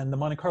 And the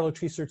Monte Carlo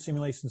tree search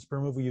simulations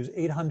per move, we use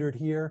 800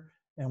 here,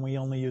 and we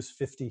only use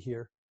 50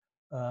 here.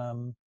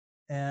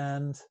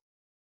 And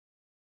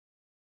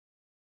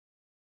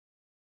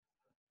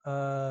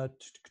I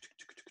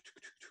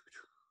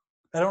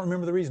don't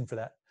remember the reason for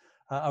that.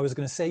 I was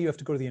going to say you have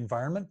to go to the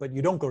environment, but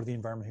you don't go to the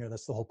environment here.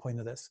 That's the whole point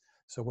of this.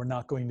 So we're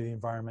not going to the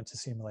environment to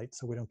simulate,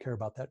 so we don't care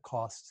about that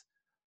cost.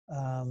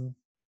 Yeah,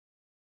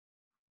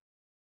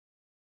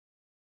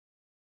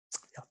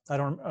 I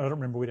don't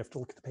remember. We'd have to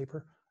look at the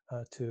paper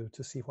to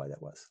see why that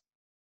was.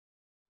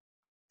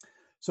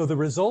 So the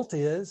result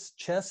is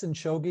chess and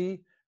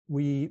shogi,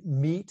 we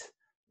meet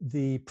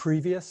the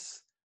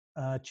previous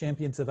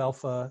champions of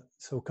alpha.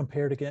 So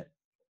compared again,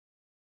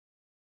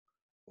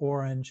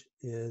 orange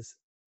is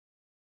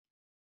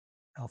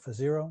alpha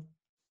 0,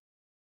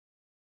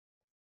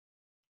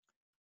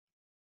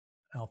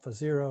 alpha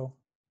 0,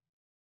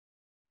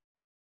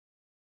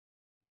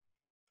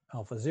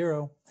 alpha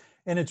 0.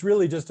 And it's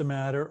really just a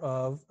matter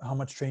of how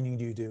much training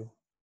do you do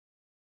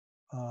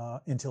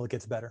until it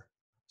gets better.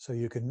 So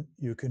you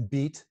can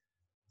beat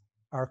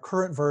our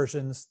current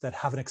versions that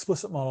have an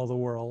explicit model of the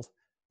world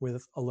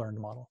with a learned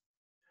model.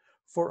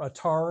 For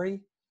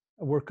Atari,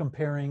 we're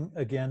comparing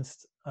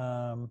against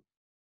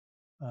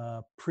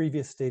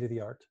previous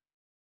state-of-the-art.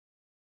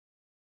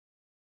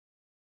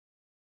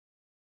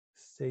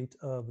 State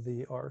of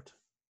the art.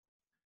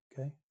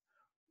 Okay,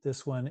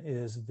 this one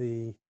is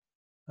the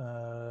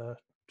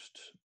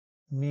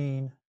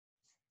mean,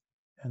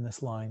 and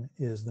this line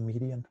is the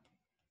median.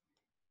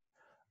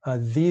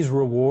 These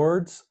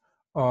rewards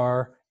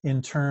are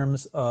in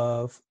terms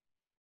of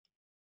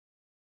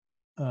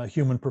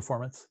human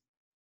performance.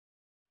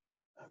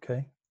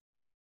 Okay.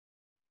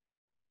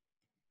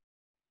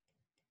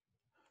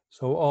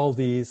 So all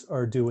these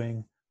are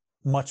doing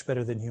much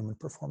better than human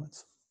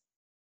performance.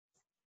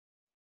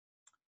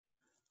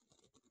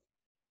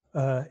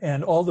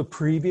 And all the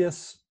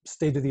previous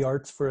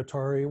state-of-the-arts for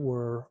Atari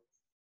were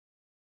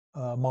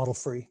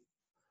model-free.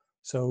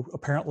 So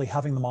apparently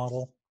having the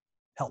model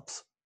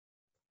helps.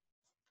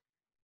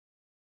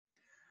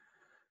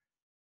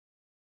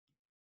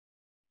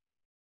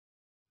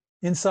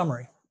 In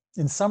summary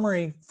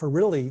for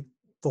really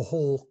the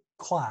whole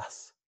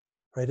class,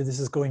 right? And this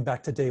is going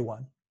back to day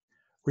 1.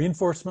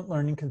 Reinforcement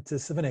learning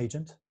consists of an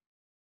agent.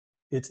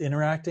 It's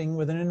interacting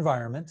with an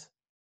environment,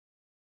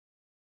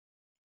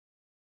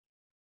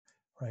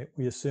 right?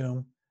 We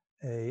assume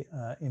a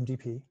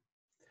MDP.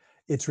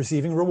 It's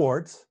receiving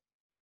rewards,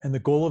 and the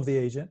goal of the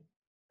agent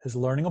is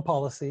learning a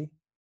policy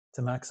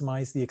to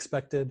maximize the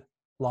expected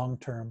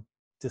long-term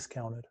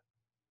discounted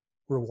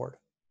reward.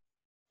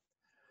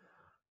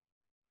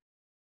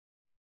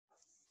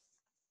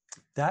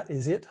 That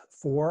is it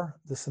for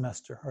the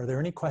semester. Are there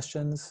any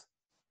questions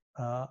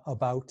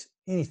about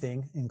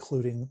anything,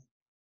 including,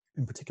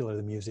 in particular,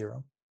 the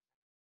mu0?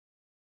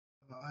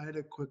 I had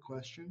a quick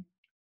question.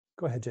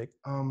 Go ahead, Jake.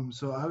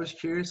 So I was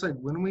curious, like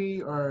when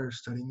we are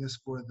studying this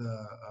for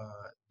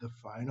the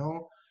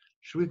final,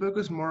 should we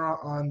focus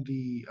more on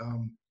the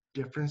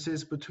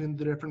differences between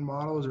the different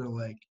models, or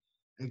like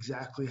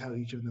exactly how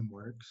each of them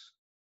works?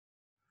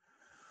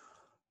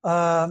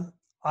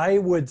 I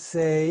would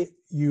say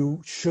you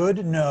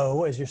should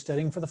know, as you're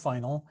studying for the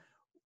final,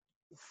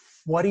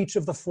 what each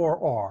of the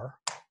 4 are,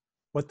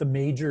 what the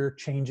major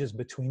changes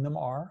between them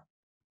are,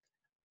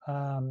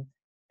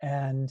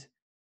 and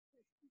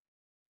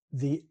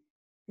the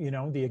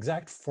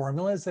exact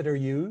formulas that are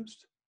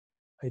used,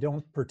 I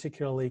don't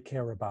particularly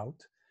care about,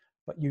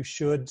 but you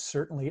should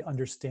certainly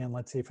understand,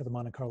 let's say for the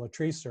Monte Carlo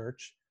tree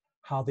search,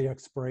 how the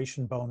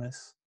exploration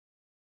bonus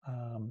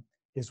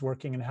is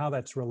working and how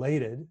that's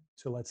related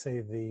to, let's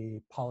say, the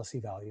policy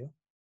value,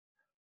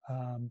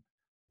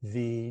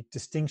 the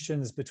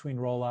distinctions between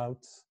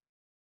rollouts,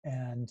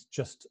 and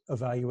just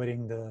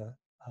evaluating the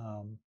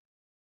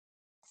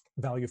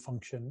value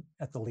function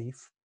at the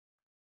leaf.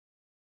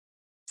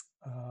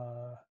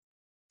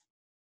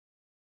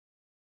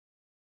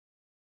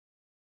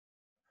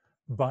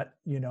 But,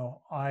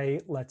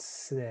 let's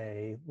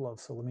say,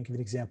 so let me give you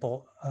an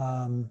example.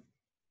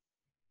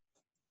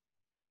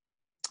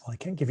 Well, I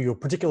can't give you a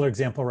particular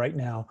example right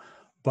now,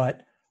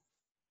 but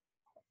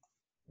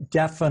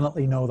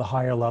definitely know the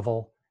higher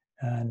level,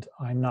 and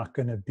I'm not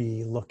going to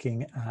be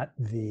looking at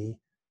the,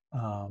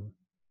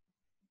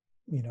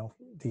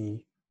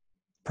 the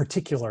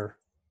particular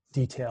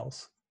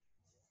details.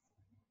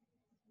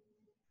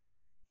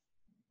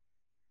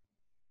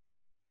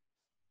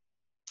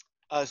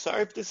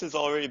 Sorry if this has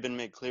already been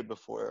made clear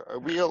before. Are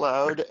we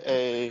allowed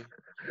a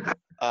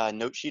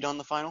note sheet on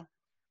the final?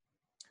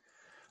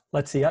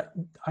 Let's see,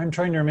 I'm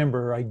trying to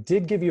remember. I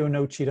did give you a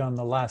note sheet on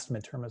the last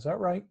midterm, is that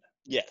right?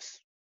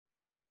 Yes.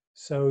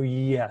 So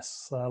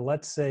yes,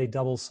 let's say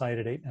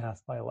double-sided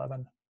 8.5 by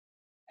 11,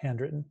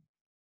 handwritten.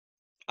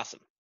 Awesome.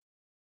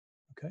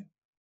 Okay.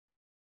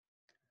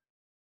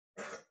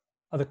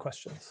 Other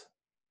questions?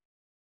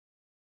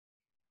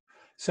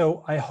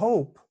 So I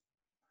hope,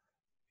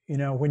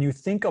 when you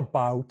think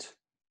about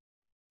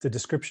the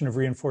description of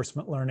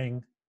reinforcement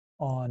learning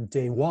on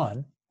day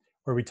 1,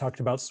 where we talked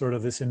about sort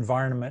of this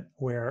environment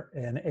where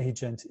an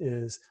agent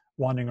is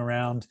wandering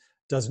around,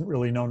 doesn't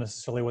really know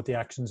necessarily what the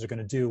actions are going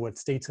to do, what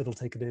states it'll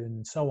take it in,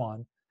 and so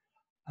on,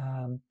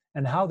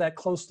 and how that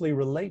closely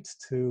relates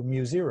to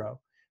mu0,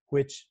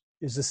 which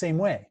is the same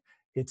way.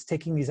 It's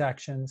taking these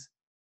actions,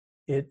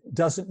 It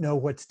doesn't know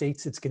what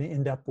states it's going to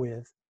end up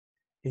with.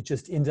 It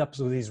just ends up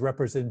with these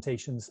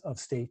representations of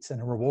states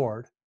and a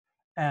reward,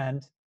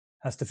 and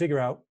has to figure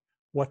out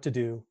what to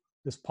do,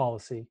 this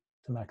policy,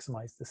 to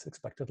maximize this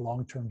expected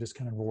long-term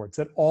discounted rewards.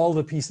 That all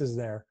the pieces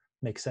there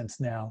make sense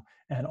now,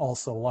 and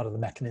also a lot of the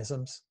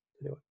mechanisms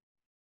to do it.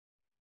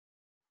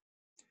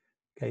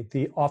 Okay,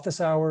 the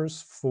office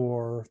hours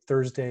for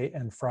Thursday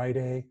and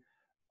Friday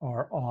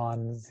are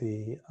on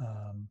the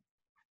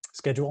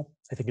schedule.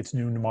 I think it's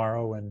noon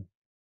tomorrow, and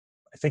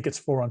I think it's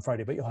 4 on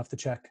Friday, but you'll have to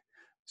check.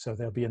 So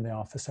they'll be in the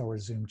office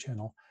hours Zoom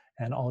channel,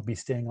 and I'll be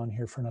staying on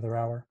here for another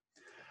hour.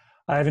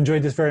 I've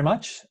enjoyed this very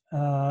much,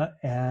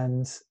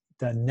 and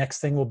the next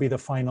thing will be the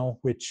final,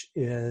 which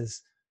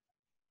is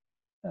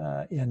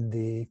in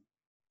the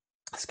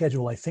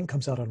schedule, I think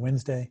comes out on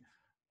Wednesday.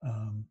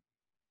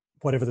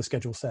 Whatever the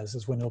schedule says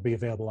is when it'll be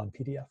available on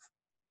PDF.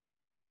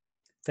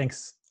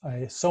 Thanks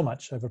so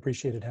much. I've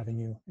appreciated having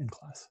you in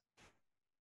class.